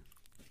is in there.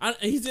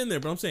 He's in there,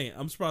 but I'm saying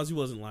I'm surprised he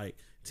wasn't like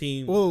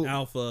Team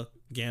Alpha,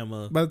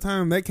 Gamma. By the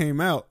time that came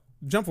out,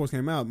 Jump Force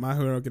came out, My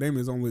Hero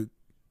Academia is only,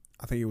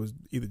 I think it was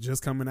either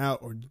just coming out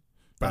or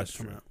about to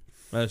come out.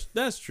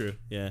 That's true.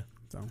 Yeah.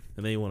 So,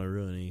 and they want to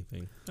ruin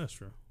anything. That's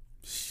true.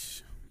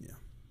 Yeah.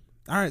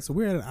 All right, so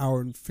we're at 1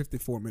 hour and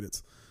 54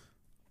 minutes.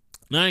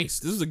 Nice.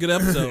 This is a good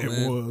episode.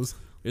 It was.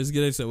 It was a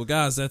good episode. Well,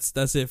 guys,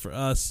 that's it for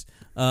us.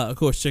 Of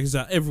course, check us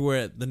out everywhere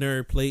at the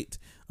Nerd Plate.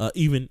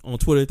 Even on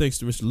Twitter, thanks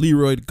to Mr.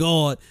 Leroy the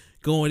God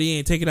going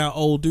in, taking out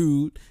old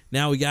dude.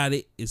 Now we got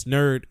it. It's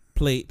Nerd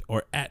Plate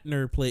or at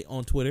Nerd Plate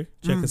on Twitter.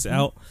 Check us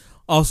out.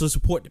 Also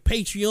support the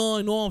Patreon.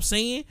 You know what I'm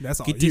saying? That's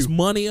all. Get this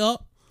money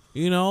up.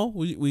 You know,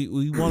 we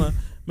want to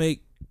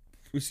make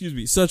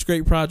such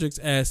great projects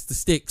as The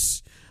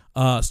Sticks,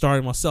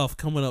 starring myself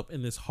coming up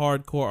in this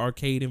hardcore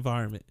arcade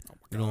environment.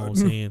 You know what I'm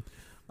saying?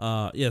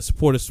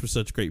 Support us for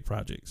such great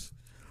projects.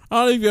 I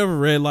don't know if you ever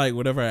read like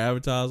whatever I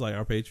advertise, like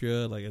our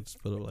Patreon, like I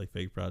just put up like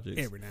fake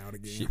projects every now and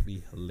again. Shit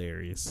be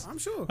hilarious. I'm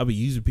sure. I'll be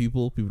using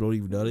people don't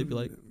even know. They be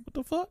like, "What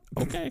the fuck?"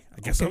 Okay,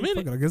 I guess I'm in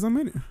it. I guess I'm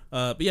in it.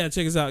 But yeah,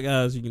 check us out,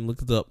 guys. You can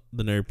look us up,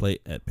 the Nerd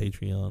Plate at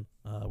Patreon.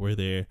 We're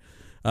there.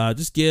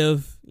 Just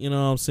give, you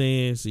know what I'm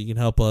saying, so you can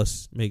help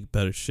us make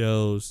better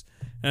shows.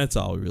 And that's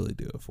all we really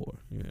do it for,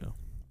 you know.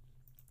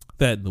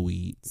 That and the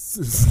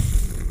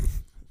weeds.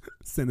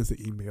 Send us an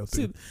email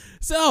too.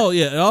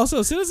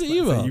 Also send us an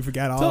email. You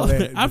forgot all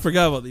that. I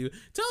forgot about the email.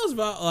 Tell us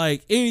about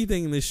like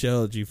anything in this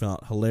show that you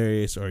found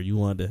hilarious or you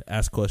wanted to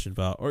ask questions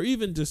about, or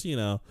even just, you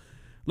know,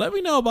 let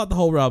me know about the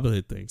whole Robin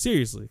Hood thing.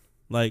 Seriously.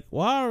 Like,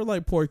 why are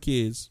like poor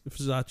kids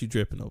Versace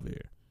dripping over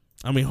here?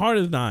 I mean,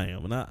 harder than I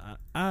am, and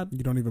I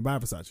you don't even buy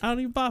Versace. I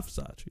don't even buy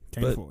Versace.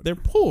 Can't afford it. They're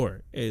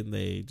poor, and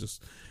they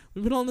just,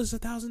 we've been on this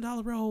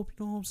 $1,000 robe.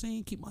 You know what I'm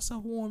saying? Keep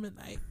myself warm at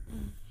night.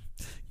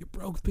 You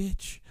broke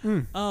bitch.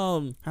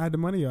 Hide the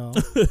money, y'all.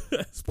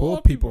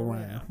 Poor people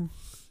around.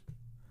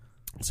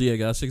 So yeah,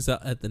 guys, check us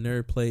out at the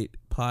Nerd Plate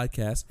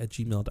Podcast at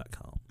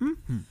gmail.com.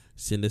 Mm-hmm.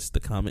 Send us the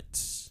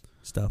comments,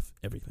 stuff,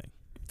 everything.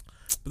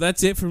 But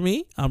that's it for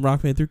me. I'm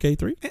Rockman through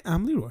K3. And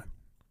I'm Leroy.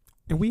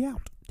 And we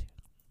out.